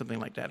Lizard or something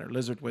like that, or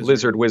Lizard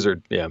Wizard.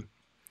 Wizard, yeah.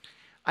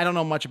 I don't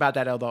know much about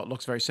that, although it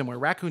looks very similar.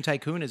 Raccoon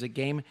Tycoon is a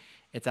game.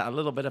 It's a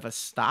little bit of a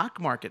stock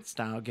market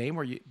style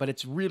game, but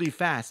it's really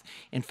fast.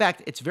 In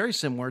fact, it's very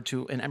similar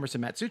to an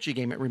Emerson Matsuuchi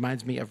game. It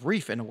reminds me of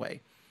Reef in a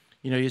way.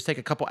 You just take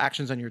a couple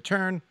actions on your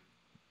turn.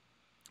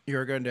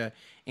 You're going to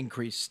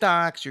increase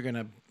stocks. You're going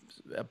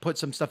to put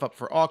some stuff up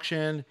for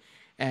auction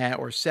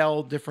or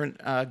sell different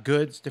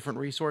goods, different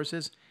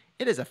resources.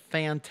 It is a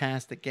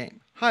fantastic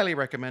game. Highly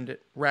recommend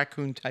it.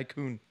 Raccoon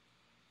Tycoon.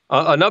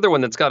 Another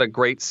one that's got a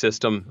great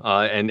system,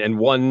 and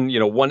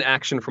one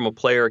action from a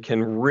player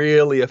can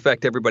really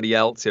affect everybody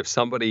else. If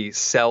somebody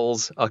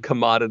sells a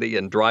commodity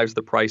and drives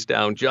the price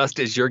down just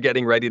as you're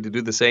getting ready to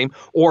do the same,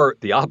 or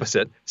the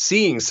opposite,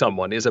 seeing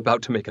someone is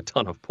about to make a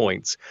ton of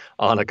points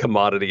on a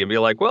commodity and be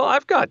like, well,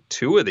 I've got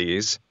 2 of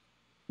these.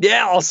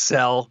 Yeah, I'll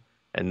sell.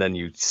 And then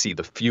you see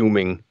the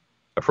fuming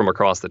from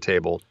across the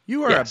table.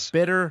 You are a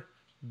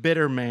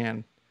bitter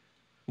man.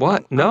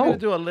 What? No. I'm going to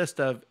do a list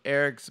of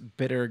Eric's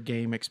bitter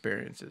game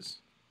experiences.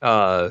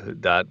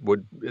 That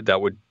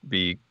would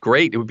be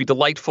great. It would be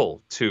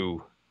delightful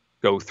to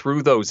go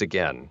through those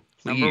again.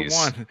 Please.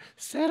 Number 1.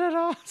 Set it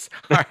off.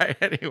 All right.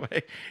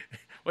 Anyway,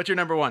 what's your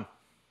number 1?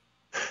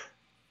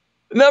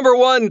 Number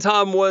 1,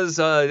 Tom was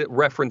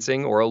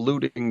referencing or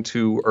alluding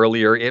to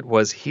earlier. It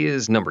was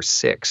his number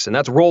 6, and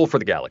that's Roll for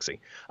the Galaxy.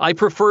 I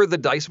prefer the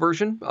dice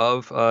version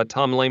of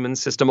Tom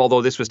Lehman's system,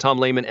 although this was Tom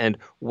Lehman and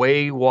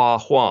Wei Hua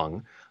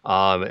Huang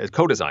as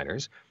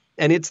co-designers,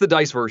 and it's the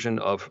dice version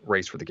of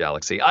Race for the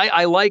Galaxy.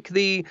 I like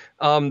the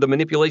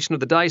manipulation of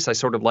the dice. I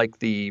sort of like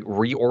the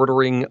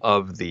reordering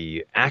of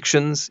the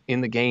actions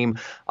in the game.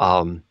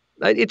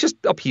 It just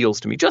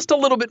appeals to me just a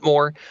little bit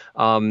more.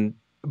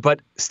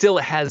 But still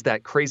it has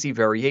that crazy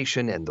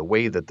variation and the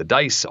way that the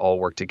dice all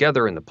work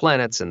together and the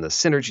planets and the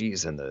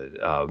synergies and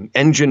the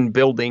engine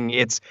building.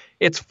 It's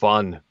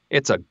fun.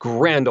 It's a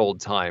grand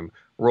old time.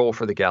 Roll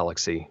for the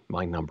Galaxy,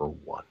 my number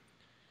 1.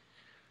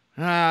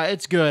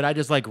 It's good. I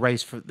just like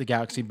Race for the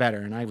Galaxy better.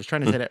 And I was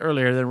trying to say that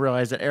earlier, then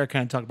realized that Eric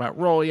kind of talked about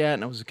Roll yet,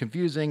 and it was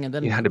confusing. And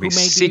then you had to be who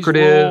made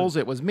secretive. These rules?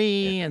 It was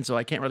me, and so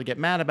I can't really get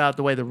mad about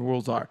the way the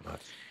rules are.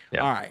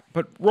 Yeah. All right.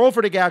 But Roll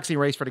for the Galaxy,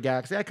 Race for the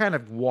Galaxy, I kind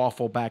of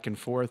waffle back and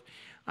forth.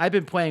 I've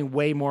been playing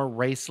way more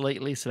Race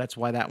lately, so that's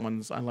why that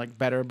one's I like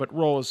better. But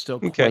Roll is still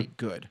quite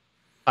good.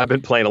 I've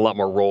been playing a lot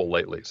more Roll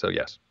lately, so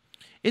yes.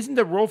 Isn't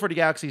the Roll for the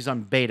Galaxies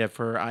on beta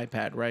for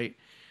iPad, right?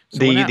 So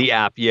the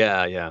app,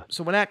 yeah.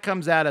 So when that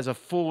comes out as a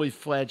fully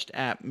fledged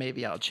app,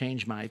 maybe I'll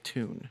change my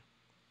tune.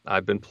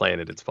 I've been playing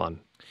it. It's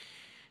fun.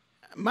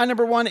 My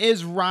number 1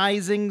 is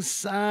Rising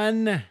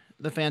Sun,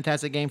 the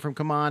fantastic game from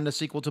Command, the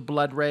sequel to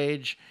Blood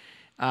Rage,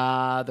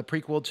 the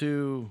prequel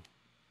to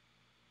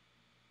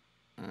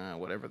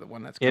whatever the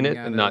one that's coming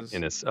out not is.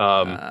 Innis.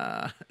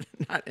 Not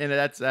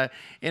Innis. That's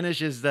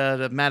Innis is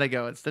the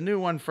Matago. It's the new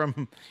one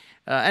from.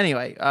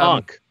 Anyway,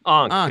 Ankh.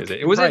 Ankh.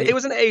 It was right. It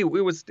was an A. It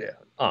was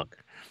Ankh.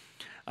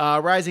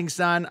 Rising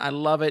Sun. I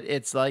love it.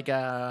 It's like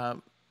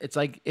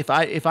if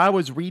I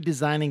was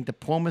redesigning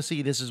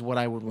diplomacy, this is what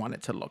I would want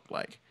it to look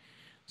like.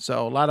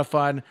 So a lot of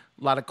fun,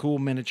 a lot of cool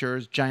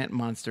miniatures, giant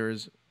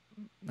monsters.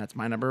 That's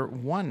my number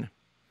 1.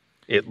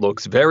 It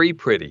looks very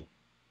pretty.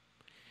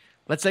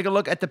 Let's take a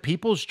look at the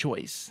People's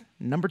Choice.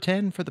 Number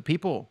 10 for the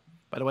people.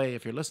 By the way,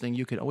 if you're listening,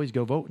 you can always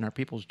go vote in our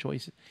People's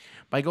Choice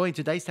by going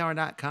to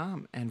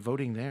dicetower.com and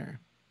voting there.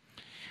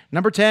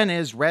 Number 10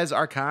 is Res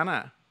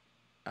Arcana.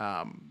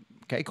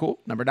 Okay, cool.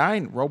 Number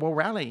 9, Robo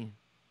Rally.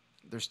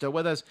 They're still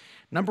with us.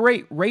 Number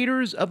 8,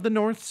 Raiders of the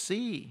North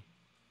Sea.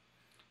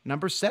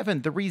 Number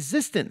 7, The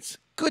Resistance.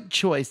 Good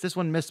choice. This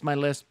one missed my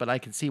list, but I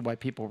can see why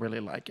people really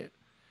like it.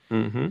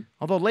 Mm-hmm.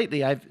 Although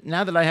lately,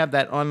 now that I have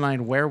that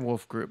online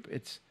werewolf group,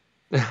 it's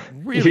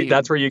really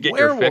That's where you get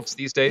your fix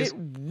these days? It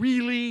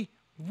really,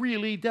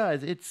 really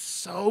does. It's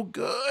so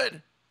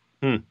good.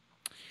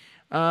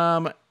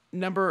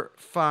 Number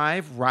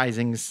 5,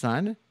 Rising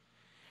Sun.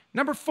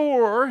 Number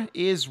 4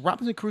 is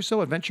Robinson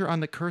Crusoe Adventure on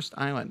the Cursed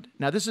Island.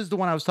 Now, this is the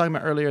one I was talking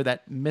about earlier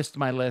that missed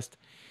my list.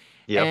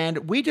 Yep.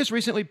 And we just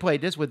recently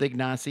played this with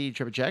Ignacy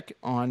Trzewiczek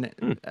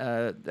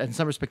on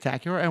Summer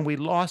Spectacular, and we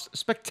lost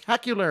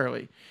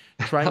spectacularly.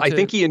 I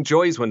think he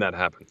enjoys when that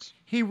happens.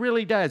 He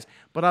really does.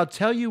 But I'll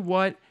tell you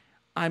what,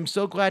 I'm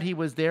so glad he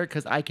was there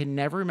because I can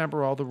never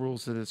remember all the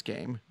rules of this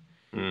game.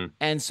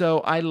 And so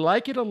I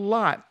like it a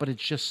lot, but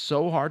it's just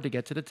so hard to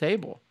get to the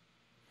table.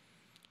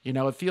 You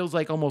know, it feels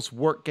like almost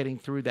work getting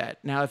through that.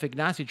 Now, if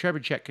Ignacy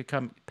Trzewiczek could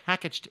come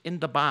packaged in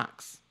the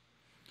box,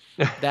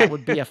 that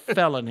would be a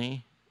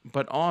felony,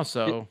 but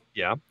also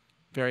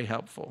very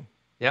helpful.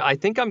 Yeah, I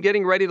think I'm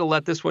getting ready to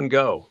let this one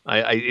go.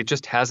 It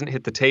just hasn't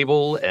hit the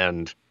table,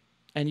 and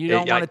you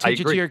don't want to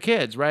teach it to your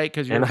kids, right?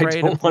 Because you're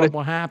afraid of what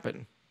will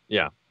happen.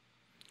 Yeah.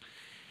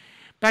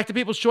 Back to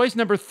People's Choice.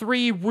 Number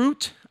 3,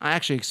 Root. I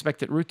actually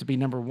expected Root to be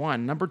number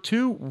 1. Number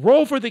 2,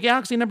 Roll for the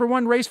Galaxy. Number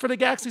 1, Race for the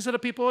Galaxy. So the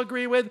people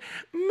agree with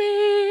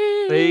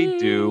me. They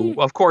do.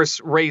 Of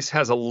course, Race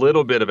has a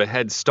little bit of a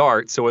head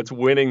start, so it's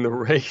winning the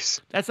race.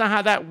 That's not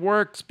how that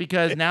works,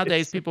 because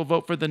nowadays people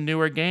vote for the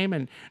newer game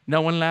and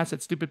no one laughs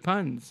at stupid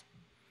puns.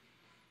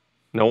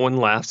 No one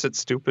laughs at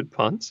stupid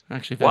puns?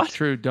 Actually, if that's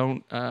true,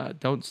 don't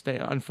stay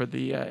on for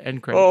the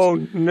end credits. Oh,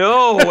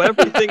 no.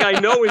 Everything I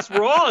know is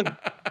wrong.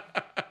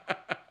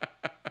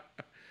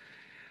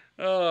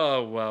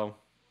 Oh, well.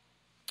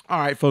 All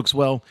right, folks.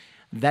 Well,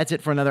 that's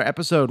it for another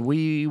episode.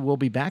 We will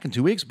be back in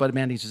 2 weeks, but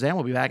Mandy and Suzanne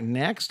will be back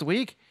next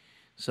week.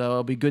 So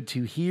it'll be good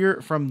to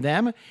hear from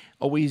them.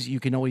 You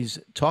can always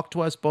talk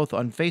to us both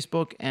on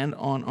Facebook and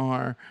on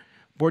our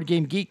Board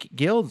Game Geek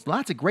Guild.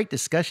 Lots of great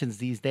discussions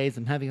these days.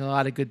 I'm having a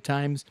lot of good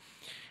times.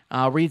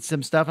 I'll read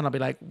some stuff and I'll be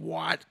like,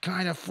 what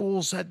kind of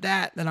fool said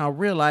that? Then I'll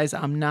realize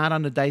I'm not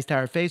on the Dice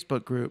Tower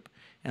Facebook group.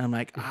 And I'm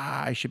like,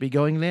 I should be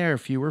going there.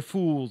 Fewer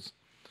fools.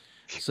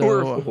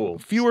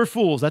 Fewer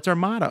fools. That's our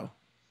motto.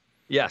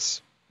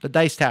 Yes. The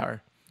Dice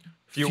Tower.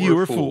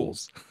 Fewer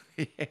fools.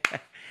 Yeah.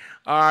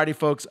 All righty,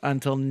 folks.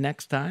 Until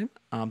next time,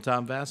 I'm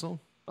Tom Vasel.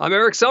 I'm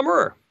Eric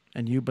Summerer.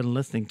 And you've been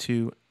listening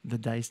to The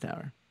Dice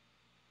Tower.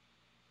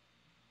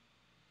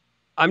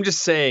 I'm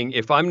just saying,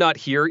 if I'm not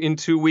here in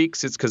 2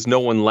 weeks, it's because no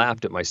one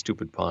laughed at my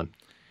stupid pun.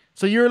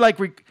 So you're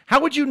like, how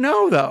would you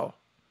know, though?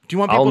 Do you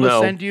want people to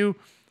send you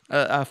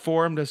a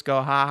forum to just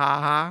go, ha,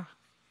 ha,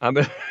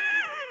 ha?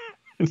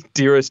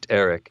 Dearest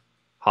Eric,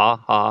 ha,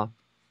 ha,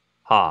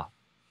 ha.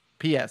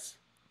 P.S.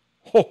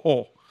 Ho,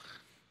 ho.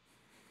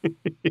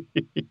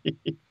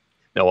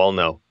 No, I'll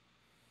know.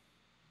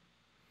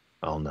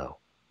 I'll know.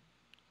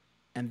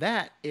 And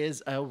that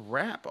is a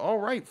wrap. All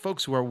right,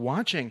 folks who are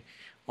watching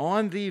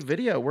on the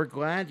video, we're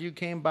glad you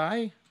came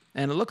by.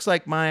 And it looks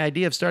like my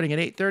idea of starting at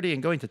 8:30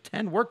 and going to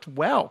 10 worked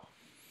well.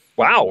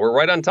 Wow, we're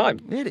right on time.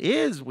 It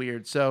is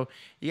weird. So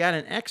you got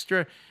an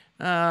extra...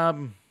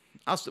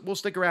 we'll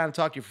stick around and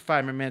talk to you for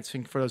 5 more minutes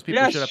for those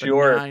people who showed up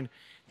at 9.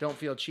 Don't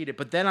feel cheated.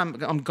 But then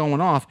I'm going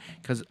off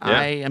because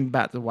I am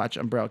about to watch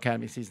Umbrella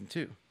Academy Season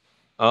 2.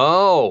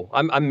 Oh,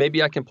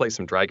 maybe I can play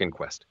some Dragon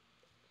Quest.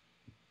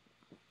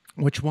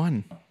 Which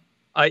one?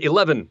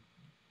 11.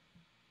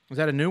 Was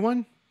that a new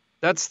one?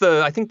 I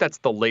think that's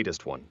the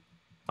latest one.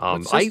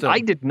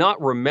 I did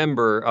not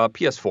remember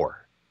PS4.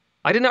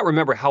 I did not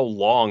remember how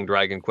long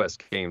Dragon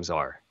Quest games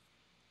are.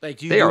 Like,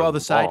 do you do all the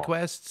side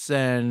quests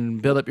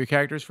and build up your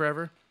characters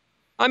forever?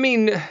 I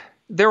mean,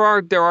 there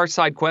are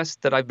side quests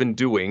that I've been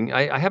doing.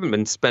 I haven't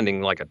been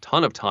spending like a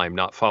ton of time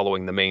not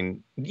following the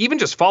main, even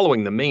just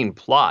following the main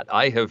plot.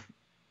 I have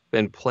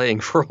been playing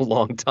for a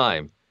long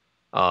time.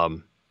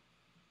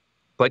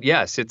 But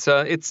yes,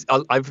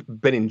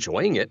 I've been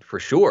enjoying it for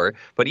sure.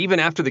 But even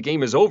after the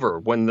game is over,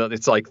 when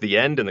it's like the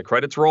end and the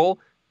credits roll,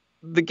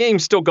 the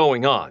game's still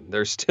going on.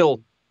 There's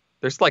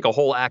like a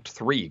whole Act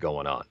 3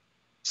 going on.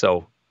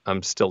 So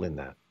I'm still in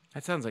that.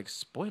 That sounds like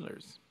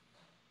spoilers.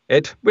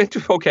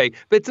 Okay,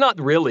 but it's not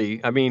really.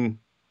 I mean,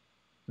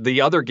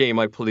 the other game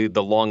I played,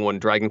 the long one,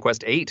 Dragon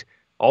Quest VIII,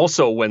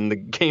 also when the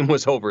game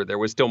was over, there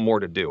was still more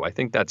to do. I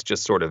think that's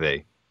just sort of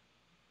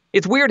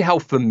it's weird how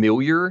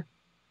familiar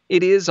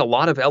it is. A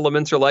lot of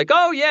elements are like,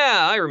 oh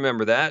yeah, I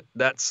remember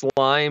that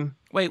slime.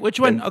 Wait, which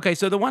one? Okay,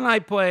 so the one I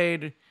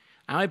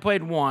only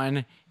played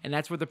one, and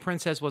that's where the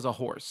princess was a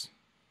horse.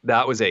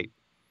 That was 8.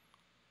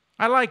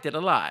 I liked it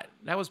a lot.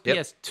 That was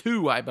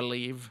PS2, I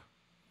believe.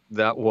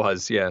 That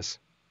was, yes.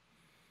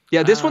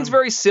 Yeah, this one's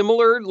very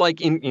similar,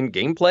 like in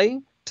gameplay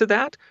to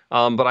that.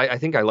 But I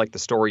think I like the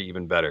story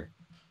even better.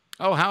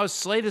 Oh, how is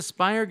Slay the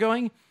Spire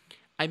going?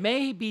 I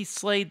may be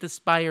Slay the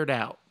Spired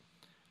out.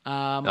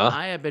 Ah,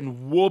 I have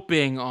been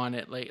whooping on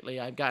it lately.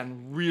 I've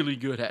gotten really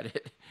good at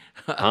it.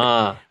 when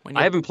I you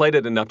haven't played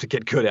it enough to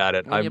get good at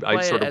it. when you I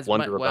play it sort of as much,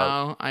 wonder about.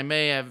 well, I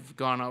may have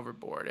gone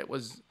overboard.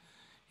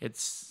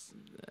 It's,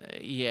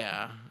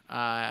 yeah.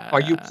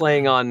 Are you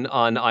playing on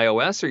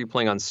iOS or are you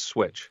playing on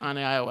Switch? On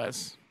the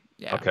iOS,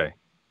 yeah. Okay.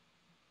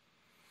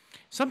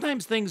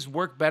 Sometimes things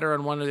work better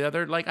on one or the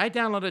other. Like I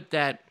downloaded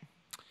that.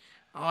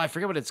 Oh, I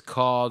forget what it's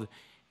called.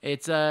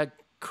 It's a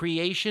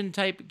creation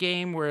type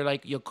game where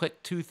like you'll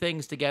click two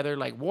things together,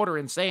 like water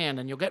and sand,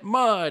 and you'll get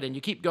mud, and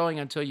you keep going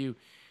until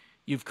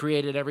you've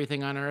created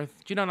everything on Earth.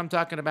 Do you know what I'm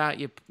talking about?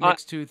 You Uh,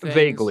 mix two things.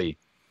 Vaguely.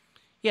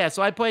 Yeah,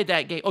 so I played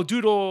that game. Oh,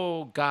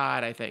 Doodle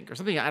God, I think, or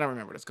something. I don't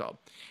remember what it's called.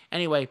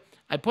 Anyway,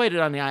 I played it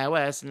on the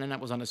iOS, and then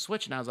that was on the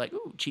Switch, and I was like,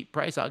 ooh, cheap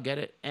price, I'll get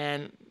it.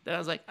 And then I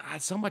was like,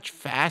 it's so much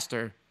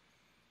faster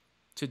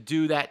to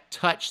do that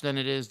touch than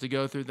it is to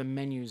go through the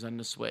menus on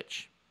the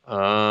Switch.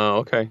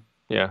 Okay.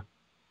 Yeah.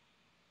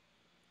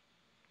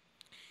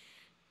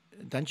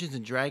 Dungeons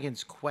and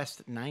Dragons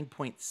Quest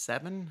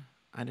 9.7.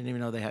 I didn't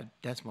even know they had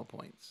decimal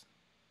points.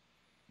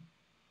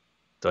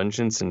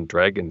 Dungeons and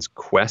Dragons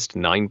Quest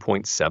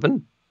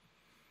 9.7?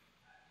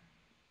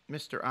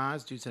 Mr.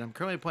 Oz, dude said, I'm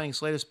currently playing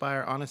Slay the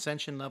Spire on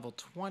Ascension level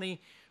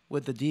 20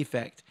 with the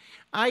defect.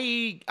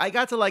 I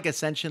got to like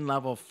Ascension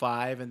level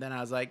 5, and then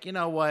I was like, you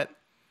know what?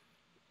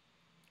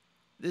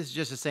 This is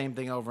just the same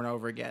thing over and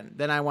over again.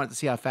 Then I wanted to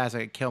see how fast I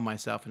could kill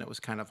myself, and it was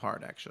kind of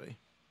hard, actually.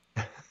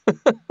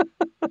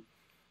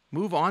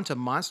 Move on to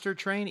Monster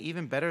Train,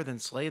 even better than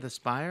Slay the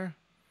Spire?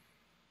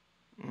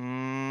 I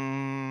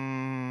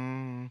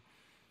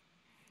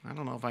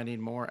don't know if I need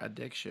more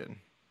addiction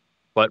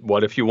But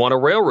what if you want a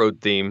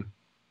railroad theme?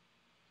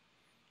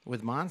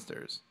 with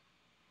monsters.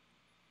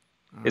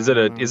 Is it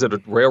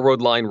a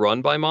railroad line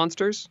run by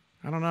monsters?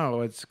 I don't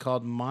know. It's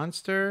called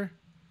Monster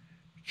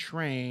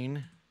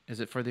Train. Is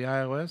it for the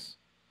iOS?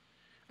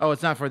 Oh,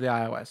 it's not for the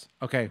iOS.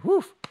 Okay.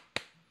 Woof.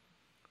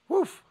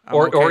 Woof.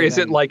 Or is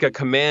it like a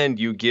command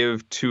you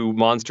give to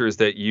monsters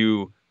that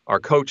you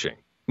are coaching?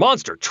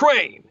 Monster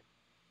train.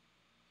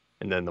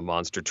 And then the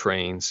monster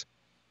trains.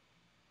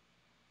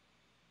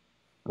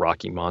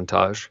 Rocky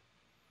montage.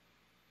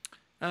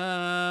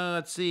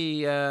 Let's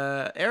see.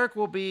 Eric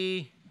will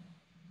be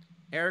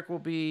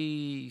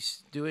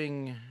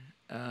doing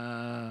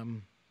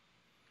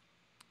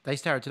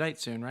Dice Tower tonight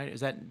soon, right?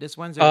 Is that this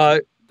Wednesday? Or is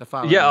it the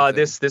following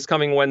Wednesday? This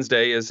coming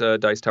Wednesday is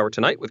Dice Tower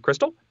Tonight with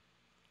Crystal.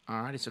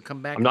 Alrighty, so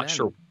come back. I'm not then.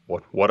 sure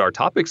what our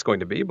topic's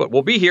going to be, but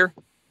we'll be here.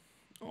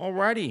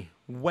 Alrighty.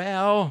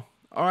 Well,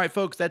 all right,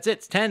 folks, that's it.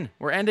 It's 10.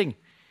 We're ending.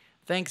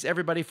 Thanks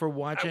everybody for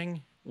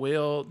watching.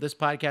 This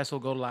podcast will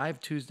go live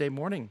Tuesday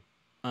morning.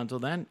 Until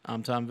then,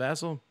 I'm Tom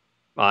Vasel.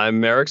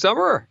 I'm Eric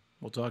Summerer.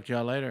 We'll talk to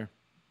y'all later.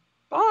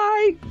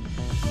 Bye.